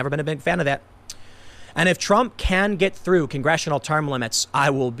police, and never been a big fan of that. And if Trump can get through congressional term limits, I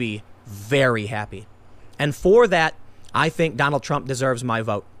will be very happy. And for that, I think Donald Trump deserves my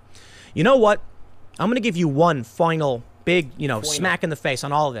vote. You know what? I'm going to give you one final big, smack in the face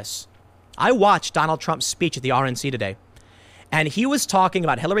on all of this. I watched Donald Trump's speech at the RNC today, and he was talking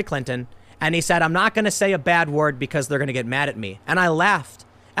about Hillary Clinton, and he said, I'm not going to say a bad word because they're going to get mad at me. And I laughed.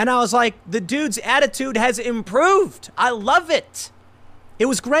 And I was like, the dude's attitude has improved. I love it. It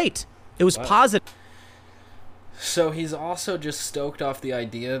was great. It was positive. So he's also just stoked off the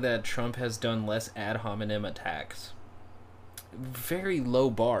idea that Trump has done less ad hominem attacks. Very low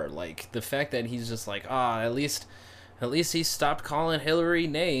bar. Like, the fact that he's just like, at least he stopped calling Hillary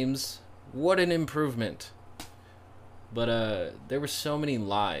names. What an improvement. But there were so many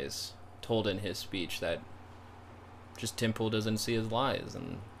lies told in his speech that just Tim Pool doesn't see his lies.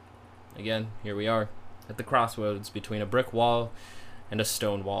 And again, here we are at the crossroads between a brick wall and a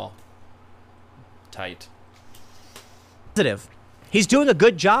stone wall. Tight. He's doing a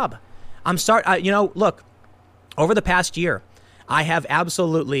good job. Look, over the past year, I have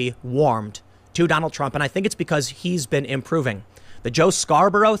absolutely warmed to Donald Trump, and I think it's because he's been improving. The Joe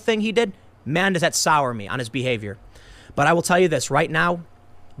Scarborough thing he did, man, does that sour me on his behavior. But I will tell you this, right now,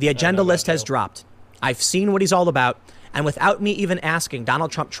 the agenda list has dropped. I've seen what he's all about, and without me even asking,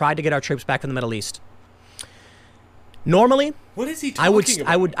 Donald Trump tried to get our troops back from the Middle East. Normally, what is he talking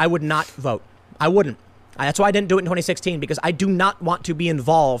about? I would not vote. I wouldn't. That's why I didn't do it in 2016, because I do not want to be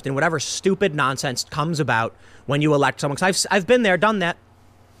involved in whatever stupid nonsense comes about when you elect someone. Because I've been there, done that.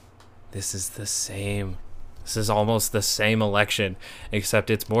 This is the same. This is almost the same election,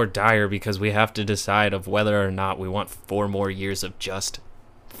 except it's more dire because we have to decide of whether or not we want 4 more years of just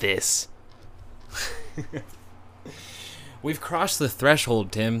this. We've crossed the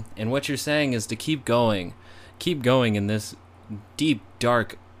threshold, Tim, and what you're saying is to keep going. Keep going in this deep,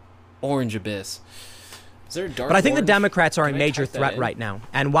 dark, orange abyss. Is there a dark But I think orange? the Democrats are a Can I major type that threat in? right now.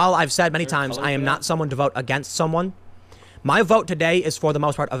 And while I've said many Is there a times color I am for not that? someone to vote against someone, my vote today is for the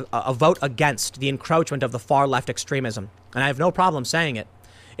most part a vote against the encroachment of the far left extremism. And I have no problem saying it.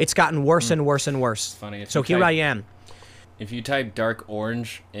 It's gotten worse and worse and worse. Funny. So here I am. If you type dark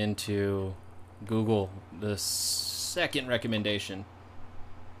orange into Google, the second recommendation.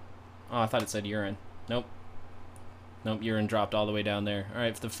 Oh, I thought it said urine. Nope. Nope, urine dropped all the way down there.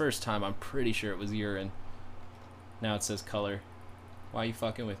 Alright, for the first time, I'm pretty sure it was urine. Now it says color. Why are you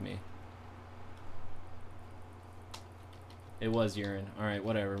fucking with me? It was urine. Alright,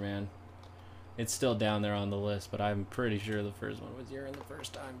 whatever, man. It's still down there on the list, but I'm pretty sure the first one was urine the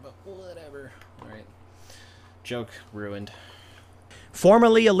first time, but whatever. Alright. Joke ruined.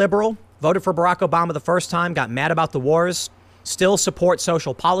 Formerly a liberal, voted for Barack Obama the first time, got mad about the wars, still support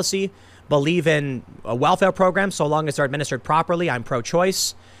social policy, believe in a welfare program so long as they're administered properly. I'm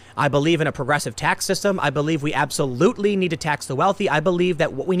pro-choice. I believe in a progressive tax system. I believe we absolutely need to tax the wealthy. I believe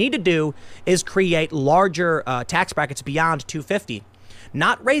that what we need to do is create larger tax brackets beyond 250.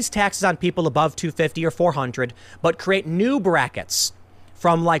 Not raise taxes on people above 250 or 400, but create new brackets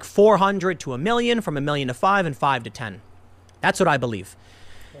from like 400 to 1 million, from 1 million to 5, and 5 to 10. That's what I believe.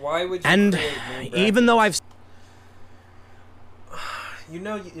 Why would you And create new brackets? even though I've... You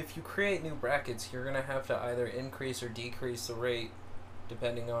know, if you create new brackets, you're going to have to either increase or decrease the rate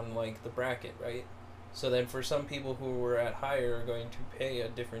depending on, like, the bracket, right? So then for some people who were at higher are going to pay a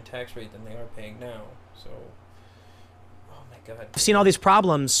different tax rate than they are paying now. So, oh my God. I've seen all these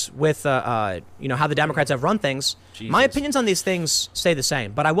problems with, how the Democrats have run things. My Jesus. opinions on these things stay the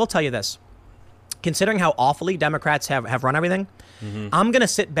same, but I will tell you this. Considering how awfully Democrats have run everything, I'm going to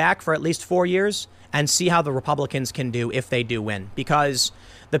sit back for at least 4 years and see how the Republicans can do if they do win. Because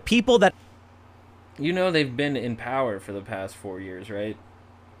the people that... You know they've been in power for the past 4 years, right?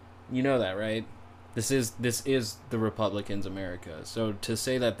 You know that, right? This is the Republicans' America. So to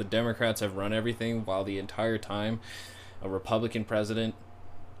say that the Democrats have run everything while the entire time a Republican president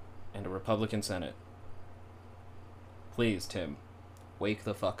and a Republican Senate. Please, Tim, wake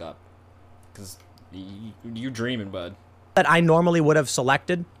the fuck up. Because you're dreaming, bud. that I normally would have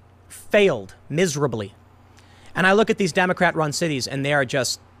selected failed miserably. And I look at these Democrat-run cities, and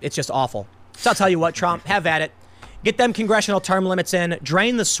it's just awful. So I'll tell you what, Trump, have at it. Get them congressional term limits in.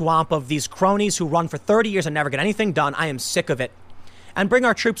 Drain the swamp of these cronies who run for 30 years and never get anything done. I am sick of it. And bring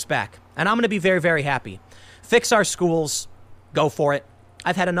our troops back. And I'm going to be very, very happy. Fix our schools. Go for it.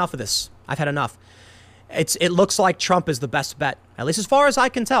 I've had enough of this. I've had enough. It looks like Trump is the best bet, at least as far as I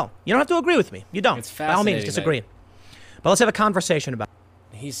can tell. You don't have to agree with me. You don't. It's By all means, fascinating disagree. But let's have a conversation about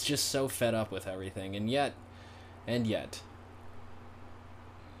it. He's just so fed up with everything, and yet,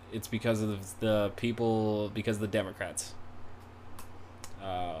 it's because of the people, because of the Democrats.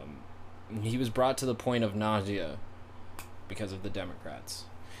 He was brought to the point of nausea because of the Democrats.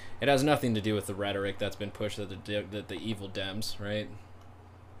 It has nothing to do with the rhetoric that's been pushed that the evil Dems, right?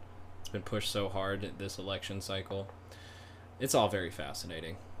 It's been pushed so hard this election cycle. It's all very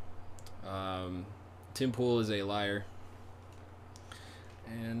fascinating. Tim Pool is a liar.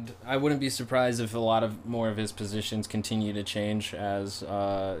 And I wouldn't be surprised if a lot of more of his positions continue to change as,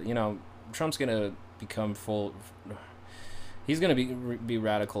 you know, Trump's going to become he's going to be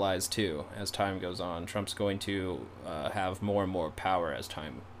radicalized too as time goes on. Trump's going to have more and more power as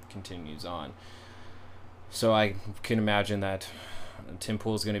time continues on. So I can imagine that Tim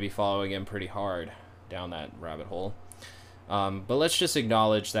Pool's going to be following him pretty hard down that rabbit hole. But let's just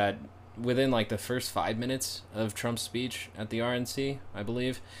acknowledge that within like the first 5 minutes of Trump's speech at the RNC, I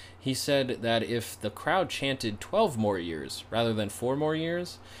believe, he said that if the crowd chanted 12 more years rather than 4 more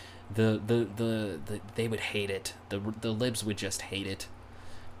years, they would hate it. The libs would just hate it.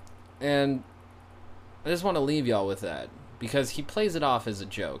 And I just want to leave y'all with that, because he plays it off as a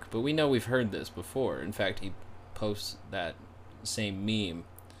joke, but we know we've heard this before. In fact, he posts that same meme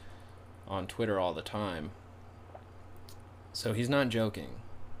on Twitter all the time. So he's not joking.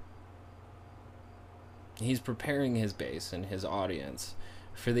 He's preparing his base and his audience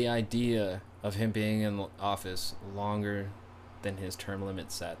for the idea of him being in office longer than his term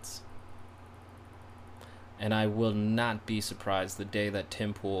limit sets. And I will not be surprised the day that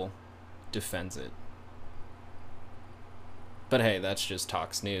Tim Pool defends it. But hey, that's just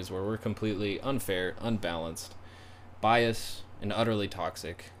Tox News, where we're completely unfair, unbalanced, biased, and utterly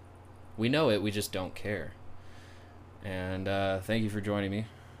toxic. We know it, we just don't care. And thank you for joining me.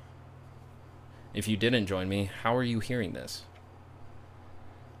 If you didn't join me, how are you hearing this?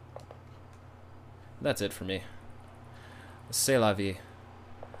 That's it for me. C'est la vie.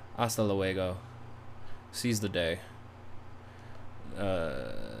 Hasta luego. Seize the day.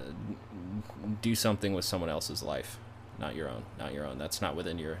 Do something with someone else's life, not your own. Not your own. That's not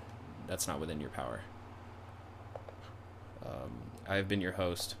within your power. I have been your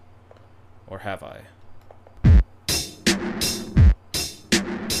host, or have I?